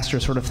 lifetime to master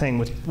sort of thing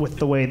with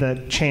the way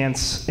the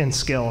chance and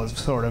skill is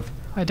sort of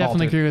I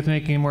definitely altered. agree with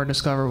making it more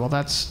discoverable.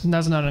 That's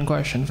not in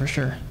question for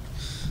sure.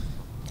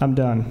 I'm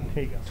done.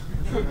 Here you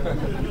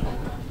go.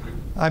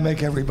 I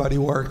make everybody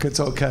work. It's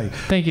okay.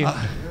 Thank you.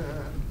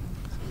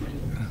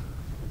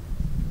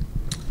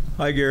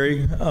 Hi,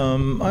 Gary.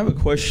 I have a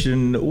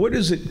question. What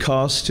does it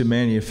cost to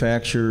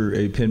manufacture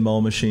a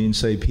pinball machine,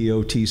 say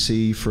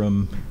POTC,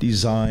 from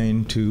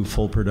design to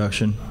full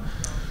production?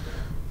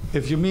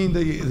 If you mean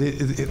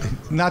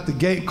not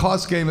the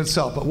cost game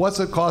itself, but what's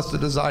it cost to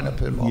design a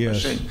pinball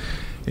machine?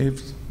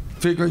 If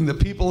figuring the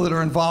people that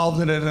are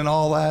involved in it and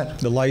all that.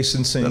 The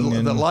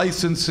licensing. The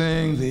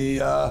licensing, the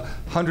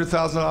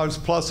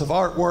 $100,000 plus of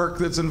artwork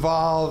that's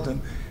involved,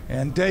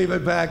 and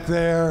David back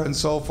there and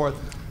so forth.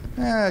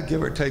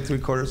 Give or take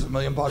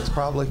 $750,000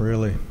 probably.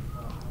 Really?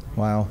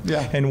 Wow.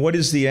 Yeah. And what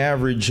is the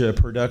average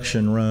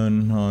production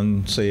run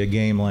on, say, a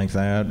game like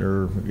that,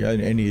 or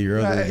any of your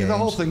other games? The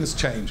whole thing has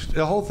changed.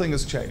 The whole thing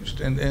has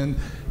changed. And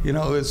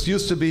it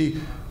used to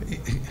be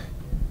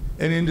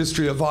an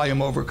industry of volume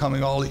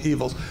overcoming all the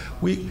evils.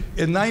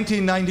 In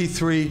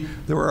 1993,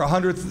 there were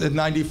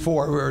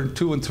 194. We were in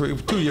 2 and 3,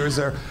 2 years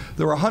there.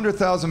 There were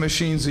 100,000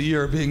 machines a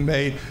year being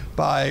made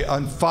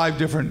on 5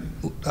 different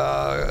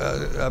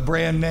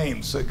brand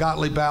names: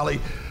 Gottlieb, Bally,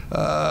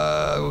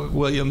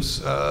 Williams,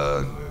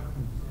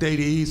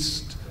 Data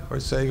East, or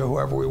Sega,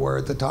 whoever we were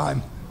at the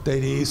time,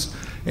 Data East,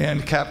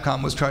 and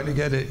Capcom was trying to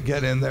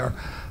get in there.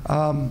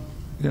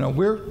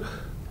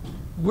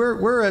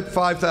 We're at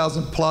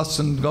 5,000 plus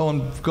and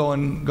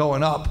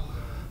going up,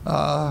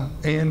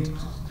 and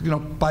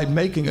by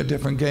making a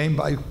different game,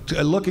 by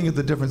looking at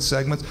the different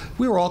segments,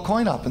 we were all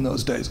coin up in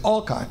those days,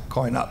 all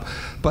coin up.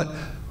 But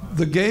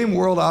the game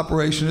world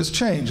operation has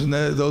changed, and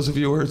those of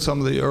you who heard some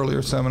of the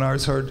earlier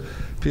seminars heard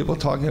people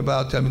talking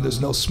about.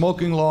 There's no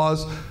smoking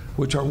laws,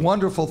 which are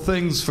wonderful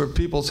things for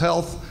people's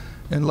health,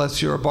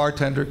 unless you're a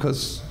bartender,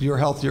 because you're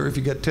healthier if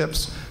you get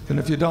tips than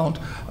if you don't.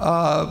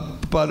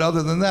 But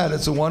other than that,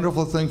 it's a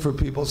wonderful thing for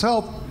people's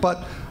health,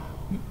 but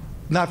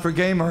not for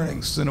game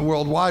earnings. In a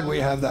worldwide, we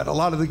have that. A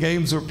lot of the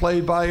games are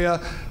played by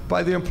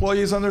the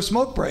employees on their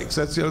smoke breaks.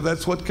 That's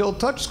what killed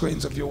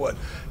touchscreens, if you would,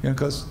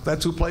 because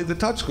that's who played the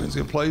touchscreens.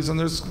 The employees on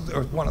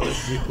or one of the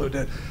people who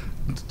did.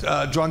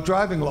 Drunk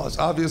driving laws,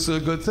 obviously a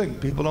good thing.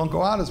 People don't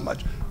go out as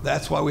much.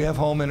 That's why we have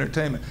home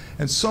entertainment.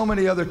 And so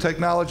many other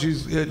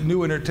technologies,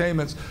 new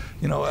entertainments,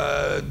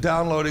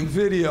 downloading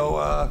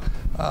video,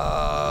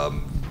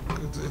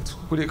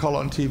 what do you call it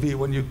on TV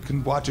when you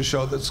can watch a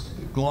show that's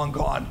long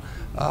gone?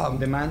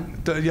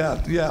 Demand?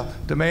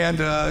 Demand.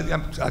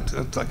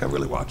 It's like I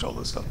really watch all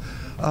this stuff.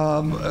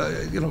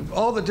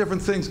 All the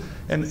different things.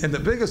 And the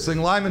biggest thing,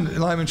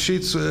 Lyman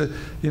Sheets,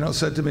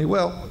 said to me,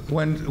 well,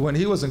 when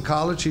he was in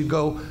college, he'd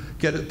go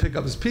pick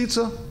up his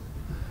pizza,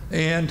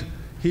 and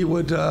he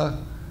would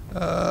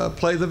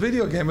play the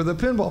video game or the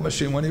pinball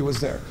machine when he was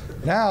there.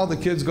 Now the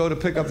kids go to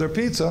pick up their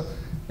pizza,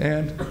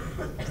 and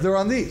they're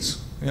on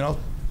these,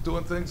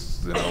 doing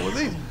things, with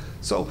these.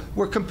 So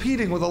we're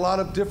competing with a lot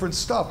of different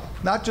stuff,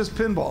 not just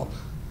pinball,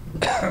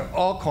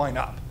 all coin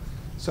op.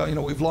 So,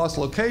 we've lost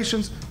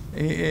locations,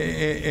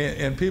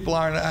 and people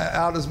aren't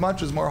out as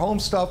much as more home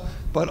stuff,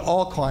 but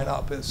all coin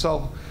op is.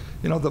 So,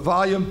 the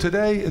volume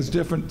today is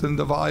different than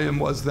the volume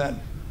was then.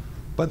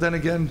 But then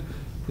again,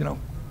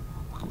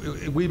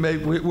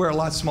 we're a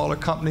lot smaller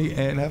company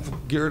and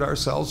have geared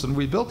ourselves and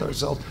rebuilt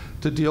ourselves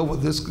to deal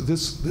with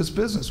this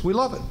business. We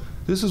love it.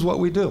 This is what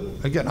we do.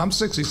 Again, I'm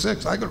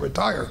 66. I could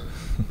retire,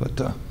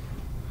 but.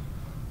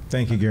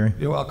 Thank you, Gary.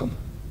 You're welcome.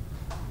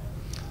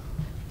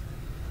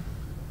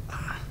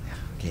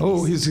 Okay,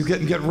 oh, he's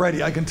getting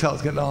ready. I can tell.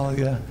 He's getting all,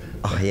 yeah.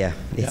 Oh, yeah.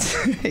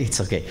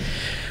 It's okay.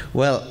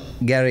 Well,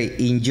 Gary,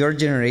 in your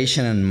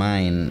generation and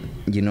mine,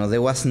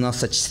 there was no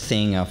such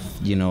thing of,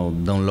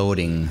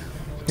 downloading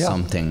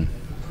something,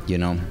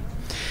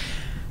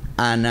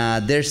 And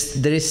there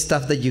is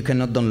stuff that you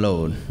cannot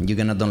download. You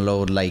cannot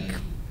download, like,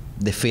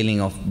 the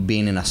feeling of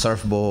being in a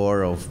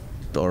surfboard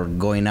or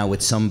going out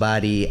with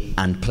somebody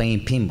and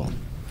playing pinball.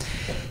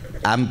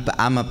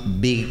 I'm a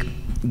big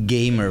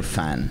gamer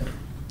fan.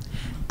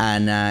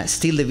 And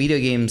still the video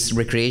games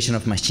recreation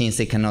of machines,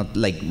 they cannot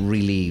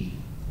really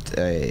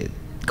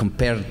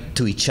compare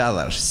to each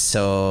other.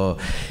 So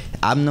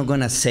I'm not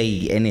gonna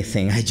say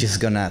anything. I'm just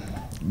gonna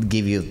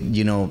give you,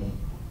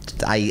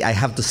 I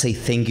have to say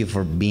thank you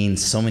for being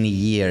so many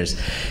years,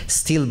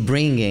 still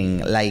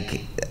bringing,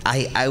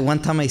 I one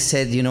time I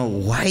said,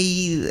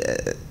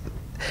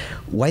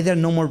 why there are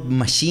no more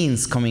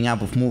machines coming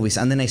up of movies?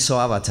 And then I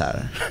saw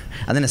Avatar,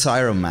 and then I saw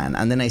Iron Man,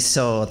 and then I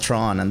saw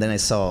Tron, and then I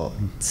saw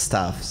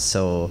stuff.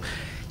 So,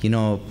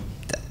 the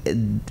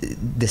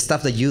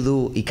stuff that you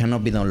do, it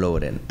cannot be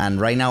downloaded. And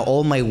right now,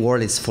 all my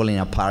world is falling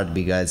apart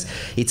because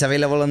it's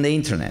available on the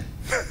internet.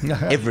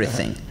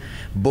 Everything.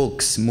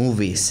 Books,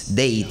 movies,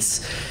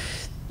 dates.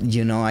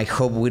 I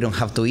hope we don't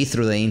have to eat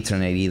through the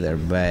internet either.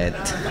 But,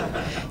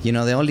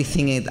 the only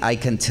thing I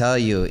can tell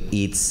you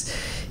is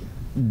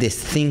the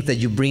thing that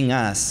you bring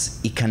us,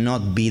 it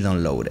cannot be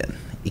downloaded.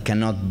 It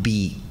cannot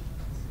be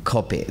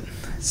copied.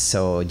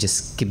 So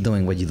just keep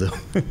doing what you do.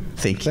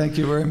 Thank you. Thank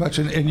you very much.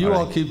 And you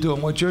all keep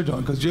doing what you're doing,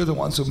 because you're the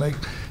ones who make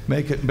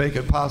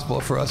it possible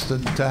for us to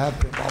have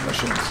pinball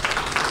machines.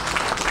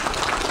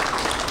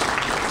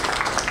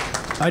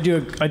 I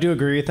do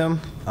agree with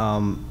him.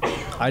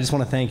 I just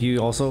want to thank you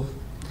also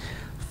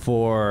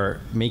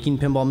for making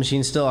pinball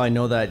machines still. I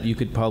know that you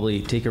could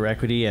probably take your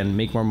equity and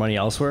make more money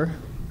elsewhere.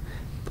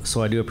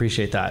 So I do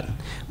appreciate that.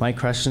 My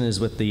question is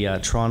with the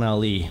Tron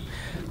LE.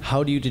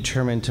 How do you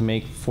determine to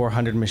make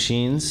 400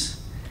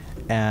 machines?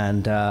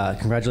 And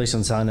congratulations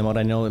on selling them out.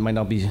 I know it might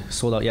not be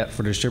sold out yet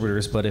for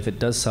distributors, but if it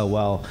does sell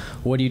well,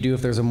 what do you do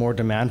if there's a more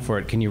demand for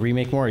it? Can you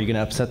remake more? Are you going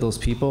to upset those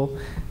people?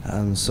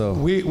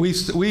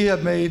 We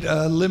have made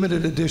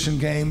limited edition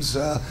games.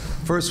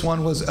 First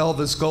one was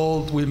Elvis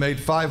Gold. We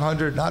made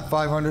 500, not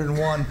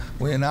 501.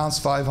 We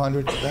announced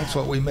 500. That's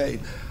what we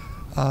made.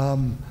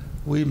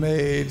 We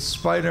made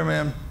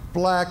Spider-Man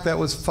Black. That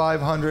was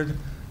 500.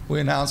 We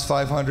announced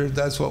 500.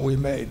 That's what we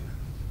made.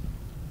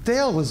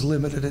 Dale was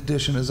limited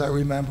edition, as I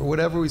remember.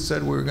 Whatever we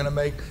said we were going to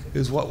make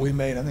is what we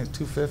made. I think it's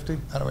 250.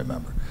 I don't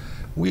remember.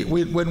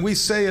 When we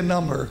say a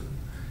number,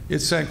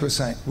 it's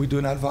sacrosanct. We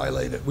do not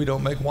violate it. We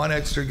don't make one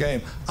extra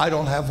game. I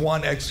don't have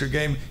one extra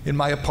game in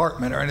my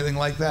apartment or anything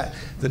like that.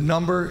 The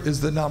number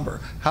is the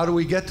number. How do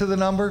we get to the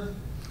number?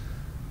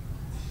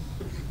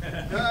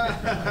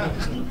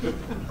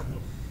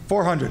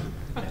 400.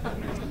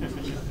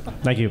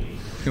 Thank you.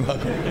 You're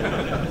welcome.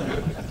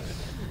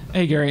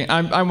 Hey Gary,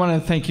 I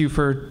want to thank you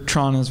for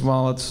Tron as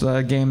well. It's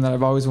a game that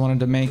I've always wanted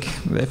to make.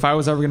 If I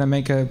was ever going to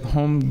make a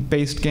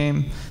home-based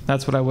game,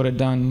 that's what I would have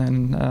done,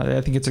 and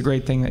I think it's a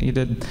great thing that you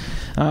did.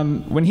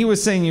 When he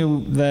was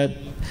saying that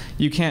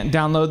you can't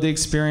download the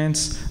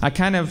experience, I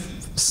kind of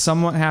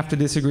somewhat have to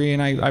disagree,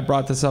 and I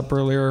brought this up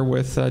earlier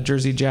with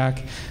Jersey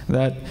Jack,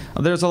 that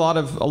there's a lot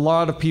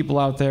of people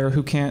out there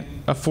who can't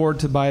afford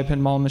to buy a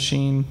pinball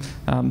machine.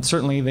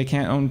 Certainly they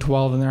can't own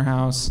 12 in their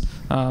house.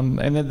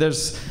 And then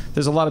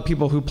there's a lot of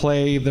people who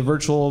play the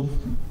virtual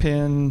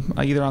pin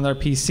either on their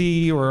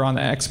PC or on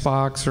the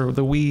Xbox or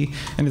the Wii,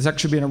 and it's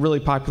actually been a really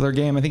popular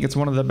game. I think it's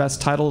one of the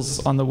best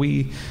titles on the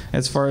Wii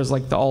as far as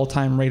like the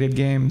all-time rated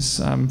games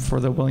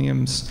for the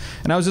Williams.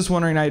 And I was just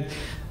wondering,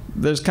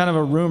 there's kind of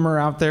a rumor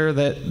out there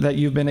that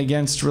you've been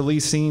against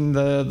releasing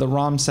the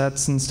ROM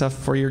sets and stuff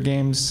for your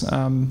games.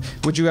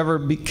 Would you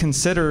ever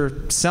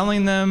consider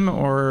selling them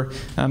or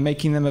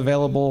making them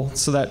available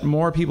so that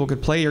more people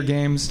could play your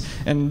games,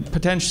 and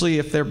potentially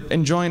if they're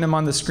enjoying them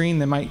on the screen,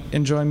 they might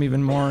enjoy them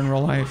even more in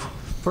real life?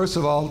 First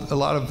of all, a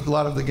lot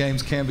of the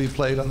games can be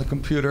played on the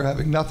computer,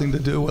 having nothing to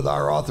do with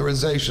our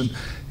authorization.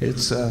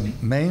 It's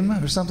MAME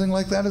or something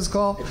like that it's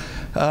called.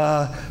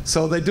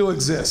 So they do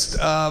exist.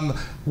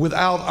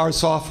 Without our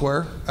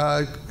software,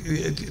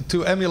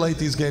 to emulate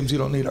these games, you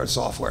don't need our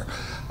software,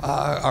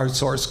 our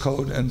source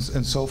code,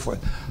 and so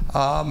forth.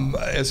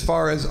 As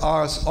far as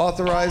us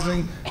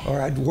authorizing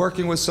or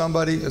working with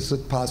somebody, it's a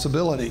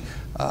possibility.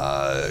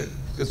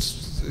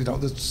 It's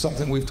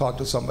something we've talked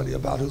to somebody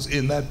about who's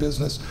in that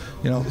business,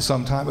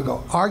 some time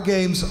ago. Our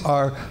games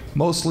are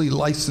mostly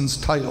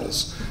licensed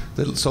titles,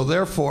 so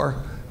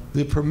therefore,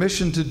 the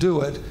permission to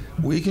do it,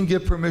 we can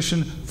give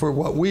permission for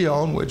what we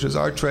own, which is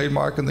our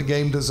trademark and the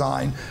game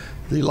design.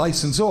 The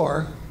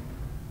licensor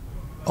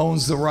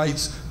owns the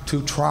rights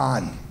to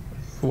Tron,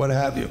 what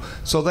have you.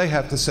 So they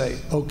have to say,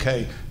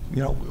 okay,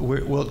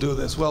 we'll do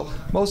this. Well,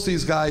 most of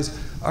these guys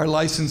are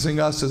licensing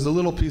us as a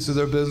little piece of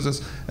their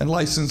business, and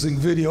licensing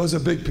video is a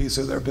big piece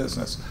of their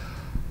business.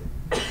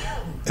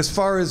 As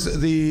far as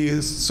the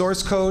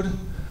source code,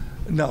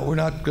 no, we're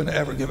not going to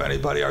ever give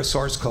anybody our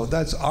source code.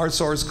 That's our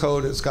source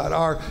code. It's got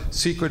our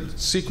secret,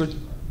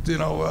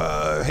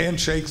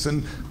 handshakes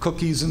and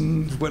cookies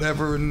and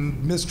whatever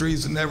and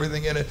mysteries and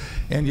everything in it,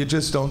 and you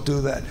just don't do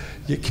that.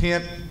 You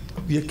can't.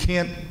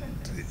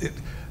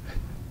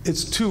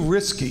 It's too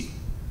risky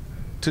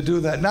to do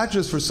that, not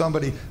just for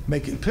somebody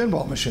making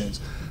pinball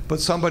machines, but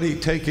somebody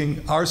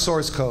taking our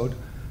source code,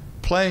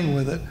 playing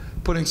with it,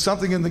 putting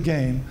something in the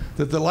game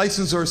that the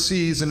licensor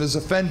sees and is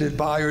offended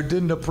by or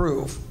didn't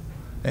approve.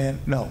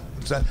 And no,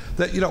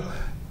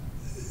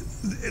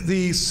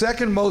 the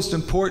second most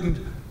important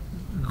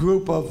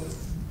group of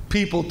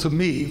people to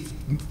me,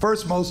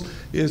 first most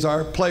is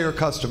our player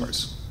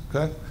customers,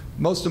 okay?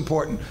 Most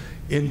important,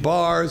 in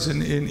bars,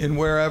 in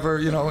wherever,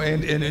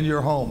 and in your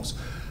homes.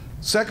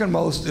 Second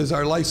most is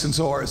our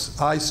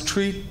licensors. I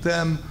treat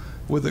them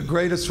with the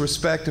greatest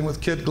respect and with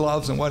kid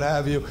gloves and what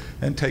have you,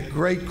 and take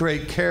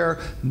great care.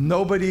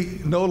 No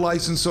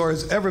licensor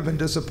has ever been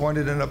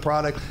disappointed in a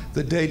product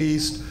that Date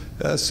East,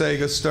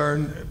 Sega,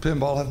 Stern,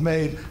 Pinball have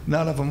made.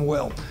 None of them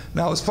will.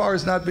 Now, as far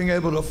as not being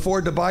able to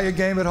afford to buy a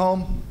game at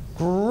home,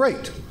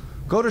 great.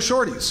 Go to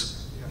Shorty's.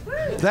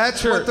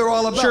 That's what they're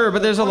all about. Sure,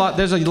 but there's a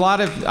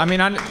lot of. I mean,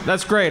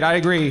 that's great. I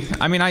agree.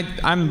 I mean,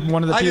 I'm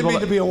one of the people. I didn't mean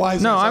to be a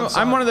wise. No,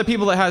 I'm one of the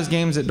people that has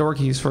games at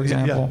Dorky's, for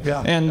example.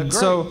 Yeah. And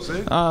so,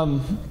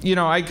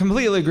 I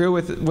completely agree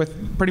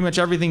with pretty much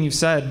everything you've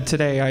said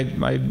today.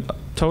 I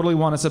totally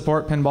want to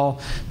support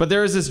pinball, but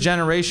there is this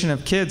generation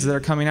of kids that are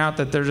coming out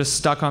that they're just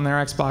stuck on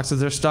their Xboxes,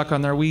 they're stuck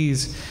on their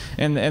Wiis,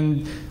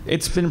 and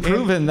it's been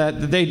proven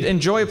that they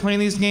enjoy playing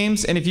these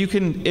games. And if you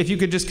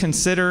could just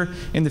consider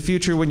in the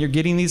future when you're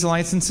getting these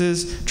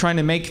licenses, trying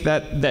to make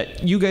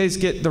that you guys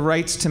get the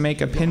rights to make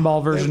a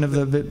pinball version of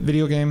the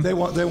video game. They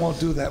won't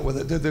do that with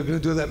it. They're going to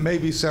do that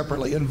maybe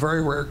separately in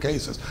very rare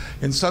cases.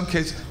 In some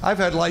cases, I've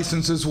had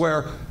licenses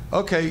where,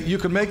 okay, you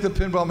can make the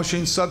pinball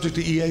machine subject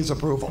to EA's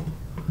approval,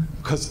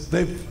 because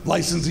they've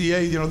licensed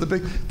EA.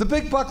 The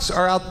big bucks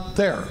are out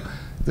there.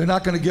 They're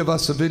not going to give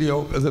us the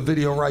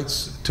video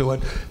rights to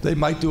it. They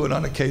might do it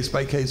on a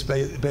case-by-case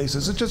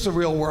basis. It's just a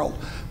real world,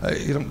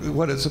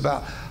 what it's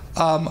about.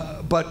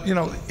 But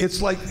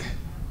it's like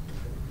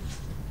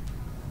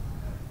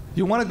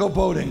you want to go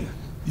boating.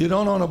 You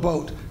don't own a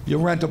boat. You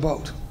rent a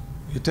boat.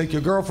 You take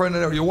your girlfriend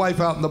or your wife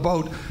out in the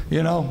boat.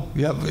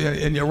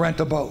 And you rent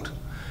a boat.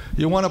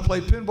 You want to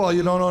play pinball.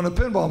 You don't own a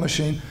pinball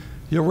machine.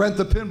 You rent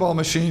the pinball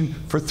machine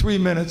for 3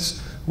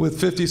 minutes with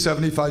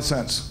 75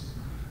 cents.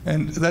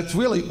 And that's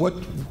really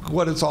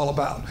what it's all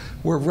about.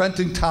 We're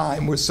renting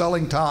time. We're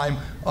selling time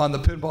on the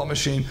pinball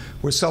machine.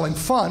 We're selling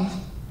fun,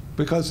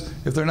 because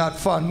if they're not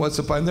fun, what's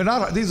the point?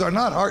 These are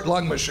not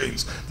heart-lung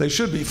machines. They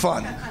should be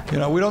fun.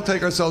 We don't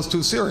take ourselves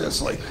too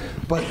seriously.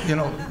 But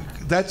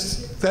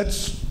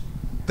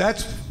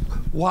that's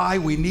why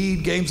we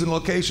need games and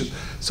locations.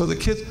 So the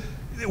kids,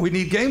 we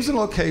need games and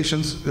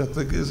locations.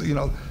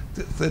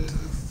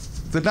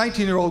 The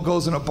 19-year-old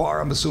goes in a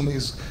bar. I'm assuming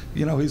he's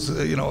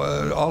an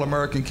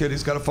all-American kid.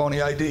 He's got a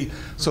phony ID.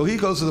 So he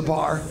goes to the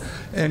bar,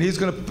 and he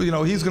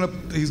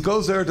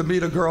goes there to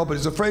meet a girl, but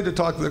he's afraid to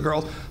talk to the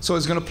girl, so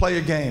he's going to play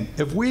a game.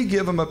 If we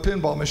give him a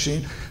pinball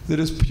machine that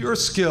is pure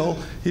skill,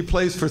 he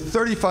plays for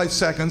 35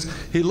 seconds,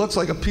 he looks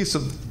like a piece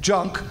of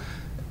junk,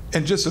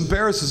 and just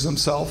embarrasses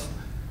himself,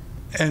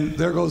 and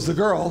there goes the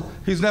girl,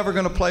 he's never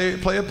going to play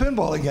a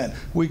pinball again.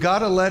 We got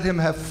to let him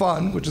have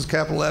fun, which is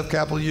capital F,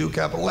 capital U,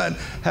 capital N,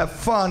 have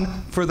fun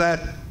for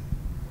that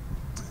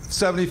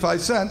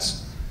 75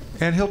 cents,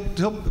 and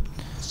he'll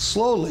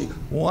slowly,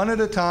 one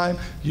at a time.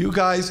 You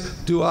guys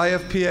do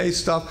IFPA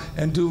stuff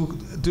and do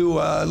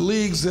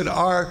leagues that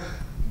are,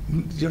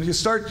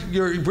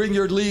 you bring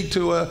your league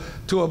to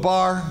a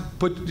bar,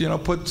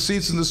 put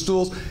seats in the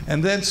stools,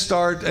 and then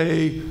start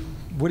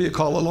what do you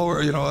call a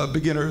lower, a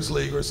beginner's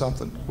league or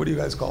something? What do you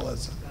guys call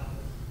this?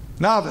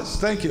 Novice,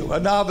 thank you. A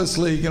novice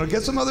league.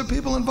 Get some other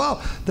people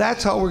involved.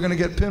 That's how we're going to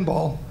get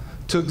pinball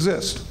to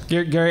exist.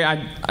 Gary,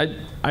 I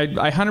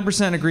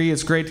 100% agree.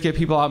 It's great to get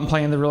people out and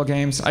playing the real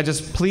games. I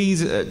just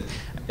please,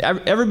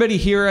 Everybody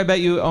here, I bet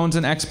you, owns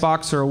an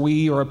Xbox or a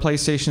Wii or a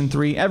PlayStation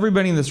 3.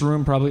 Everybody in this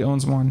room probably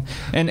owns one.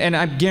 And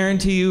I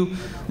guarantee you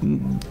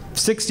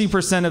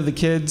 60% of the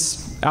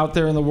kids out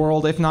there in the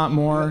world, if not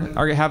more,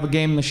 have a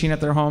game machine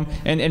at their home.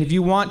 And if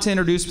you want to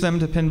introduce them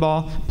to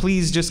pinball,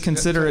 please just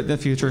consider it in the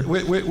future.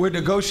 We're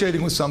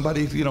negotiating with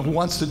somebody, who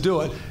wants to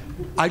do it.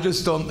 I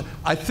just don't.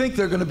 I think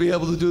they're going to be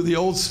able to do the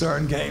old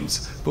Stern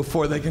games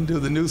before they can do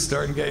the new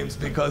Stern games,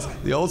 because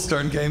the old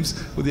Stern games,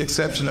 with the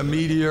exception of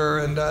Meteor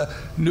and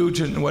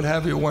Nugent and what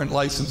have you, weren't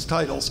licensed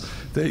titles.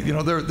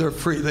 They're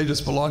free. They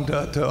just belong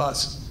to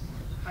us.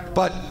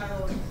 But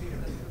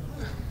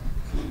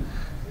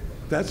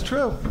that's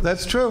true.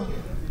 That's true.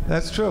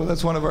 That's true.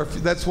 That's one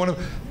of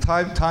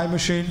Time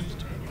Machine.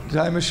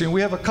 Time Machine.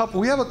 We have a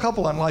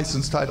couple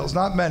unlicensed titles.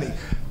 Not many.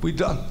 We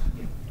don't.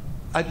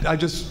 I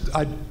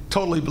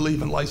totally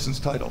believe in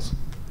licensed titles,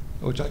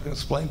 which I can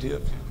explain to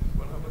you.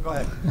 Go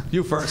ahead.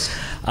 You first.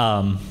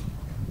 On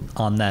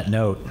that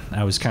note,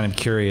 I was kind of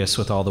curious,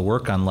 with all the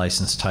work on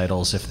licensed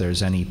titles, if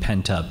there's any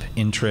pent-up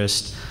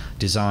interest,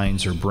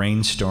 designs, or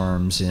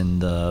brainstorms in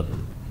the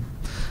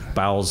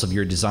bowels of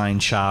your design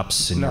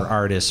shops and your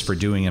artists for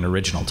doing an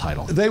original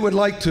title. They would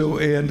like to,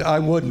 and I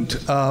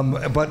wouldn't.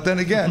 But then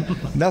again,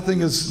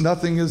 nothing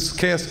is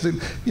cast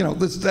in,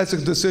 that's a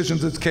decision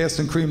that's cast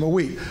in cream of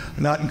wheat,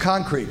 not in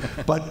concrete.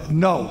 But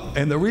no,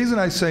 and the reason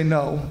I say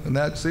no, and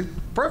that's the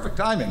perfect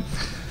timing.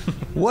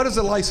 What does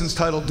a licensed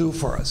title do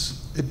for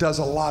us? It does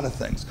a lot of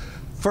things.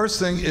 First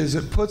thing is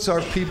it puts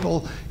our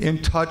people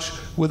in touch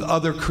with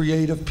other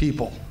creative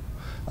people.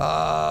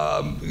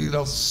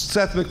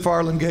 Seth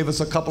MacFarlane gave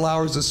us a couple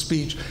hours of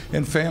speech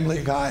in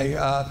Family Guy.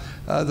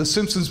 The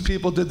Simpsons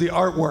people did the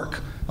artwork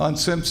on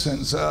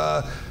Simpsons.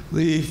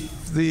 The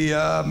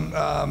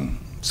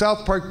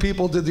South Park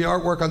people did the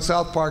artwork on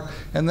South Park,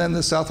 and then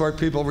the South Park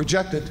people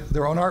rejected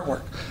their own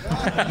artwork.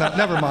 No,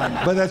 never mind,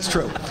 but that's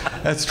true.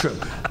 That's true.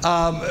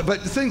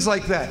 But things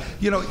like that,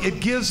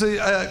 it gives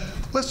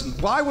listen,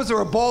 why was there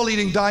a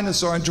ball-eating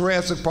dinosaur in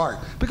Jurassic Park?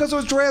 Because it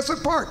was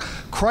Jurassic Park.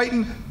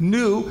 Crichton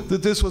knew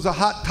that this was a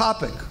hot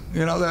topic,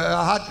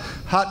 a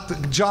hot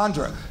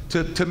genre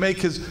to make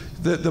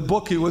the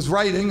book he was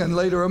writing, and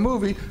later a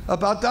movie,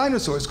 about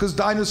dinosaurs, because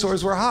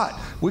dinosaurs were hot.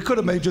 We could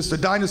have made just a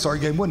dinosaur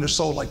game, wouldn't have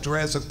sold like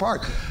Jurassic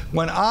Park.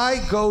 When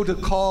I go to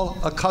call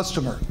a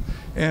customer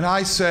and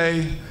I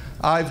say,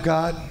 I've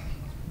got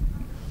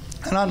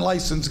an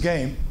unlicensed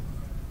game,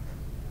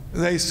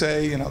 they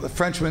say, the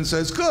Frenchman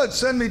says, good,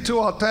 send me two,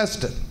 I'll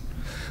test it.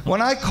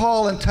 When I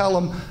call and tell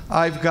them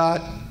I've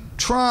got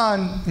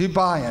Tron, he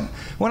buying.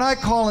 When I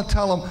call and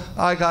tell him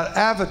I got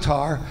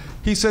Avatar,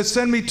 he says,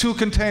 send me 2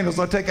 containers,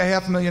 I'll take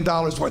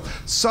 $500,000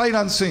 worth. Sight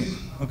unseen,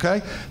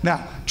 okay?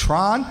 Now,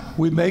 Tron,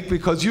 we make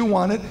because you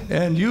want it,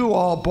 and you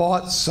all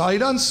bought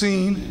sight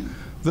unseen,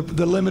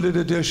 the limited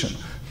edition.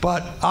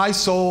 But I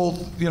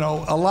sold,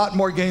 a lot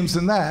more games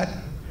than that,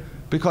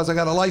 because I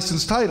got a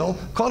licensed title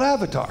called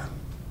Avatar.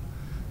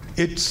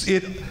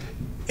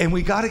 And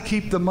we got to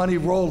keep the money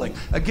rolling.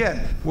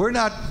 Again, we're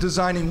not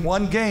designing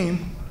one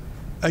game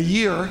a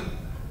year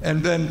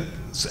and then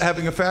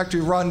having a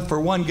factory run for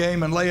one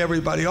game and lay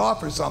everybody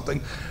off or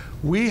something.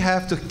 We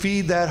have to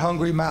feed that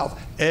hungry mouth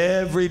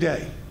every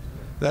day.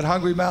 That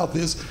hungry mouth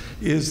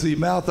is the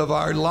mouth of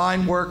our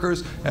line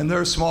workers and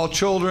their small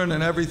children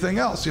and everything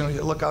else. You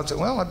look out and say,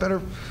 well, I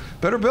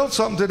better build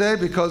something today,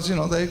 because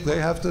they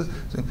have to.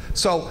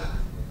 So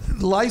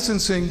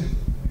licensing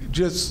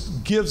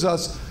just gives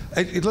us.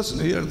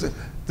 Listen,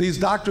 these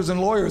doctors and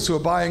lawyers who are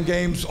buying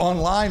games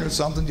online or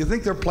something, do you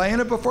think they're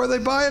playing it before they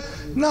buy it?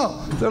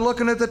 No, they're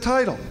looking at the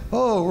title.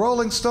 Oh,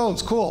 Rolling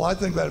Stones, cool, I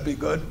think that'd be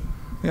good.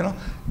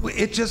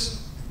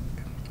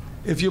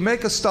 If you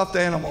make a stuffed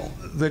animal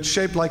that's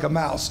shaped like a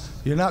mouse,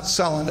 you're not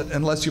selling it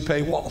unless you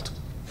pay Walt.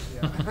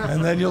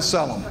 And then you'll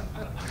sell them.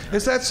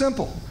 It's that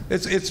simple.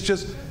 It's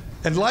just,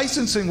 and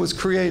licensing was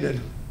created.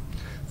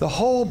 The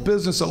whole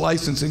business of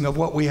licensing of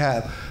what we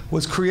have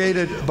was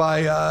created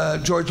by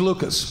George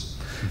Lucas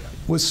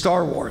with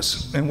Star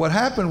Wars. And what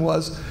happened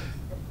was,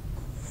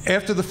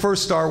 after the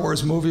first Star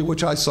Wars movie,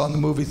 which I saw in the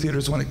movie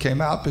theaters when it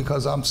came out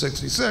because I'm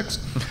 66,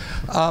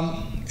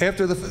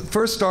 after the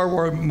first Star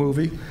Wars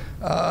movie,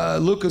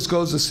 Lucas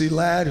goes to see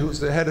Ladd, who's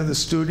the head of the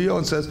studio,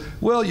 and says,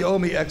 well, you owe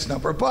me X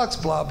number of bucks,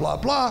 blah, blah,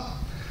 blah.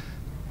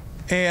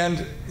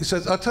 And he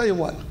says, I'll tell you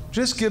what,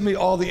 just give me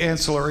all the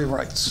ancillary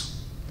rights.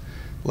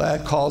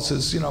 Ladd calls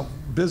his,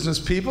 business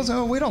people, says,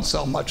 oh, we don't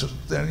sell much,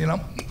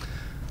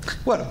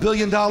 What, $1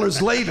 billion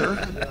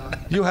later,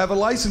 you have a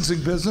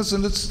licensing business,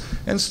 and it's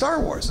Star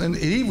Wars. And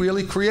he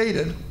really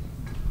created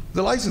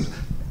the license.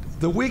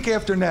 The week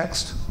after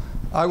next,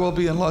 I will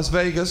be in Las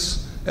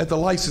Vegas at the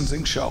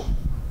licensing show.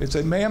 It's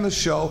a mammoth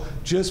show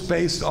just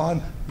based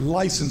on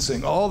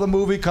licensing. All the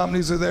movie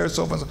companies are there,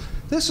 so forth.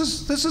 This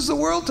is the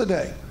world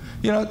today.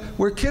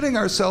 We're kidding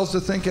ourselves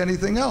to think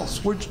anything else.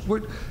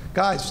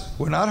 Guys,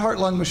 we're not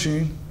heart-lung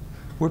machine.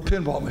 We're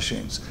pinball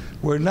machines.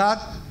 We're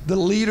not the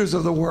leaders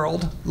of the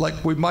world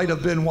like we might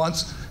have been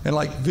once, and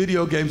like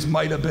video games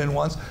might have been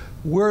once.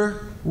 We're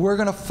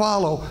going to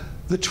follow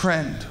the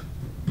trend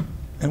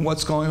and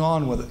what's going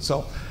on with it.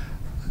 So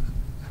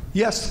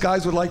Yes,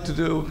 guys would like to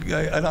do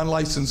an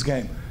unlicensed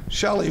game.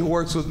 Shelley, who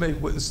works with me,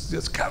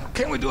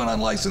 can we do an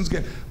unlicensed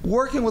game?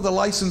 Working with a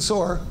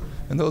licensor,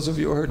 and those of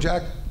you who heard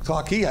Jack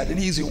talk, he had an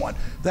easy one.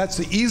 That's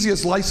the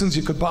easiest license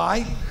you could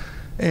buy,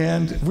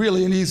 and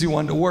really an easy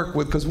one to work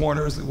with because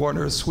Warner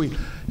is sweet.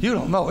 You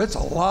don't know, it's a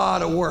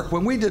lot of work.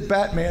 When we did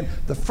Batman,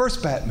 the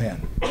first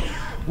Batman,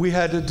 we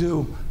had to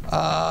do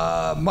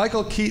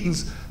Michael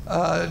Keaton's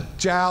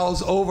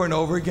jowls over and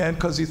over again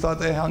because he thought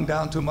they hung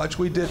down too much.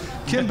 We did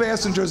Kim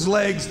Basinger's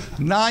legs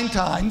 9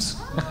 times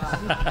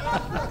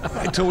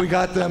until we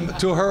got them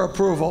to her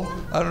approval.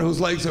 I don't know whose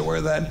legs it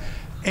were then.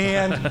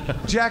 And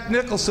Jack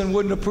Nicholson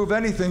wouldn't approve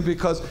anything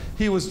because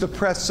he was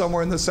depressed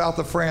somewhere in the south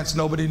of France.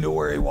 Nobody knew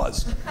where he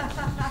was.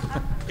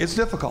 It's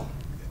difficult.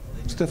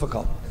 It's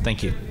difficult.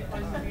 Thank you.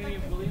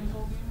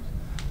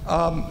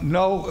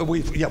 No,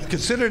 we've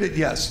considered it.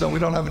 Yes, no, we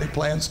don't have any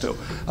plans to,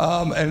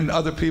 and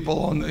other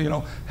people,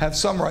 have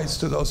some rights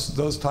to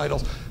those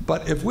titles.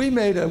 But if we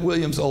made a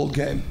Williams Old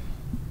game,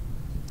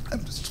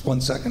 just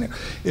 1 second here.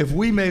 If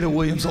we made a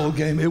Williams Old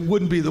game, it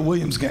wouldn't be the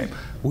Williams game.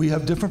 We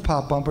have different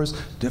pop bumpers,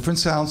 different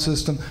sound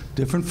system,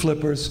 different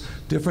flippers,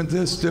 different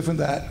this, different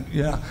that.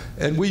 Yeah,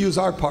 and we use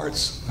our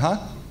parts, huh?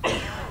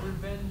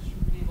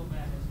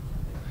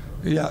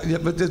 Yeah,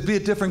 but it'd be a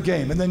different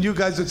game. And then you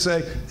guys would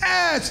say,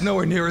 it's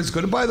nowhere near as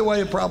good. And by the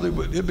way,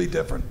 it'd be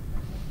different.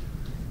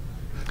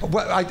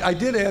 But I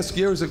did ask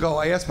years ago,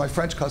 I asked my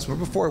French customer,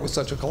 before it was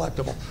such a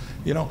collectible,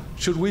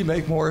 should we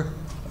make more,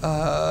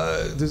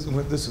 this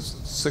is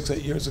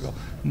 6-8 years ago,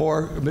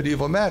 more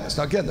Medieval Madness.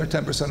 Now again, they're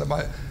 10% of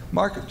my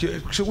market.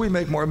 Should we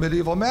make more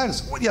Medieval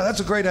Madness? Well, yeah,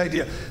 that's a great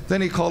idea.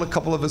 Then he called a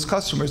couple of his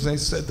customers and they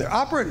said, their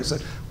operators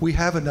said, we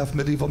have enough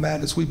Medieval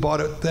Madness. We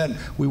bought it then,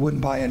 we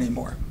wouldn't buy any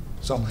more.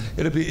 So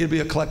it'd be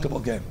a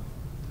collectible game.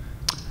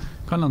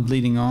 Kind of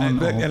leading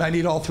on. And I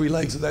need all 3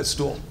 legs of that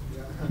stool.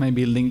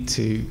 Maybe linked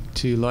to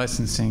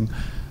licensing,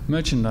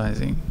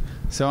 merchandising.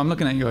 So I'm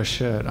looking at your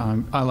shirt.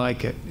 I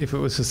like it. If it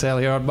was for sale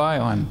here, I'd buy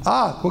one.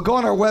 Well, go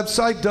on our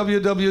website,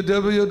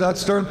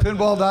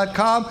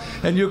 www.sternpinball.com,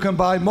 and you can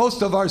buy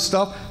most of our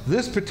stuff.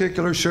 This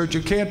particular shirt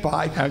you can't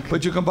buy,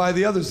 but you can buy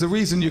the others. The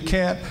reason you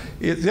can't,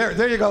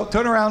 there you go.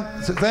 Turn around.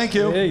 Thank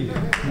you. Hey,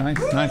 nice.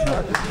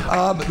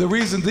 The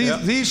reason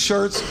these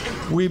shirts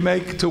we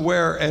make to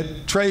wear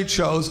at trade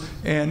shows,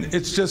 and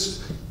this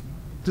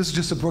is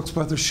just a Brooks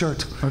Brothers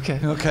shirt. Okay,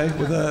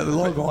 with a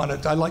logo on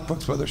it. I like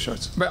Brooks Brothers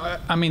shirts.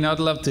 But I mean, I'd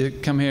love to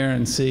come here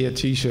and see a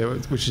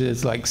T-shirt which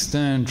is like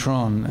Stern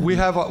Tron. We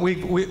have we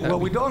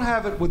don't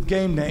have it with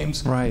game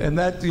names, right? And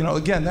that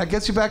again that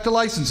gets you back to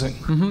licensing.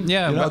 Mm-hmm,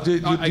 yeah. Do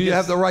you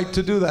have the right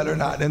to do that or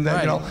not? And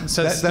then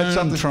so that's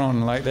something.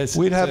 Tron, like this.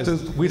 We'd have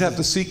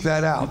to seek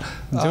that out.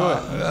 Do it.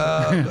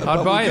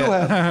 I'd buy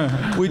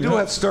it. We do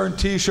have Stern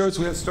T-shirts.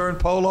 We have Stern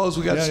polos.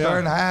 We got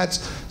Stern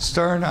hats.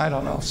 Stern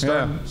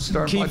Stern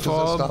Key bunches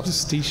of stuff.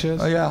 Just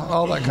T-shirts. Yeah,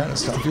 all that kind of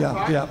stuff.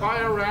 Yeah. Buy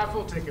a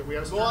raffle ticket. We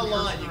have go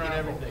online. You get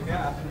everything.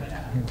 Yeah.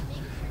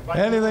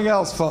 Anything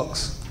else,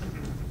 folks?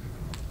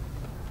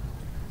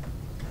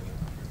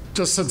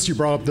 Just since you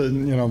brought up the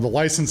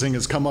licensing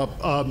has come up.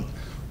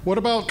 What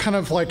about kind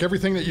of like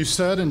everything that you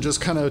said and just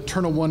kind of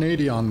turn a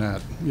 180 on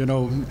that?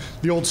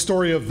 The old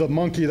story of the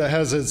monkey that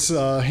has its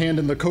hand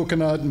in the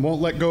coconut and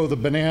won't let go of the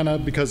banana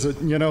because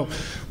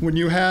when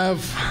you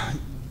have.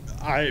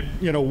 I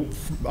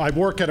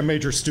work at a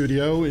major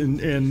studio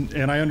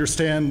and I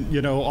understand,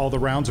 all the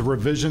rounds of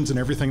revisions and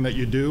everything that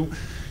you do.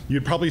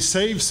 You'd probably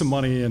save some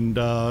money and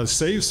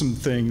save some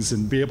things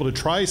and be able to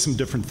try some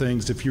different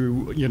things if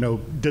you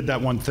did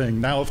that one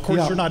thing. Now, of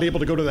course, you're not able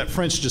to go to that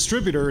French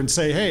distributor and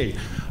say, hey,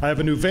 I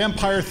have a new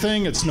vampire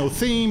thing, it's no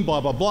theme,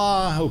 blah, blah,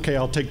 blah. Okay,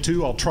 I'll take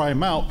 2, I'll try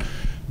them out.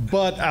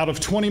 But out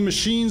of 20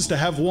 machines, to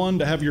have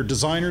your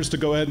designers to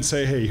go ahead and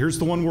say, hey, here's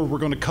the one where we're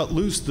going to cut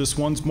loose. This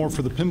one's more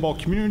for the pinball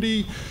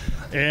community.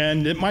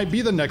 And it might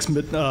be the next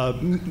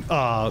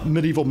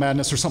Medieval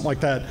Madness or something like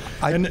that.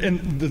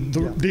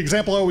 The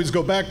example I always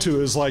go back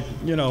to is like,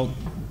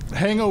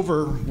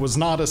 Hangover was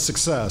not a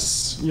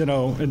success,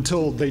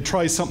 until they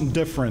try something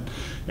different.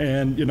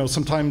 And,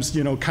 sometimes,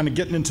 kind of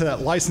getting into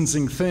that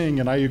licensing thing,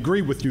 and I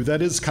agree with you,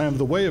 that is kind of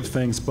the way of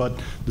things, but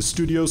the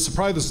studios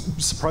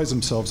surprise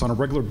themselves on a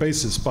regular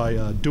basis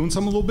by doing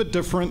something a little bit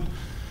different,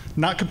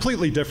 not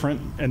completely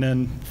different, and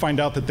then find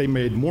out that they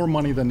made more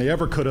money than they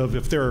ever could have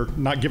if they're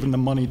not giving the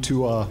money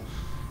to,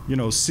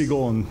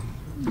 Siegel and,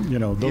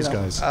 those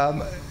guys.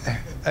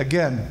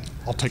 Again,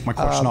 I'll take my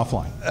question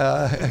offline.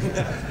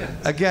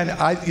 Again,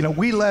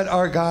 we let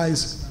our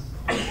guys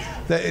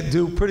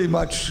do pretty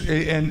much,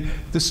 and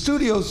the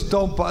studios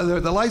don't bother,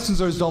 the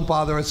licensors don't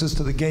bother us as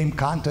to the game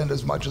content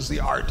as much as the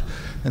art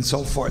and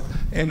so forth.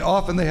 And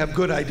often they have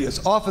good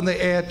ideas. Often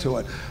they add to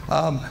it.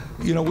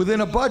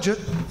 Within a budget,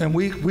 and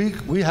we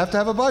have to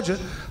have a budget,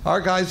 our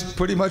guys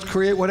pretty much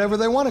create whatever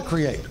they want to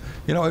create.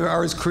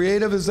 Are as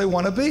creative as they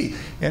want to be.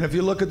 And if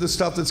you look at the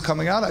stuff that's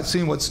coming out, I've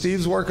seen what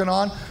Steve's working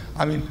on.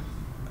 I mean,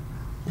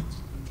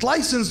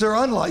 licensed or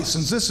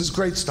unlicensed, this is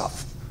great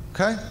stuff,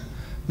 okay?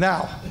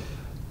 Now,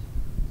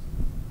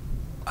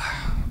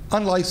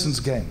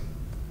 unlicensed game.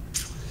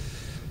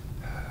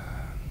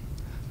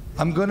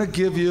 I'm going to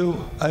give you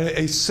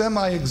a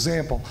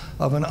semi-example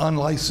of an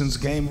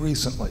unlicensed game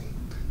recently.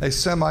 A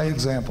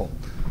semi-example.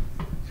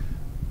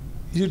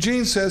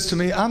 Eugene says to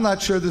me, I'm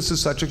not sure this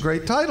is such a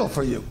great title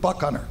for you,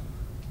 Buck Hunter.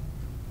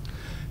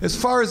 As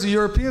far as the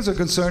Europeans are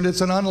concerned,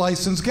 it's an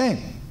unlicensed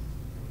game.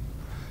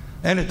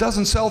 And it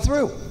doesn't sell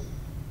through.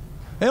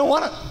 They don't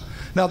want it.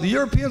 Now, the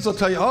Europeans will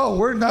tell you, oh,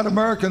 we're not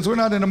Americans, we're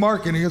not into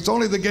marketing, it's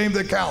only the game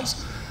that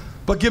counts.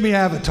 But give me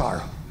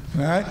Avatar,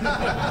 all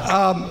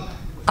right?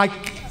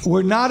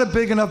 We're not a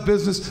big enough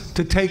business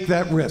to take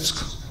that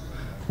risk.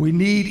 We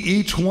need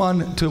each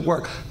one to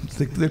work.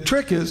 The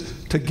trick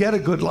is to get a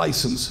good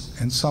license,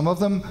 and some of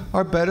them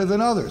are better than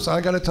others. I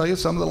got to tell you,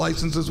 some of the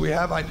licenses we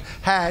have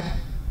had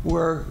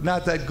were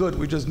not that good.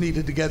 We just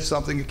needed to get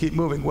something to keep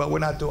moving. Well, we're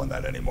not doing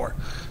that anymore.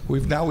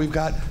 We've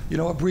got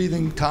a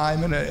breathing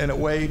time and a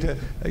way to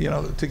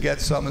to get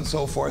some and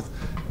so forth.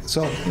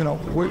 So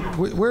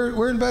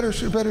we're in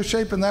better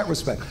shape in that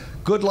respect.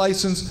 Good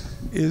license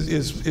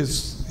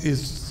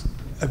is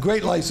a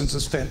great license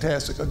is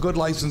fantastic. A good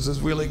license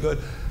is really good.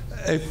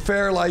 A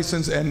fair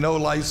license and no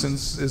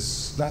license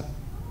is not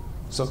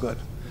so good.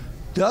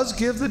 Does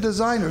give the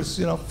designers,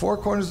 four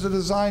corners to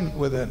design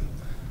within.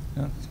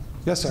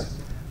 Yes, sir.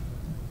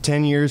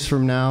 10 years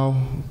from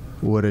now,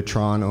 would a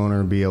Tron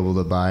owner be able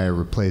to buy a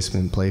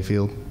replacement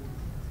playfield?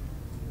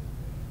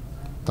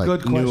 Like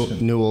good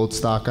question. New old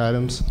stock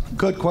items?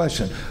 Good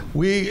question.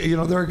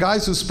 There are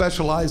guys who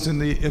specialize in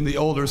the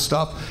older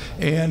stuff,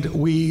 and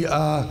we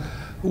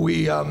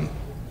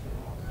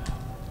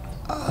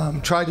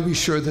try to be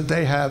sure that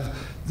they have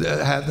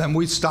them.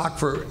 We stock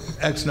for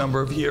X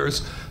number of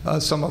years.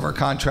 Some of our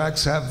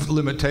contracts have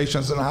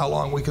limitations on how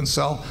long we can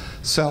sell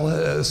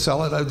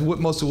it.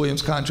 Most of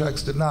Williams'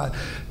 contracts did not.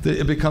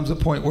 It becomes a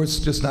point where it's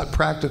just not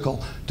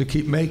practical to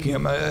keep making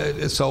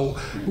them. So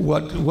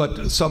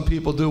what some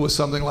people do with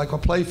something like a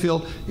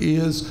playfield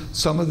is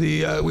some of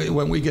the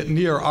when we get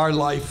near our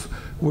life,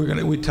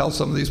 we tell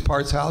some of these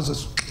parts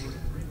houses,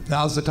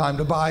 now's the time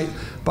to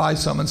buy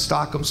some and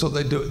stock them so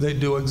they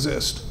do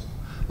exist.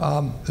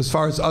 As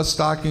far as us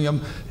stocking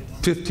them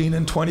 15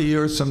 and 20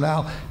 years from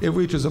now, it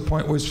reaches a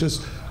point where it's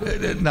just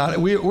not.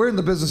 We're in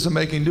the business of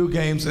making new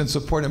games and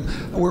supporting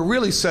them. We're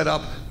really set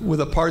up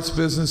with a parts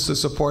business to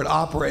support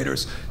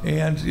operators,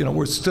 and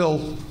we're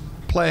still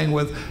playing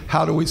with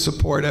how do we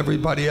support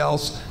everybody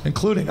else,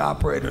 including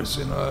operators,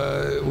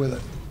 with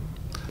it.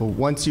 But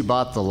once you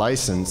bought the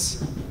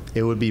license,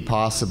 it would be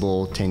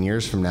possible 10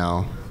 years from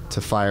now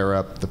to fire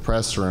up the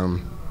press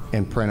room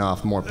and print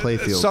off more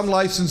playfields. Some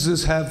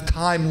licenses have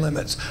time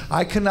limits.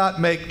 I cannot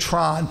make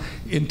Tron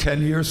in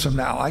 10 years from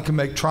now. I can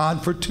make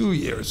Tron for 2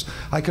 years.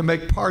 I can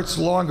make parts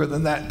longer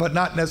than that, but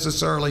not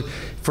necessarily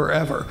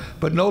forever.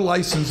 But no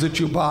license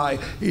that you buy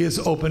is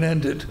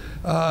open-ended.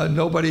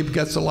 Nobody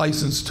gets a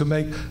license to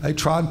make a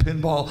Tron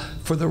pinball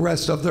for the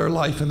rest of their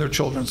life and their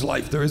children's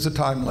life. There is a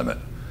time limit.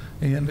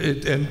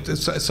 And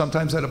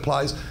sometimes that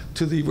applies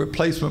to the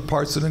replacement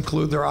parts that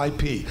include their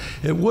IP.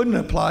 It wouldn't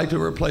apply to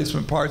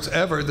replacement parts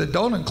ever that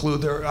don't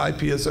include their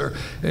IP as their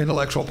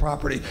intellectual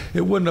property.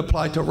 It wouldn't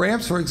apply to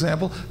ramps, for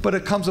example, but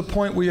it comes a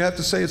point where you have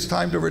to say it's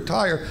time to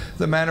retire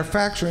the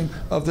manufacturing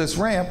of this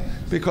ramp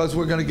because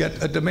we're going to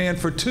get a demand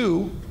for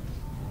 2,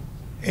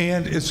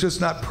 and it's just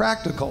not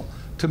practical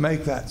to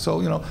make that.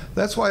 So,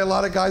 that's why a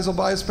lot of guys will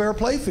buy a spare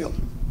playfield,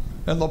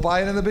 and they'll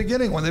buy it in the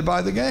beginning when they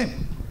buy the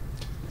game.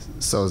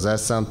 So is that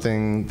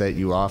something that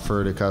you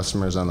offer to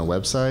customers on the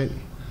website?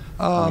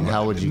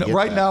 How would you get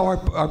right that? now,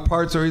 our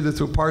parts are either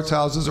through parts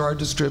houses or our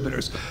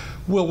distributors.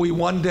 Will we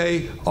one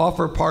day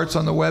offer parts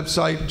on the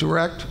website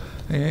direct?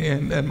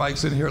 And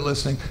Mike's in here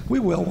listening. We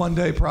will one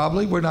day,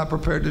 probably. We're not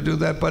prepared to do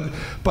that, but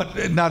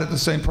not at the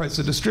same price.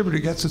 The distributor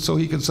gets it so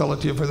he can sell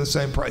it to you for the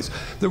same price.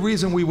 The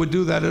reason we would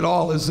do that at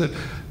all is that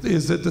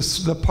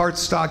the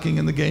parts stocking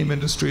in the game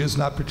industry is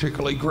not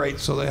particularly great,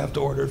 so they have to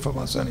order it from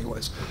us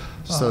anyways.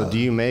 So do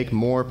you make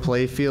more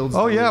playfields?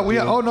 Oh yeah, we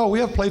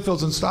have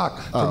playfields in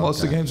stock for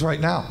most of the games right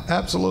now.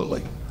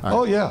 Absolutely. Right.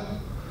 Oh yeah.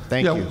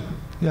 Thank you.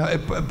 Yeah,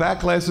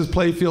 backglasses,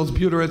 playfields,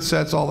 butyrate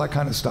sets, all that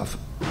kind of stuff.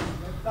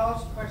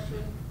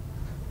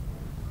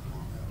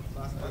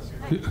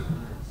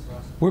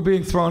 We're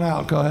being thrown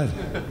out. Go ahead.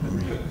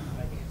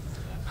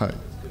 Hi.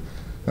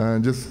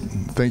 Just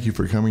thank you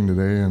for coming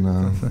today,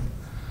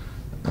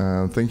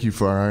 and thank you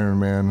for our Iron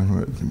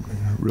Man.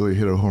 Really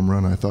hit a home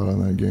run, I thought,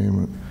 on that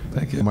game.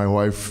 Thank you. My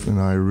wife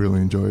and I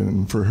really enjoyed it,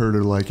 and for her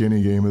to like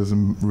any game is a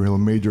real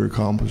major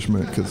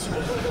accomplishment because.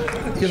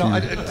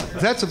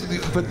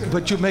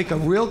 But you make a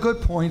real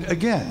good point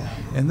again,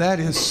 and that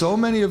is so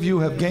many of you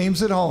have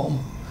games at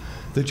home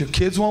that your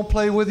kids won't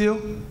play with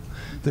you,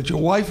 that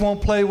your wife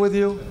won't play with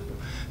you,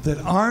 that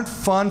aren't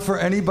fun for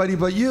anybody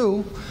but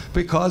you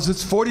because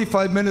it's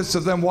 45 minutes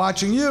of them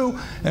watching you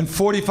and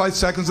 45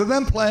 seconds of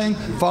them playing,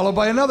 followed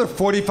by another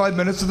 45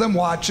 minutes of them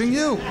watching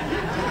you.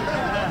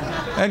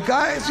 And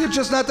guys, you're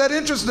just not that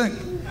interesting.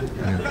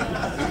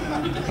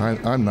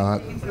 I'm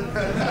not.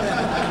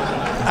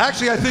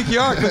 Actually, I think you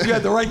are because you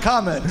had the right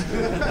comment.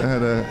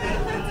 And,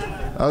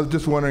 I was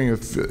just wondering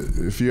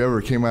if you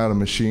ever came out a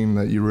machine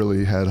that you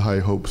really had high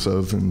hopes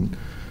of and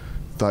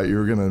thought you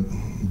were going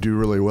to do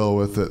really well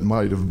with it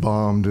might have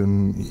bombed,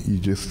 and you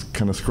just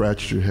kind of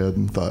scratched your head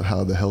and thought,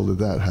 how the hell did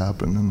that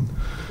happen?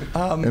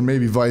 And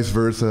maybe vice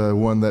versa,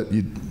 one that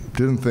you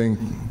didn't think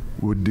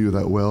would do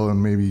that well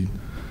and maybe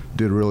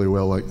did really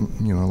well, like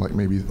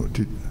maybe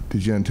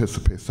did you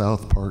anticipate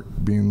South Park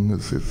being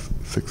as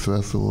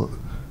successful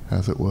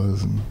as it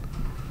was? And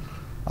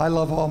I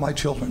love all my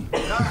children.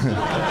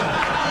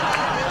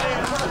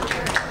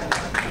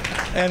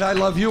 And I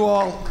love you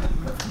all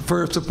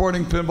for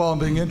supporting pinball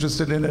and being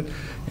interested in it.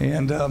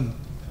 And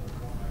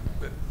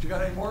you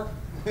got any more?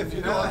 If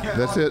you don't,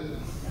 that's it.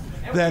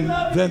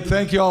 Then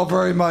thank you all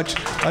very much.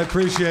 I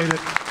appreciate it.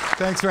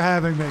 Thanks for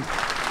having me.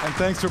 And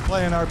thanks for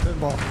playing our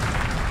pinball.